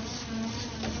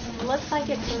 It looks like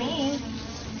it to me.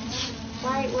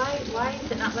 Why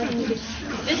is it not letting me do...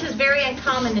 This is very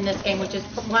uncommon in this game, which is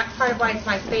part of why it's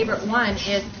my favorite one,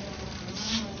 is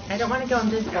I don't want to go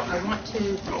invisible. I want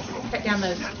to cut down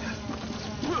those...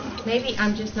 Maybe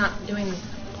I'm just not doing...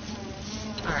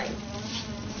 Alright.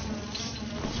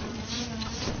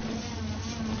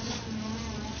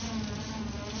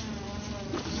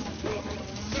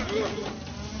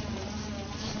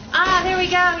 Ah, there we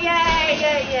go! Yay,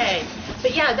 yay, yay!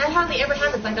 But yeah, that hardly ever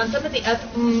happens. Like on some of the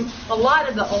a lot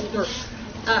of the older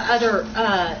other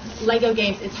Lego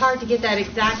games, it's hard to get that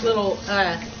exact little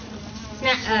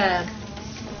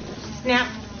snap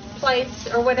place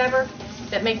or whatever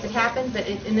that makes it happen. But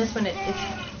in this one,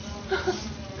 it's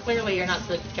clearly you're not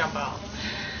supposed to jump off.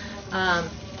 Well,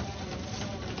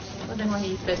 then what are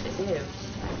you supposed to do?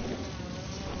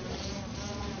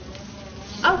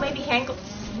 Oh, maybe hang.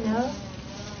 No.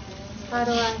 How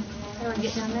do I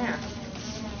get down there?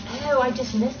 Oh, I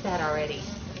just missed that already.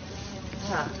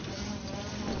 Huh.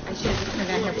 I should have just come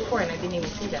down here before and I didn't even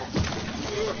see that.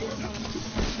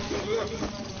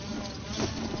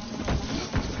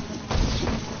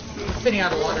 Spitting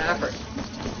out a lot of effort.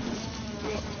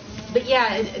 But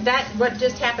yeah, what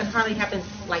just happened hardly happens,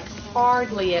 like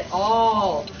hardly at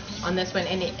all on this one,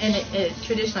 and it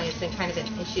traditionally has been kind of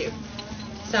an issue.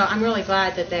 So I'm really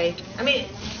glad that they, I mean,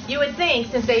 you would think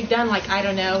since they've done like, I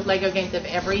don't know, Lego games of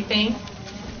everything,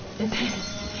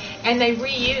 and they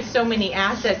reuse so many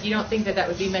assets, you don't think that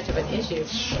would be much of an issue.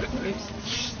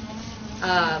 Oops.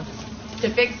 to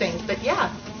fix things. But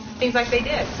yeah, seems like they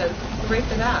did. So great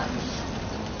for that.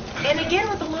 And again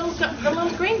with the little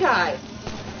green guy,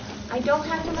 I don't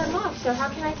have him unlocked. So how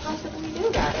can I possibly do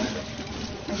that?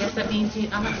 I guess that means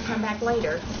I'll have to come back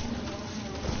later.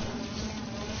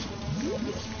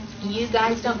 You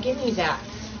guys don't give me that.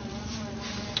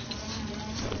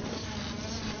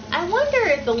 I wonder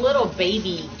if the little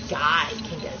baby guy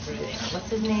can get through there. What's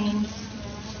his name?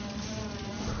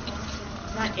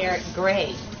 Not Eric,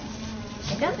 Gray.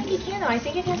 I don't think he can though. I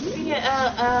think it has to be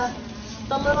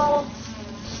the little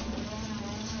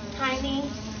tiny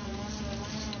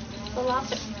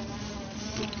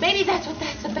velociraptor. Maybe that's what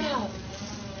that's about.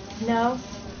 No.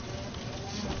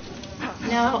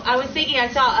 No, I was thinking I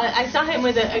saw him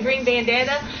with a green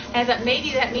bandana, and I thought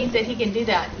maybe that means that he can do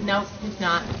that. Nope, it's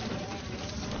not.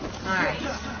 All right,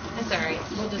 that's all right.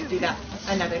 We'll just do that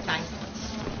another time.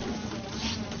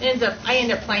 I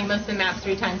end up playing most of the maps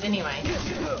 3 times anyway.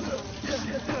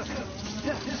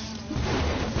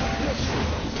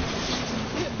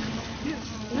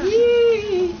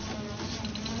 Yee.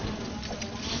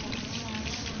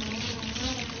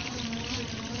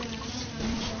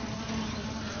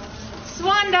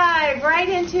 Swan dive right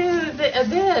into the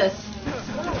abyss.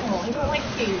 Oh, I don't like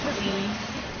to,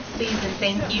 please and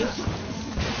thank you.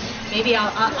 Maybe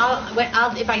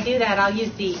I'll if I do that, I'll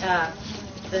use the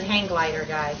hang glider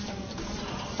guy.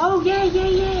 Oh, yay,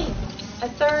 yay, yay. A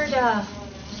third,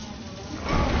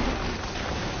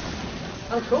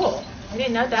 oh, cool. I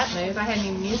didn't know that move. I hadn't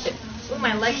even used it. Ooh,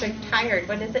 my legs are tired.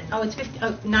 What is it? Oh, it's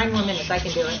 9 more minutes. I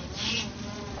can do it.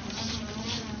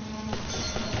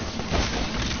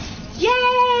 Yay!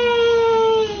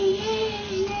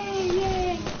 Yay, yay,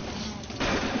 yay.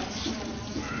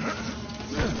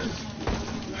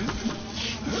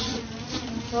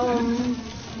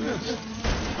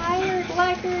 Tired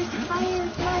laggards,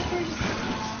 tired laggards.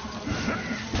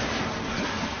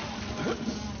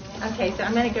 Okay, so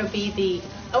I'm going to go be the...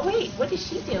 Oh, wait, what is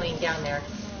she doing down there?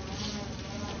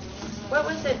 What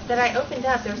was it that I opened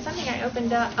up? There was something I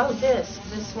opened up. Oh, this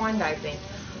swan dive thing.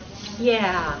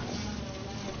 Yeah.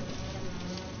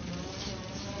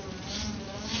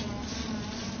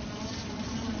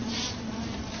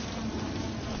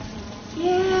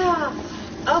 Yeah.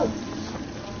 Oh.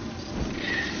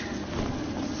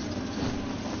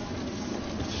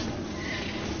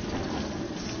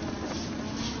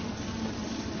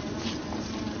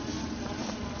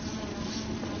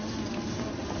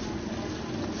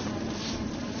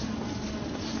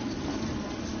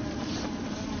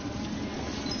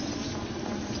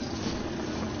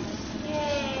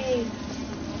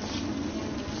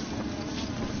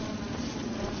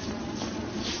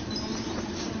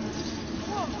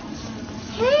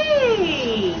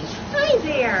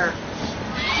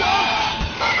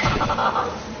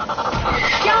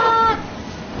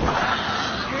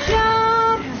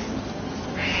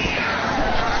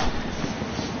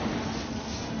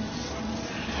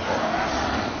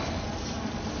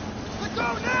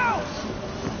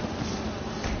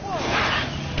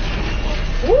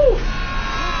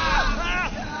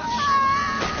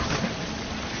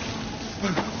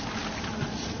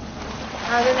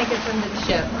 How did I get from the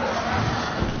ship?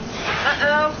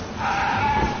 Uh-oh.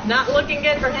 Not looking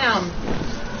good for him.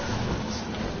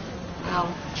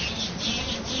 Wow.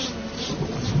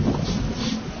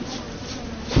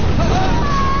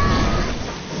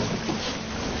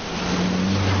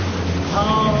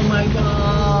 Oh my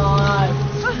God.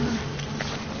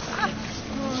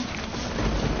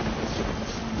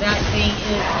 That thing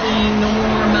is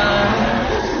enormous.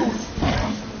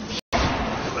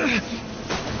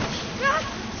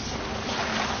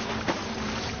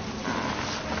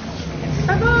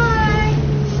 Bye-bye.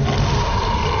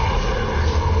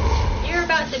 You're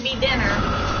about to be dinner.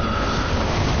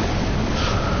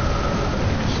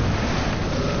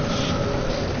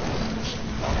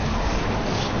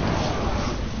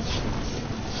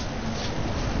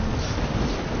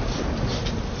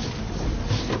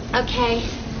 Okay.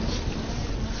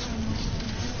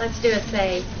 Let's do a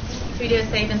save. Should we do a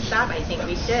save and stop? I think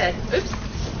we should. Oops.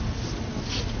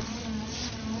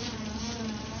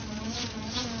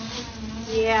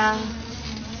 Yeah.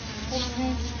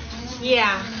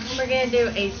 Yeah. We're going to do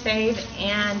a save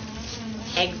and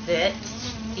exit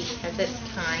because it's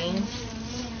time.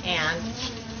 And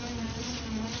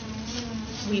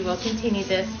we will continue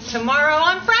this tomorrow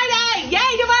on Friday.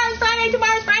 Yay! Tomorrow's Friday.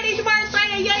 Tomorrow's Friday. Tomorrow's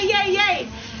Friday. Yay, yay, yay.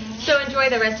 So enjoy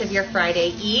the rest of your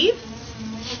Friday Eve.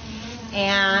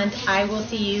 And I will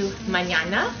see you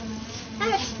mañana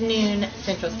at noon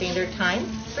Central Standard Time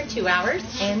for 2 hours.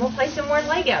 And we'll play some more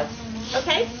Lego.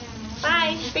 Okay?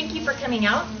 Bye. Thank you for coming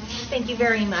out. Thank you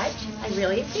very much. I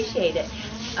really appreciate it.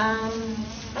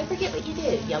 I forget what you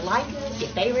do. You like it, you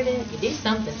favorite it, you do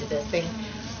something to this thing.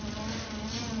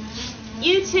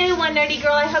 You too, One Nerdy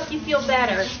Girl. I hope you feel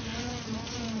better.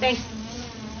 Thanks.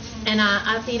 And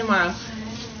I'll see you tomorrow.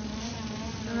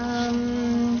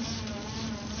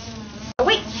 Oh,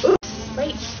 wait. Oops.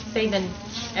 Wait. Save and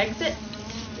exit.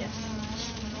 Yes.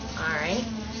 Alright.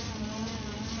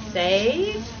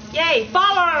 Save. Yay.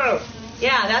 Follow.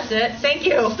 Yeah, that's it. Thank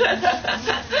you.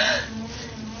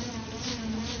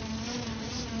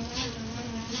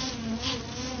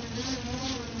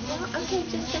 Well, okay,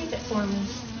 just save it for me.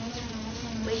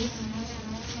 Please.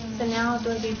 So now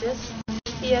do I do this?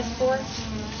 PS4?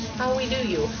 How we do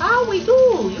you? How we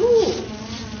do you?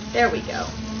 There we go.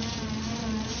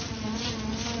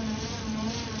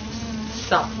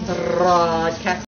 Stop broadcast.